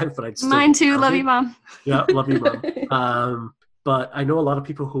 45, but I'd still mine too. Love you, Mom. Yeah, love you, Mom. But I know a lot of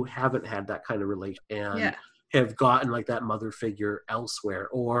people who haven't had that kind of relation and have gotten like that mother figure elsewhere,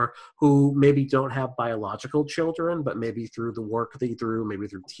 or who maybe don't have biological children, but maybe through the work they do, maybe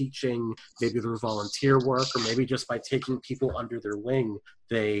through teaching, maybe through volunteer work, or maybe just by taking people under their wing,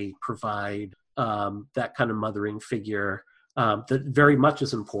 they provide that kind of mothering figure that very much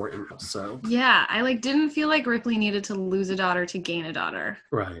is important. So yeah, I like didn't feel like Ripley needed to lose a daughter to gain a daughter.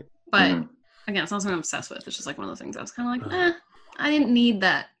 Right. But again, it's not something I'm obsessed with. It's just like one of those things I was kind of like, I didn't need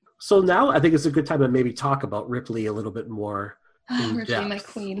that. So now I think it's a good time to maybe talk about Ripley a little bit more in Ripley, depth. my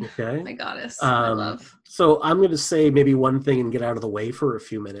queen, okay? My goddess, my love. So I'm going to say maybe one thing and get out of the way for a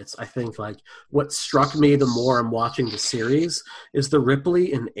few minutes. I think like what struck me the more I'm watching the series is the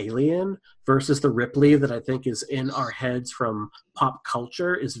Ripley in Alien versus the Ripley that I think is in our heads from pop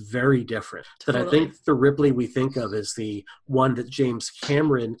culture is very different. Totally. That I think the Ripley we think of is the one that James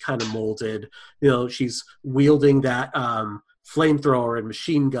Cameron kind of molded. You know, she's wielding that flamethrower and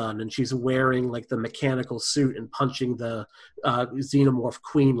machine gun, and she's wearing like the mechanical suit and punching the xenomorph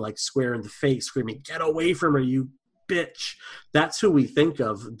queen like square in the face, screaming, "Get away from her, you bitch!" That's who we think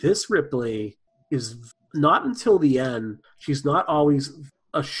of. This Ripley is not until the end. She's not always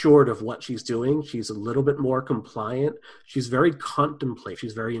assured of what she's doing. She's a little bit more compliant. She's very contemplative.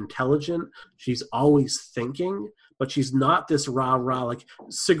 She's very intelligent. She's always thinking, but she's not this rah-rah. Like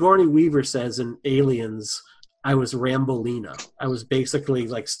Sigourney Weaver says in Aliens, I was Rambolina. I was basically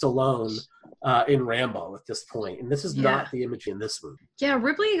like Stallone in Rambo at this point. And this is not the image in this movie. Yeah,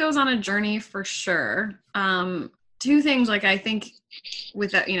 Ripley goes on a journey for sure. Two things, like I think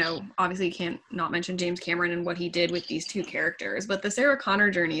with that, you know, obviously you can't not mention James Cameron and what he did with these two characters, but the Sarah Connor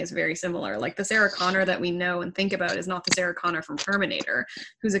journey is very similar. Like the Sarah Connor that we know and think about is not the Sarah Connor from Terminator,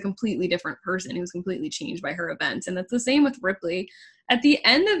 who's a completely different person, who's completely changed by her events. And that's the same with Ripley. At the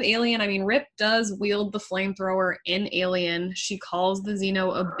end of Alien, I mean, Rip does wield the flamethrower in Alien. She calls the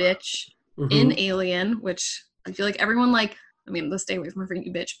Xeno a bitch in Alien, which I feel like everyone like, I mean, let's stay away from her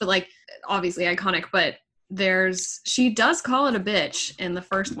freaking bitch, but like obviously iconic, but she does call it a bitch in the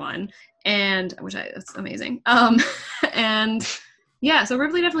first one, and that's amazing. And yeah, so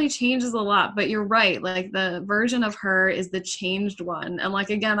Ripley definitely changes a lot, but you're right, like the version of her is the changed one. And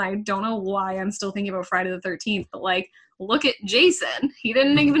like, again, I don't know why I'm still thinking about Friday the 13th, but like, look at Jason. He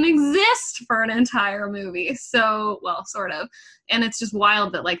didn't even exist for an entire movie. So, well, sort of. And it's just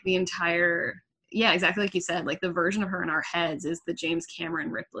wild that like the entire, yeah, exactly like you said, like the version of her in our heads is the James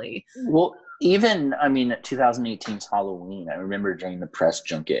Cameron Ripley. Well, even, I mean, 2018's Halloween, I remember during the press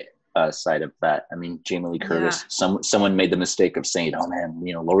junket side of that, I mean, Jamie Lee Curtis, someone made the mistake of saying, oh man,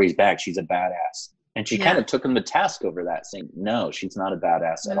 you know, Laurie's back, she's a badass. And she kind of took him to task over that, saying, no, she's not a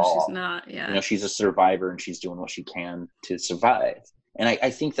badass at all. She's not, You know, she's a survivor and she's doing what she can to survive. And I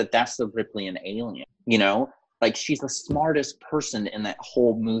think that that's the Ripley in Alien, you know? Like, she's the smartest person in that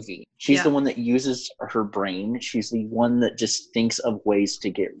whole movie. She's the one that uses her brain. She's the one that just thinks of ways to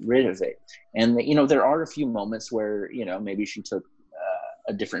get rid of it. And, you know, there are a few moments where, you know, maybe she took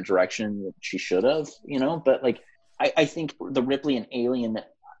a different direction that she should have, you know? But, like, I think the Ripley in Alien,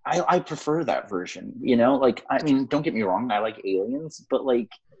 I prefer that version, you know? Like, I mean, don't get me wrong, I like Aliens, but, like,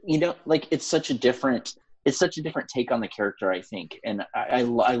 you know, like, it's such a different take on the character, I think. And I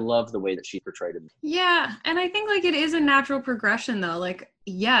love the way that she portrayed him. Yeah. And I think like it is a natural progression though. Like,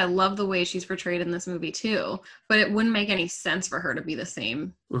 yeah, I love the way she's portrayed in this movie too, but it wouldn't make any sense for her to be the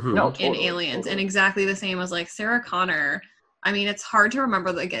same in Aliens. And exactly the same as like Sarah Connor. I mean, it's hard to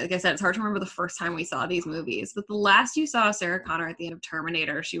remember, like I said, it's hard to remember the first time we saw these movies, but the last you saw Sarah Connor at the end of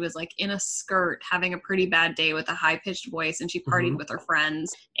Terminator, she was like in a skirt, having a pretty bad day with a high-pitched voice, and she partied with her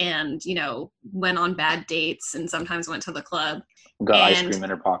friends and, you know, went on bad dates and sometimes went to the club. Got ice cream in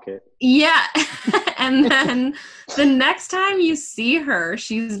her pocket. Yeah. And then the next time you see her,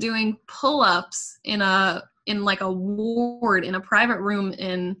 she's doing pull-ups in like a ward, in a private room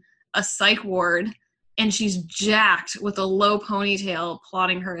in a psych ward. And she's jacked with a low ponytail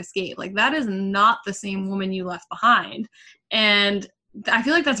plotting her escape. Like, that is not the same woman you left behind. And I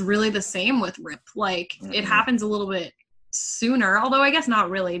feel like that's really the same with Rip. Like, it happens a little bit sooner, although I guess not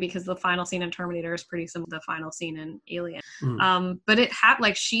really, because the final scene in Terminator is pretty similar to the final scene in Alien. But it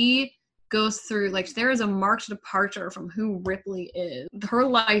like, she goes through, like, there is a marked departure from who Ripley is. Her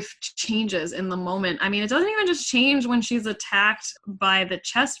life changes in the moment. I mean, it doesn't even just change when she's attacked by the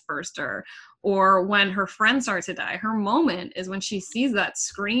chest burster or when her friend starts to die. Her moment is when she sees that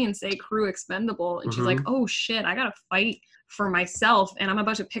screen say crew expendable, and she's like, oh shit, I gotta fight for myself, and I'm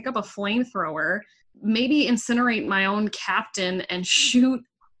about to pick up a flamethrower, maybe incinerate my own captain, and shoot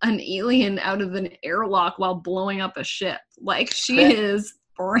an alien out of an airlock while blowing up a ship. Like, she is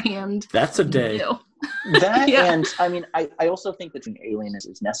brand That's a day. new. That and I mean, I also think that an alien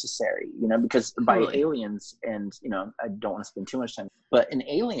is necessary, you know, because by aliens, and you know, I don't want to spend too much time, but in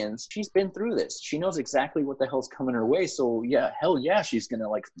Aliens, she's been through this. She knows exactly what the hell's coming her way. So yeah, hell yeah, she's gonna,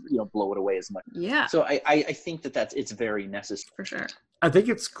 like, you know, blow it away as much. Yeah. So I think that it's very necessary For sure. I think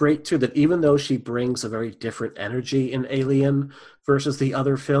it's great too that even though she brings a very different energy in Alien versus the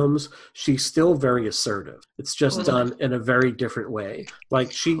other films, she's still very assertive. It's just done in a very different way.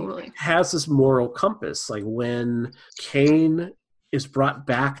 Like, she has this moral compass. Like, when Kane is brought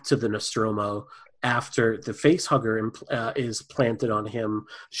back to the Nostromo after the face hugger is planted on him,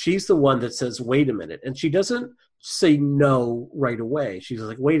 she's the one that says, wait a minute. And she doesn't say no right away. She's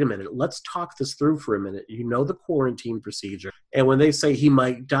like, wait a minute, let's talk this through for a minute. You know the quarantine procedure. And when they say he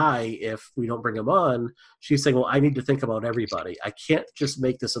might die if we don't bring him on, she's saying, well, I need to think about everybody. I can't just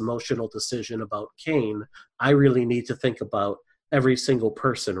make this emotional decision about Kane. I really need to think about every single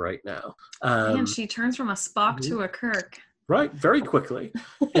person right now. And she turns from a Spock to a Kirk. Right, very quickly.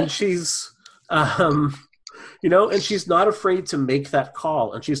 And she's, you know, and she's not afraid to make that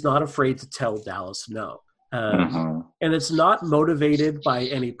call, and she's not afraid to tell Dallas no. And it's not motivated by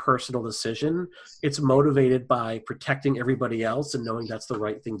any personal decision. It's motivated by protecting everybody else and knowing that's the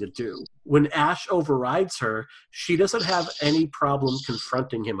right thing to do. When Ash overrides her, she doesn't have any problem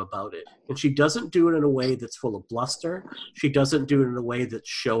confronting him about it. And she doesn't do it in a way that's full of bluster. She doesn't do it in a way that's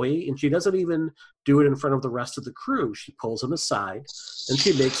showy. And she doesn't even do it in front of the rest of the crew. She pulls him aside and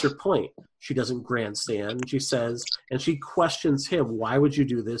she makes her point. She doesn't grandstand. She says, and she questions him, why would you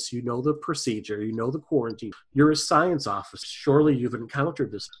do this? You know the procedure. You know the quarantine. You're a science officer. Surely you've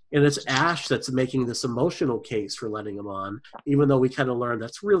encountered this. And it's Ash that's making this emotional case for letting him on, even though we kind of learn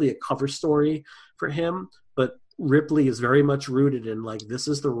that's really a cover story for him. But Ripley is very much rooted in, like, this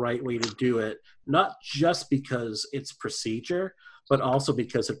is the right way to do it, not just because it's procedure, but also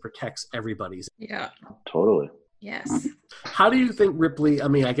because it protects everybody's. Yeah. Totally. Yes. How do you think Ripley, I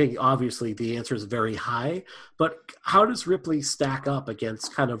mean, I think obviously the answer is very high, but how does Ripley stack up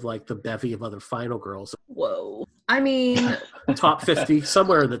against kind of like the bevy of other final girls? Whoa. I mean... top 50,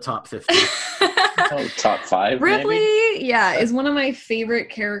 somewhere in the top 50. Top 5, Ripley, maybe? Yeah, is one of my favorite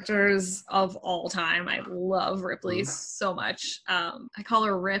characters of all time. I love Ripley so much. I call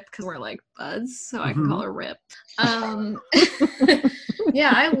her Rip because we're like buds, so I can call her Rip.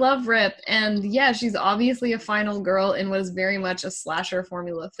 Yeah, I love Rip, and yeah, she's obviously a final girl in what is very much a slasher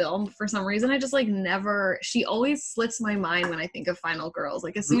formula film. For some reason, I just like never, she always slips my mind when I think of final girls.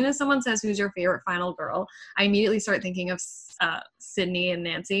 Like, as soon as someone says, who's your favorite final girl, I immediately start thinking of Sydney and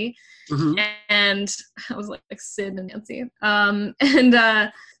Nancy. And I was like Sid and Nancy.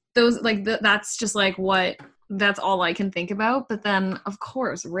 Those, like, that's just like what, that's all I can think about. But then, of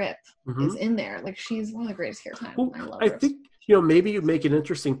course, Rip is in there. Like, she's one of the greatest hair time. I love her. I think, you know, maybe you make an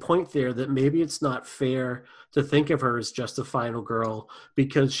interesting point there that maybe it's not fair to think of her as just a final girl,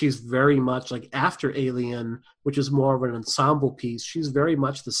 because she's very much like, after Alien, which is more of an ensemble piece, she's very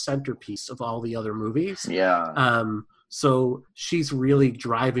much the centerpiece of all the other movies. Yeah. So she's really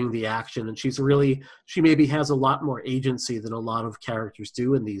driving the action, and she maybe has a lot more agency than a lot of characters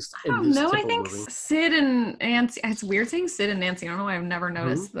do in these. I think movie. Sid and Nancy, it's weird saying Sid and Nancy. I don't know why I've never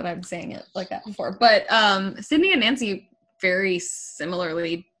noticed that I'm saying it like that before. But Sydney and Nancy very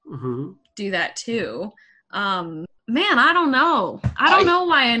similarly do that too. Man, I don't know. I don't know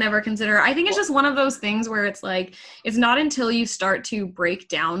why I never consider her. I think it's just one of those things where it's like, it's not until you start to break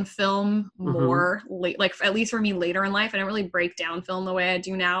down film more, like at least for me later in life, I didn't really break down film the way I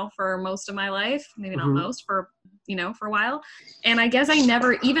do now for most of my life. Maybe not most, for a while. And I guess I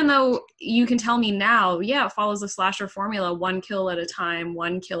never, even though you can tell me now, yeah, it follows the slasher formula, one kill at a time,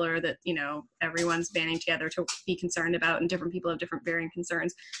 one killer that, everyone's banding together to be concerned about, and different people have different varying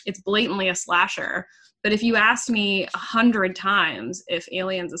concerns. It's blatantly a slasher. But if you asked me 100 times if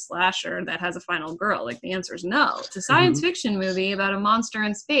Alien's a slasher that has a final girl, like the answer is no. It's a science fiction movie about a monster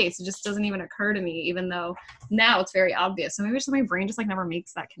in space. It just doesn't even occur to me, even though now it's very obvious. So maybe just my brain just like never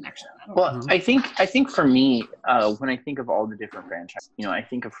makes that connection. I think for me, when I think of all the different franchises, you know, I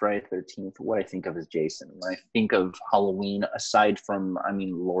think of Friday the 13th. What I think of is Jason. When I think of Halloween, aside from, I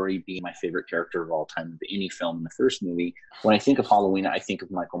mean, Laurie being my favorite character of all time of any film in the first movie, when I think of Halloween, I think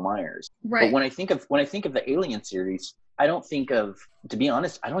of Michael Myers. Right. But when I think of the Alien series, I don't think of, to be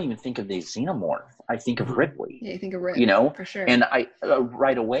honest, I don't even think of the Xenomorph. I think of Ripley. Yeah, you think of Ripley, you know, for sure. And I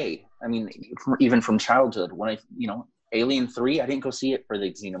right away, I mean, even from childhood, when Alien 3, I didn't go see it for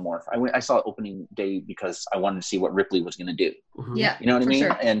the Xenomorph. I saw it opening day because I wanted to see what Ripley was going to do. Yeah, you know what I mean?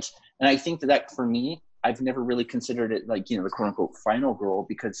 Sure. And I think that for me, I've never really considered it like, you know, the quote unquote final girl,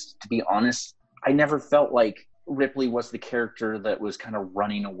 because to be honest, I never felt like Ripley was the character that was kind of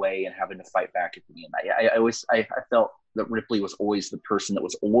running away and having to fight back at the end. I felt that Ripley was always the person that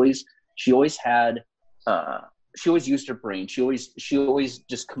was she always used her brain. She always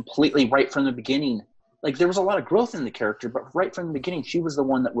just completely, right from the beginning, like there was a lot of growth in the character, but right from the beginning, she was the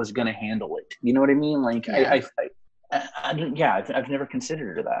one that was going to handle it. You know what I mean? Like I've never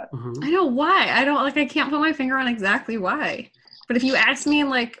considered that. I know why. I can't put my finger on exactly why. But if you asked me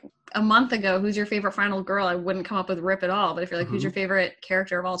like a month ago, who's your favorite final girl, I wouldn't come up with Rip at all. But if you're like, who's your favorite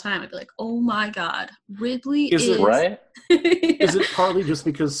character of all time, I'd be like, oh my God, Ripley is it right? Is it partly just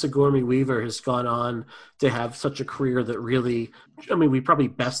because Sigourney Weaver has gone on to have such a career that really, I mean, we probably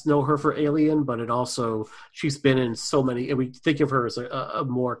best know her for Alien, but it also, she's been in so many, and we think of her as a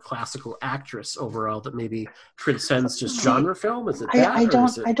more classical actress overall that maybe transcends just genre film? Is it that?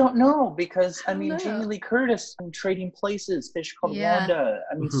 I don't know, because I mean, Jamie Lee Curtis in Trading Places, Fish Called Wanda.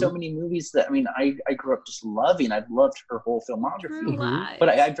 I mean, so many movies that, I mean, I grew up just loving. I've loved her whole filmography. But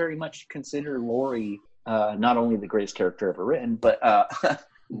I very much consider Laurie not only the greatest character ever written, but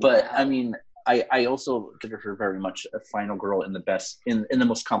I mean, I also consider her very much a final girl in the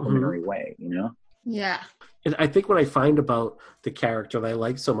most complimentary way, you know? Yeah. And I think what I find about the character that I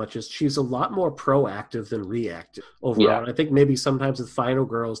like so much is she's a lot more proactive than reactive overall. Yeah. And I think maybe sometimes with final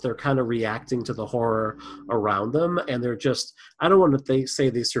girls, they're kind of reacting to the horror around them. And they're just, I don't want to say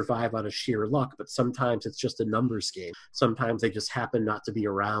they survive out of sheer luck, but sometimes it's just a numbers game. Sometimes they just happen not to be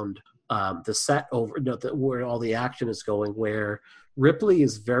around the set where all the action is going, where Ripley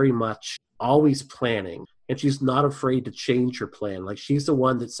is very much always planning. And she's not afraid to change her plan. Like, she's the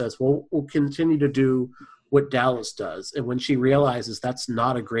one that says, well, we'll continue to do what Dallas does. And when she realizes that's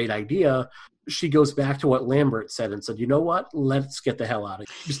not a great idea, she goes back to what Lambert said and said, you know what? Let's get the hell out of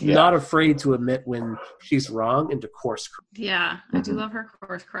here. She's not afraid to admit when she's wrong and to course correct. Yeah, I do love her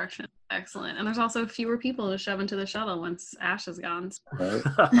course correction. Excellent. And there's also fewer people to shove into the shuttle once Ash is gone. Right.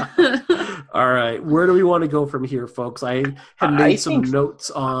 All right. Where do we want to go from here, folks? I had made some notes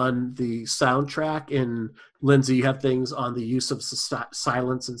on the soundtrack, and Lindsay, you have things on the use of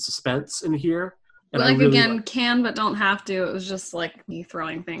silence and suspense in here. And like, really again, can but don't have to. It was just like me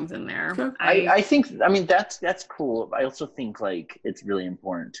throwing things in there. Okay. I think, I mean, that's cool. I also think like it's really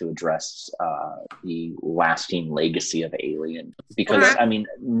important to address the lasting legacy of Alien, because I mean,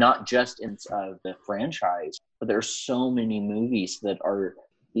 not just in the franchise, but there's so many movies that are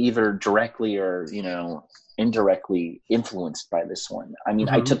either directly or, you know, indirectly influenced by this one. I mean,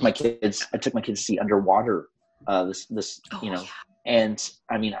 I took my kids to see Underwater. And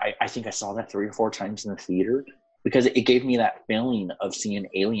I mean, I think I saw that 3 or 4 times in the theater, because it gave me that feeling of seeing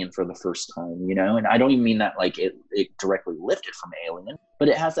Alien for the first time, you know? And I don't even mean that like it directly lifted from Alien, but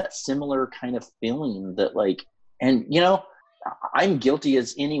it has that similar kind of feeling that like, and you know, I'm guilty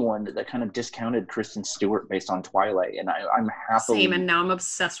as anyone that kind of discounted Kristen Stewart based on Twilight, and I'm happily... Same, and now I'm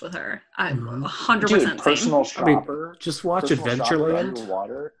obsessed with her. I'm 100% personal shopper. I mean, just watch Adventureland.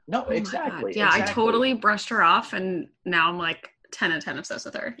 Underwater. No, exactly. Yeah, exactly. I totally brushed her off, and now I'm like 10 out of 10 obsessed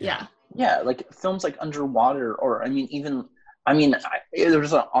with her. Yeah. Yeah, like films like Underwater, or I mean, even... I mean, there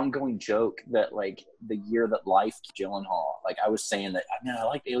was an ongoing joke that, like, the year that Life Gyllenhaal, like, I was saying that, I mean, I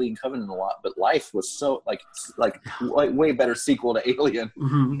liked Alien Covenant a lot, but Life was so, like way better sequel to Alien.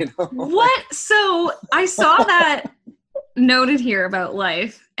 You know? What? So I saw that noted here about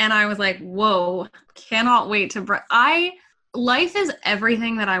Life, and I was like, whoa, cannot wait to... Life is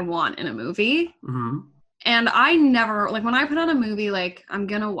everything that I want in a movie. And I never, like, when I put on a movie, like, I'm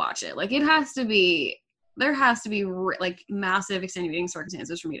gonna watch it. Like, there has to be like massive extenuating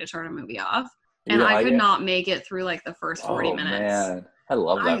circumstances for me to turn a movie off. And I could not make it through like the first 40 minutes. Man. I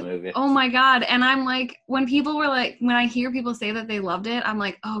love that movie. Oh my God. And I'm like, when I hear people say that they loved it, I'm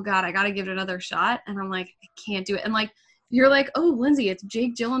like, oh God, I got to give it another shot. And I'm like, I can't do it. And like, you're like, oh, Lindsay, it's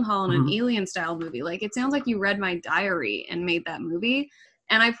Jake Gyllenhaal in an alien style movie. Like, it sounds like you read my diary and made that movie.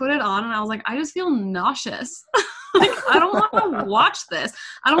 And I put it on and I was like, I just feel nauseous. Like, I don't want to watch this.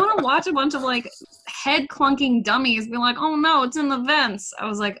 I don't want to watch a bunch of like head clunking dummies be like, oh no, it's in the vents. I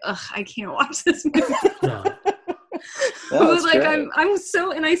was like, ugh, I can't watch this movie. No. I was like, I'm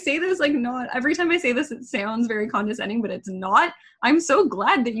so, and I say this like not every time I say this, it sounds very condescending, but it's not. I'm so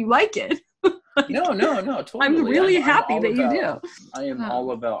glad that you like it. No, totally. I'm really happy that you do. I am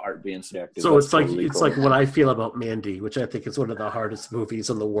all about art being subjective. So it's like like what I feel about Mandy, which I think is one of the hardest movies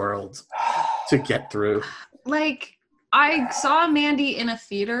in the world to get through. Like, I saw Mandy in a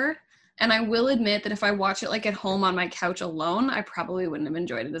theater, and I will admit that if I watch it like at home on my couch alone, I probably wouldn't have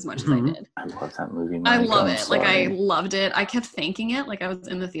enjoyed it as much as I did. I love that movie. I love it. Like, I loved it. I kept thanking it. Like, I was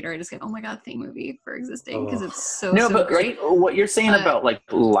in the theater. I just kept, oh my God, thank movie for existing, because it's so great. Like, what you're saying about like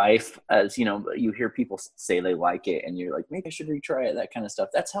life, as you know, you hear people say they like it, and you're like, maybe I should retry it, that kind of stuff.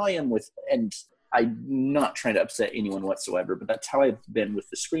 That's how I am with, and I'm not trying to upset anyone whatsoever, but that's how I've been with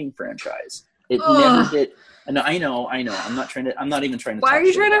the Scream franchise. It never did. No, I know. I'm not even trying to. Why are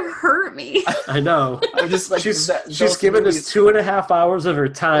you trying to hurt me? I know. I'm just like, she's given us 2.5 hours of her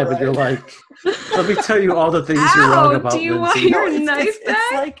time, and you're like, let me tell you all the things you're wrong about. Do you Lindsay. want your knife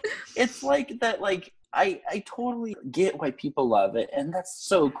back? It's like that. Like, I totally get why people love it, and that's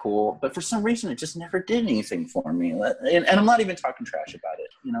so cool. But for some reason, it just never did anything for me. And I'm not even talking trash about it.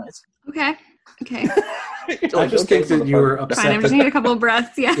 You know, it's okay. I just think that you were upset. Fine, I just need a couple of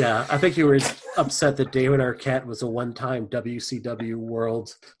breaths. Yeah. Yeah, I think you were upset that David Arquette was a one-time WCW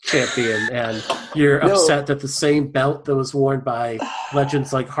World Champion, and you're upset that the same belt that was worn by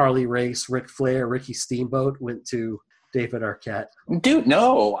legends like Harley Race, Ric Flair, Ricky Steamboat went to David Arquette. Dude,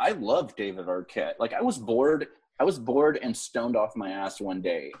 no, I love David Arquette. Like, I was bored and stoned off my ass one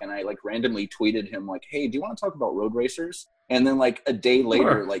day, and I like randomly tweeted him like, hey, do you want to talk about road racers? And then like a day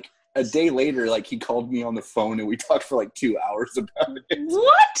later, like he called me on the phone and we talked for like 2 hours about it.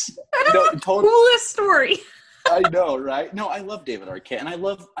 What? Coolest story. I know, right? No, I love David Arquette, and I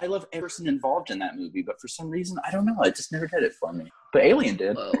love every person involved in that movie, but for some reason, I don't know, it just never did it for me. But Alien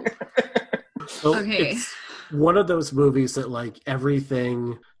did. Well, okay. It's one of those movies that like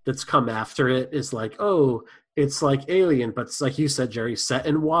everything that's come after it is like, oh, it's like Alien, but it's like you said, Jerry, set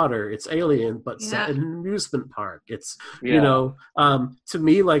in water. It's Alien, but set in an amusement park. It's, you know, to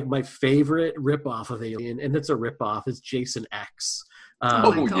me, like my favorite ripoff of Alien, and it's a ripoff, is Jason X.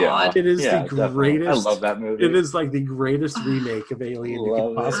 Oh my God. It is the greatest. I love that movie. It is like the greatest remake of Alien you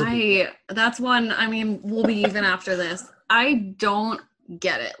could possibly. That's one, I mean, we'll be even after this. I don't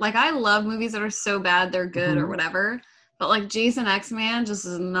get it. Like, I love movies that are so bad they're good or whatever, but like Jason X, man, just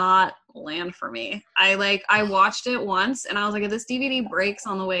does not land for me. I watched it once and I was like, if this DVD breaks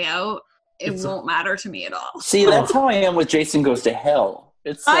on the way out, it won't matter to me at all. See, that's how I am with Jason Goes to Hell.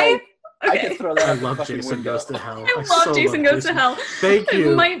 It's like I could throw that. I love Jason Goes to Hell. I love Jason Goes to Hell. Thank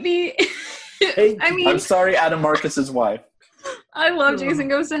you. It might be. I mean, I'm sorry, Adam Marcus's wife. I love Jason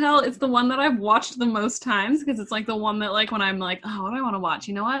Goes to Hell. It's the one that I've watched the most times because it's like the one that like when I'm like, oh, what do I want to watch?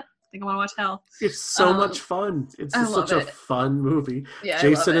 You know what? I think I want to watch Hell. It's so much fun. It's just such a fun movie. Yeah,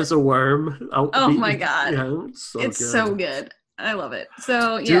 Jason is a worm. Oh my God. Yeah, it's so good. I love it.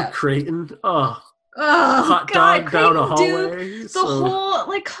 So yeah. Dude, Creighton. Oh, hot dog Creighton, down a hallway. Dude, whole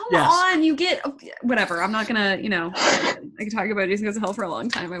like, come on, you get whatever. I'm not gonna, I can talk about Jason Goes to Hell for a long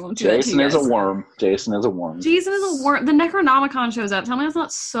time. I won't do that. Jason is a worm. Jason is a worm. Jason is a worm. The Necronomicon shows up. Tell me that's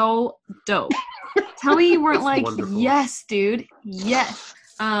not so dope. Tell me you weren't like, wonderful. Yes, dude, yes.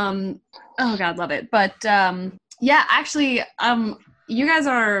 Oh God, love it. But yeah, actually, you guys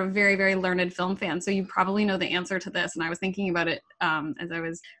are very, very learned film fans, so you probably know the answer to this. And I was thinking about it as I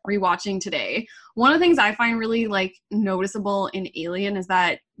was rewatching today. One of the things I find really like noticeable in Alien is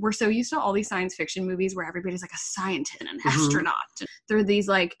that we're so used to all these science fiction movies where everybody's like a scientist and an astronaut. And they're these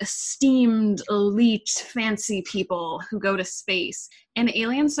like esteemed, elite, fancy people who go to space. And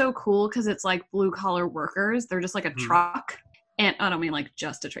Alien's so cool because it's like blue collar workers. They're just like a truck. And I don't mean like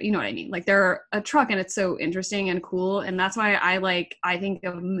just a truck, you know what I mean? Like they're a truck and it's so interesting and cool. And that's why I think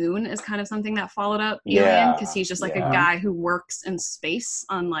of Moon as kind of something that followed up Alien, because he's just like a guy who works in space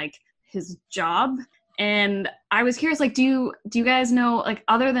on like his job. And I was curious, like, do you guys know, like,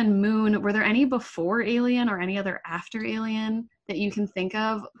 other than Moon, were there any before Alien or any other after Alien that you can think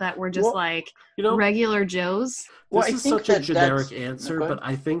of that were just regular Joes? This is such a generic answer, but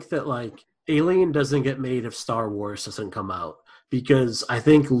I think that like Alien doesn't get made if Star Wars doesn't come out. Because I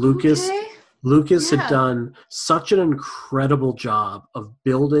think Lucas had done such an incredible job of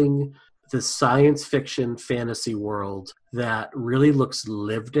building the science fiction fantasy world that really looks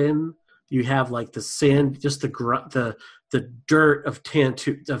lived in. You have like the sand, just the the dirt of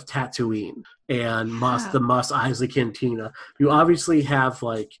Tatooine and the Mos Eisley Cantina. You obviously have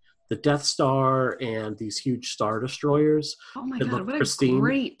like the Death Star and these huge Star Destroyers that look pristine.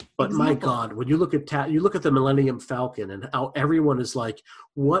 Great but example. My God, when you look at the Millennium Falcon and how everyone is like,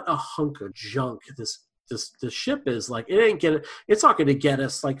 what a hunk of junk this ship is. Like, it's not going to get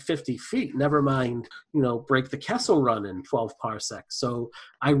us like 50 feet. Never mind, break the Kessel Run in 12 parsecs. So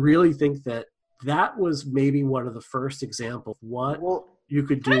I really think that was maybe one of the first examples of what you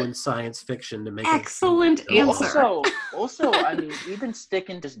could do in science fiction to make excellent answer. Also, I mean, even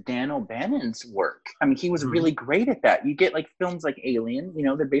sticking to Dan O'Bannon's work. I mean, he was really great at that. You get like films like Alien,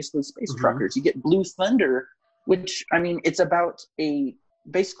 they're basically space truckers. You get Blue Thunder, which, I mean, it's about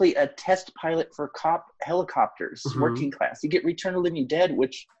basically a test pilot for cop helicopters, working class. You get Return of the Living Dead,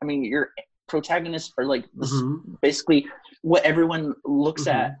 which, I mean, your protagonists are like basically what everyone looks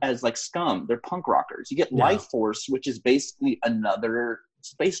at as like scum. They're punk rockers. You get Life Force, which is basically another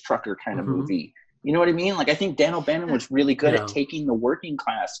space trucker kind of movie. You know what I mean? Like, I think Dan O'Bannon was really good at taking the working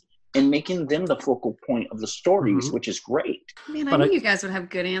class and making them the focal point of the stories, which is great. Man, I knew you guys would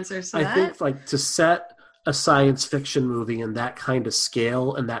have good answers to that. I think like to set a science fiction movie in that kind of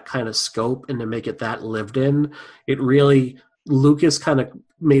scale and that kind of scope and to make it that lived in, it really, Lucas kind of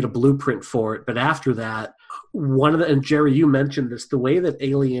made a blueprint for it. But after that, and Jerry, you mentioned this, the way that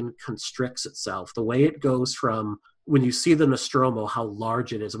Alien constricts itself, the way it goes from when you see the Nostromo, how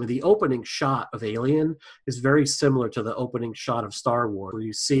large it is. I mean, the opening shot of Alien is very similar to the opening shot of Star Wars, where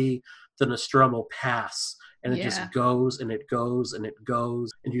you see the Nostromo pass and it just goes and it goes and it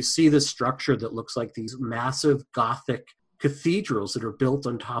goes. And you see this structure that looks like these massive Gothic cathedrals that are built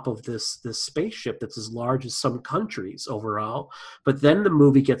on top of this spaceship that's as large as some countries overall. But then the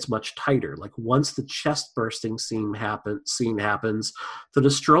movie gets much tighter. Like once the chest bursting scene happens, the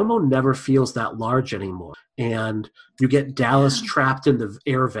Nostromo never feels that large anymore. And you get Dallas trapped in the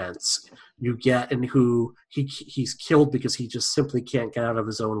air vents. You get he's killed because he just simply can't get out of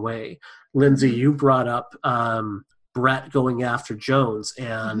his own way. Lindsay, you brought up Brett going after Jones,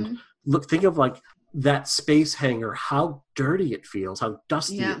 and think of like that space hangar, how dirty it feels, how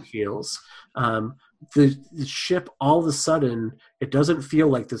dusty it feels. The ship, all of a sudden, it doesn't feel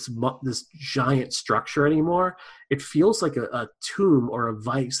like this giant structure anymore. It feels like a tomb or a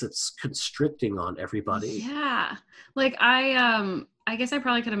vice that's constricting on everybody. Yeah. Like I guess I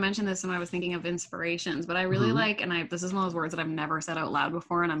probably could have mentioned this when I was thinking of inspirations, but I really like, and this is one of those words that I've never said out loud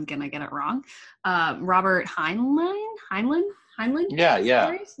before, and I'm going to get it wrong. Robert Heinlein? Yeah.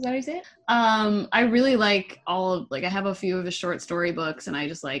 Is that how you say it? I really like I have a few of his short story books, and I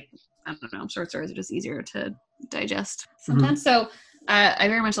just like, I don't know, short stories are just easier to digest sometimes. So I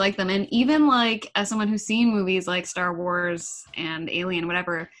very much like them. And even like as someone who's seen movies like Star Wars and Alien,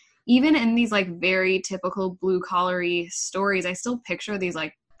 whatever, even in these like very typical blue collary stories, I still picture these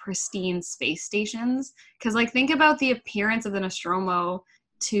like pristine space stations. Cause like think about the appearance of the Nostromo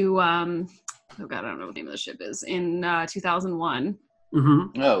to, oh God, I don't know what the name of the ship is, in 2001.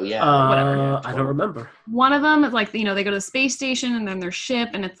 Oh yeah. Whatever. I don't remember. One of them is like, they go to the space station and then their ship,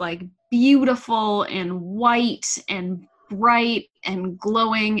 and it's like beautiful and white and bright and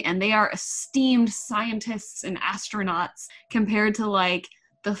glowing, and they are esteemed scientists and astronauts compared to like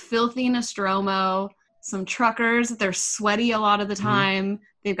the filthy Nostromo, some truckers. They're sweaty a lot of the time.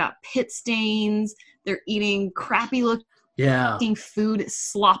 They've got pit stains. They're eating crappy looking food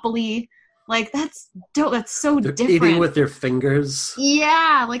sloppily. Like, that's dope. That's so They're different. Eating with their fingers.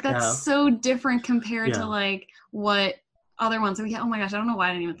 Yeah, like that's so different compared to like what other ones. So oh my gosh, I don't know why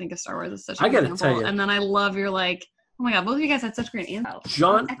I didn't even think of Star Wars as such an example. Tell you. And then I love your like, oh my God, both of you guys had such great answers.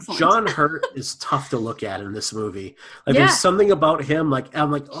 John Hurt is tough to look at in this movie. Like there's something about him, like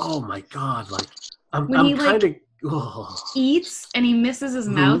I'm like, oh my God, like I'm kind of eats and he misses his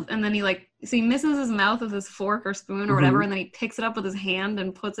mouth, and then he misses his mouth with his fork or spoon or whatever, and then he picks it up with his hand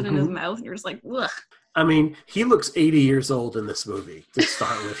and puts it in his mouth, and you're just like, ugh. I mean, he looks 80 years old in this movie to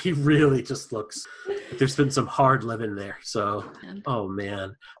start with. He really just looks, there's been some hard living there. So, oh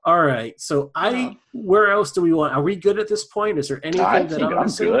man. All right. So where else do we want? Are we good at this point? Is there anything I'm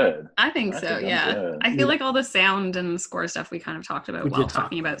good. I think so. Yeah. I feel like all the sound and score stuff we kind of talked about while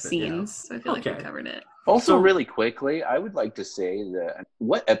talking about scenes. So I feel like we covered it. Also, really quickly, I would like to say that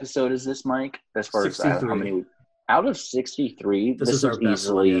what episode is this, Mike? As far 63. As how many? Out of 63, this is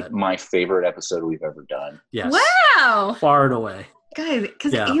easily my favorite episode we've ever done. Yes. Wow. Far and away. Guys,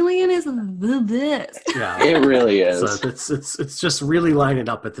 because Alien is the best. Yeah, it really is. So it's just really lining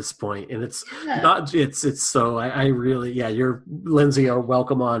up at this point, and it's not. It's so I really you're Lindsay are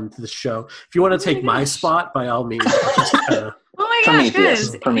welcome on to the show. If you want to take my spot, by all means. Oh my gosh, Prometheus.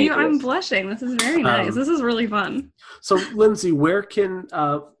 good. Prometheus. I'm blushing. This is very nice. This is really fun. So, Lindsay, where can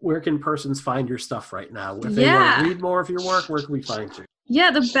persons find your stuff right now? If they want to read more of your work, where can we find you? Yeah,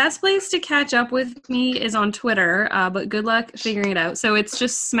 the best place to catch up with me is on Twitter, but good luck figuring it out. So it's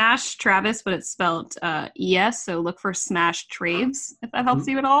just Smash Travis, but it's spelled ES, so look for Smash Traves, if that helps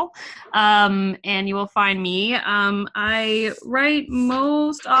you at all. And you will find me. I write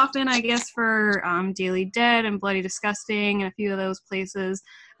most often, I guess, for Daily Dead and Bloody Disgusting and a few of those places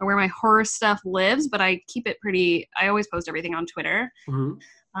are where my horror stuff lives, but I keep it I always post everything on Twitter. Mm-hmm.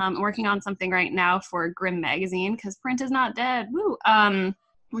 I'm working on something right now for Grimm Magazine because print is not dead. Woo!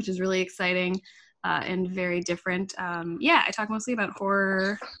 Which is really exciting and very different. I talk mostly about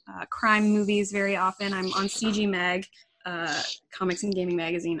horror, crime movies very often. I'm on CG Mag, Comics and Gaming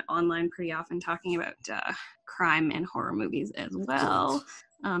Magazine online pretty often talking about crime and horror movies as well.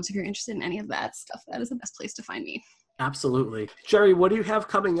 So if you're interested in any of that stuff, that is the best place to find me. Absolutely. Jerry, what do you have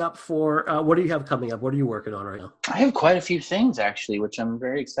coming up what are you working on right now? I have quite a few things, actually, which I'm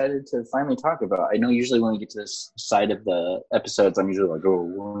very excited to finally talk about. I know usually when we get to this side of the episodes, I'm usually like,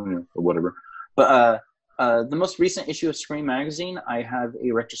 or whatever. But the most recent issue of Scream Magazine, I have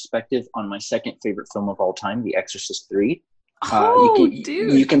a retrospective on my second favorite film of all time, The Exorcist 3.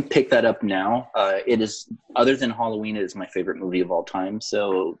 You can pick that up now. It is, other than Halloween, it is my favorite movie of all time.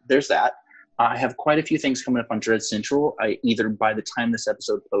 So there's that. I have quite a few things coming up on Dread Central. Either by the time this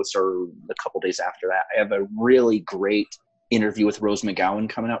episode posts or a couple days after that. I have a really great interview with Rose McGowan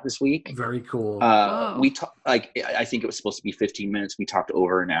coming out this week. Very cool. We talked, I think it was supposed to be 15 minutes. We talked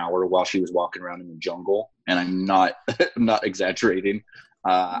over an hour while she was walking around in the jungle, and I'm not exaggerating.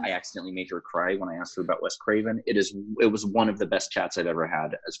 I accidentally made her cry when I asked her about Wes Craven. It was one of the best chats I've ever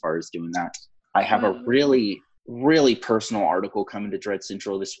had as far as doing that. I have a really personal article coming to Dread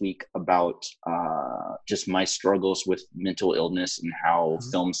Central this week about just my struggles with mental illness and how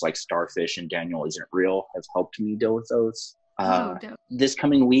films like Starfish and Daniel Isn't Real have helped me deal with those. This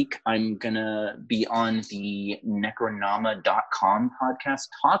coming week, I'm going to be on the Necronama.com podcast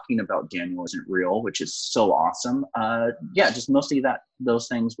talking about Daniel Isn't Real, which is so awesome. Just mostly those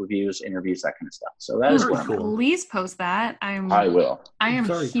things, reviews, interviews, that kind of stuff. So that is what I'm doing. Please post that. I will. I am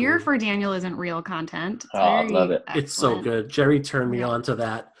Very here cool. For Daniel Isn't Real content. I love it. Excellent. It's so good. Jerry turned me on to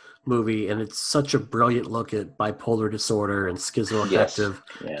that movie, and it's such a brilliant look at bipolar disorder and schizoaffective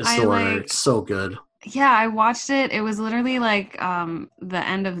disorder. It's so good. Yeah, I watched it. It was literally like the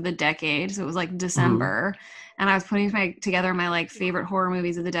end of the decade. So it was like December. And I was putting together my like favorite horror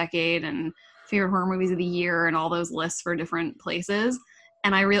movies of the decade and favorite horror movies of the year and all those lists for different places.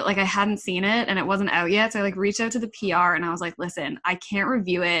 And I really I hadn't seen it and it wasn't out yet. So I reached out to the PR and I was like, listen, I can't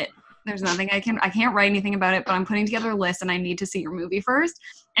review it. There's nothing I can't write anything about it, but I'm putting together a list and I need to see your movie first.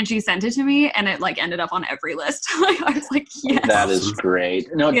 And she sent it to me and it ended up on every list. I was like, yes. That is great.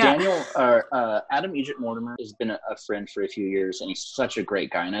 No, Daniel, Adam Egypt Mortimer has been a friend for a few years and he's such a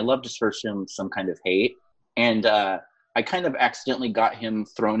great guy. And I loved his first film, Some Kind of Hate. And I kind of accidentally got him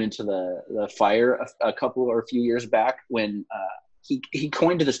thrown into the fire a few years back when he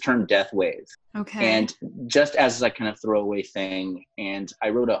coined this term death wave. Okay. And just as a kind of throwaway thing, and I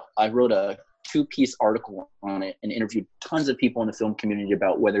wrote a 2-piece article on it and interviewed tons of people in the film community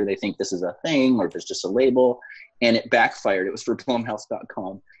about whether they think this is a thing or if it's just a label, and it backfired. It was for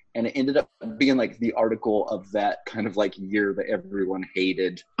Blumhouse.com, and it ended up being like the article of that kind of like year that everyone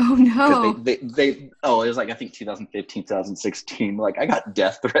hated. Oh no! It was like I think 2015, 2016. Like I got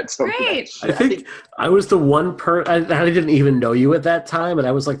death threats over that. I think I was the one I didn't even know you at that time, and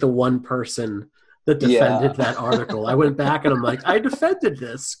I was like the one person that defended that article. I went back and I'm like, I defended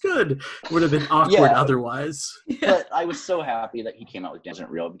this. Good. It would have been awkward otherwise. But I was so happy that he came out with Isn't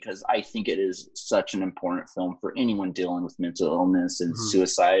Real because I think it is such an important film for anyone dealing with mental illness and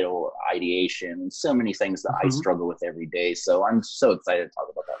suicidal ideation and so many things that I struggle with every day. So I'm so excited to talk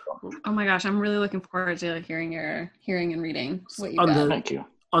about that film. Oh my gosh, I'm really looking forward to hearing and reading what you've got. Thank you.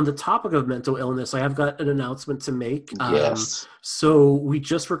 On the topic of mental illness, I have got an announcement to make. Yes. So we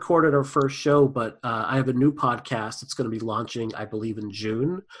just recorded our first show, but I have a new podcast. It's going to be launching, I believe, in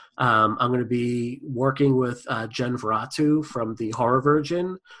June. I'm going to be working with Jen Veratu from The Horror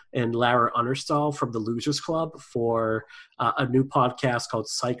Virgin and Lara Unnerstall from The Losers Club for a new podcast called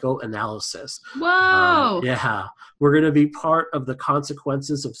Psychoanalysis. Whoa! We're going to be part of the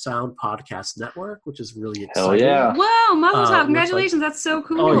Consequences of Sound podcast network, which is really exciting. Hell yeah. Whoa, Mazel Tov. Congratulations. That's so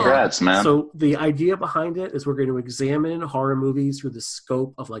cool. Oh, congrats, man. So the idea behind it is we're going to examine horror movies through the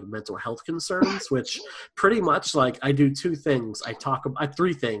scope of like mental health concerns, which pretty much like I do 2 things. I talk about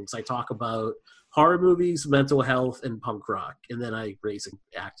 3 things. I talk about horror movies, mental health, and punk rock. And then I raise and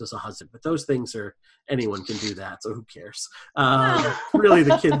act as a husband. But those things are, anyone can do that, so who cares? Really,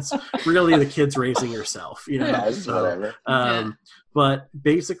 the kids raising yourself, you know. Yeah, so, whatever. But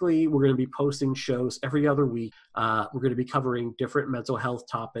basically, we're going to be posting shows every other week. We're going to be covering different mental health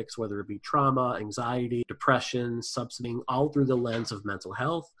topics, whether it be trauma, anxiety, depression, substance, all through the lens of mental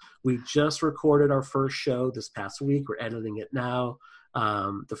health. We just recorded our first show this past week. We're editing it now.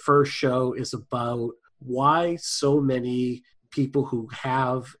 The first show is about why so many people who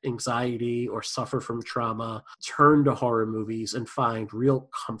have anxiety or suffer from trauma turn to horror movies and find real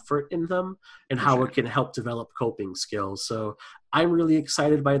comfort in them, and how it can help develop coping skills. So I'm really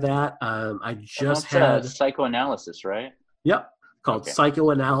excited by that. I just had psychoanalysis, right? Yep. Called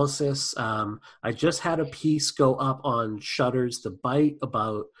Psychoanalysis. I just had a piece go up on Shudder's The Bite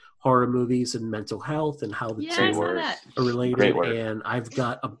about horror movies and mental health and how the two are related. And I've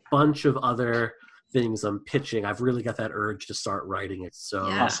got a bunch of other things I'm pitching. I've really got that urge to start writing it. So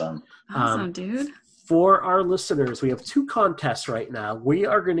awesome, dude. For our listeners, we have 2 contests right now. We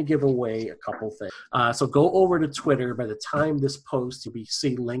are going to give away a couple things. So go over to Twitter. By the time this post, you'll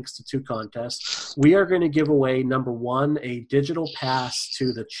see links to 2 contests. We are going to give away, number 1, a digital pass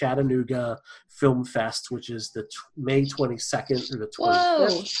to the Chattanooga Film Fest, which is the May 22nd through the 25th. Whoa,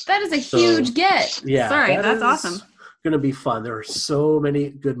 that is a huge get. Yeah, sorry, that's awesome. Going to be fun. There are so many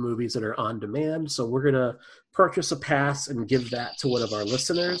good movies that are on demand, so we're going to purchase a pass and give that to one of our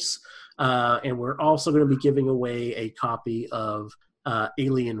listeners. And we're also going to be giving away a copy of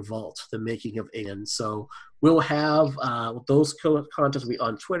Alien Vault, The Making of Alien. So we'll have those contests will be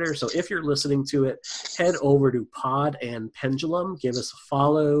on Twitter. So if you're listening to it, head over to Pod and Pendulum, give us a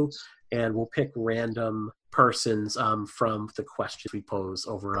follow, and we'll pick random persons from the questions we pose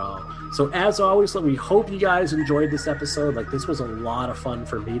overall. So as always, we hope you guys enjoyed this episode. This was a lot of fun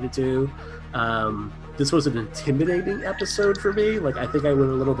for me to do. This was an intimidating episode for me. I think I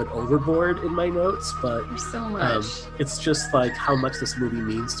went a little bit overboard in my notes, but there's so much. It's just how much this movie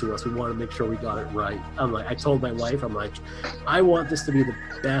means to us. We want to make sure we got it right. I told my wife, I want this to be the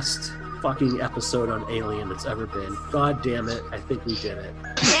best fucking episode on Alien that's ever been. God damn it, I think we did it.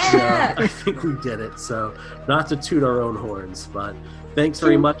 Yeah! I think we did it. So, not to toot our own horns, but thanks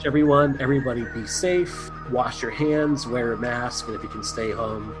very much, everyone. Everybody be safe, wash your hands, wear a mask, and if you can stay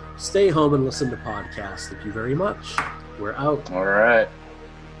home and listen to podcasts. Thank you very much. We're out. All right.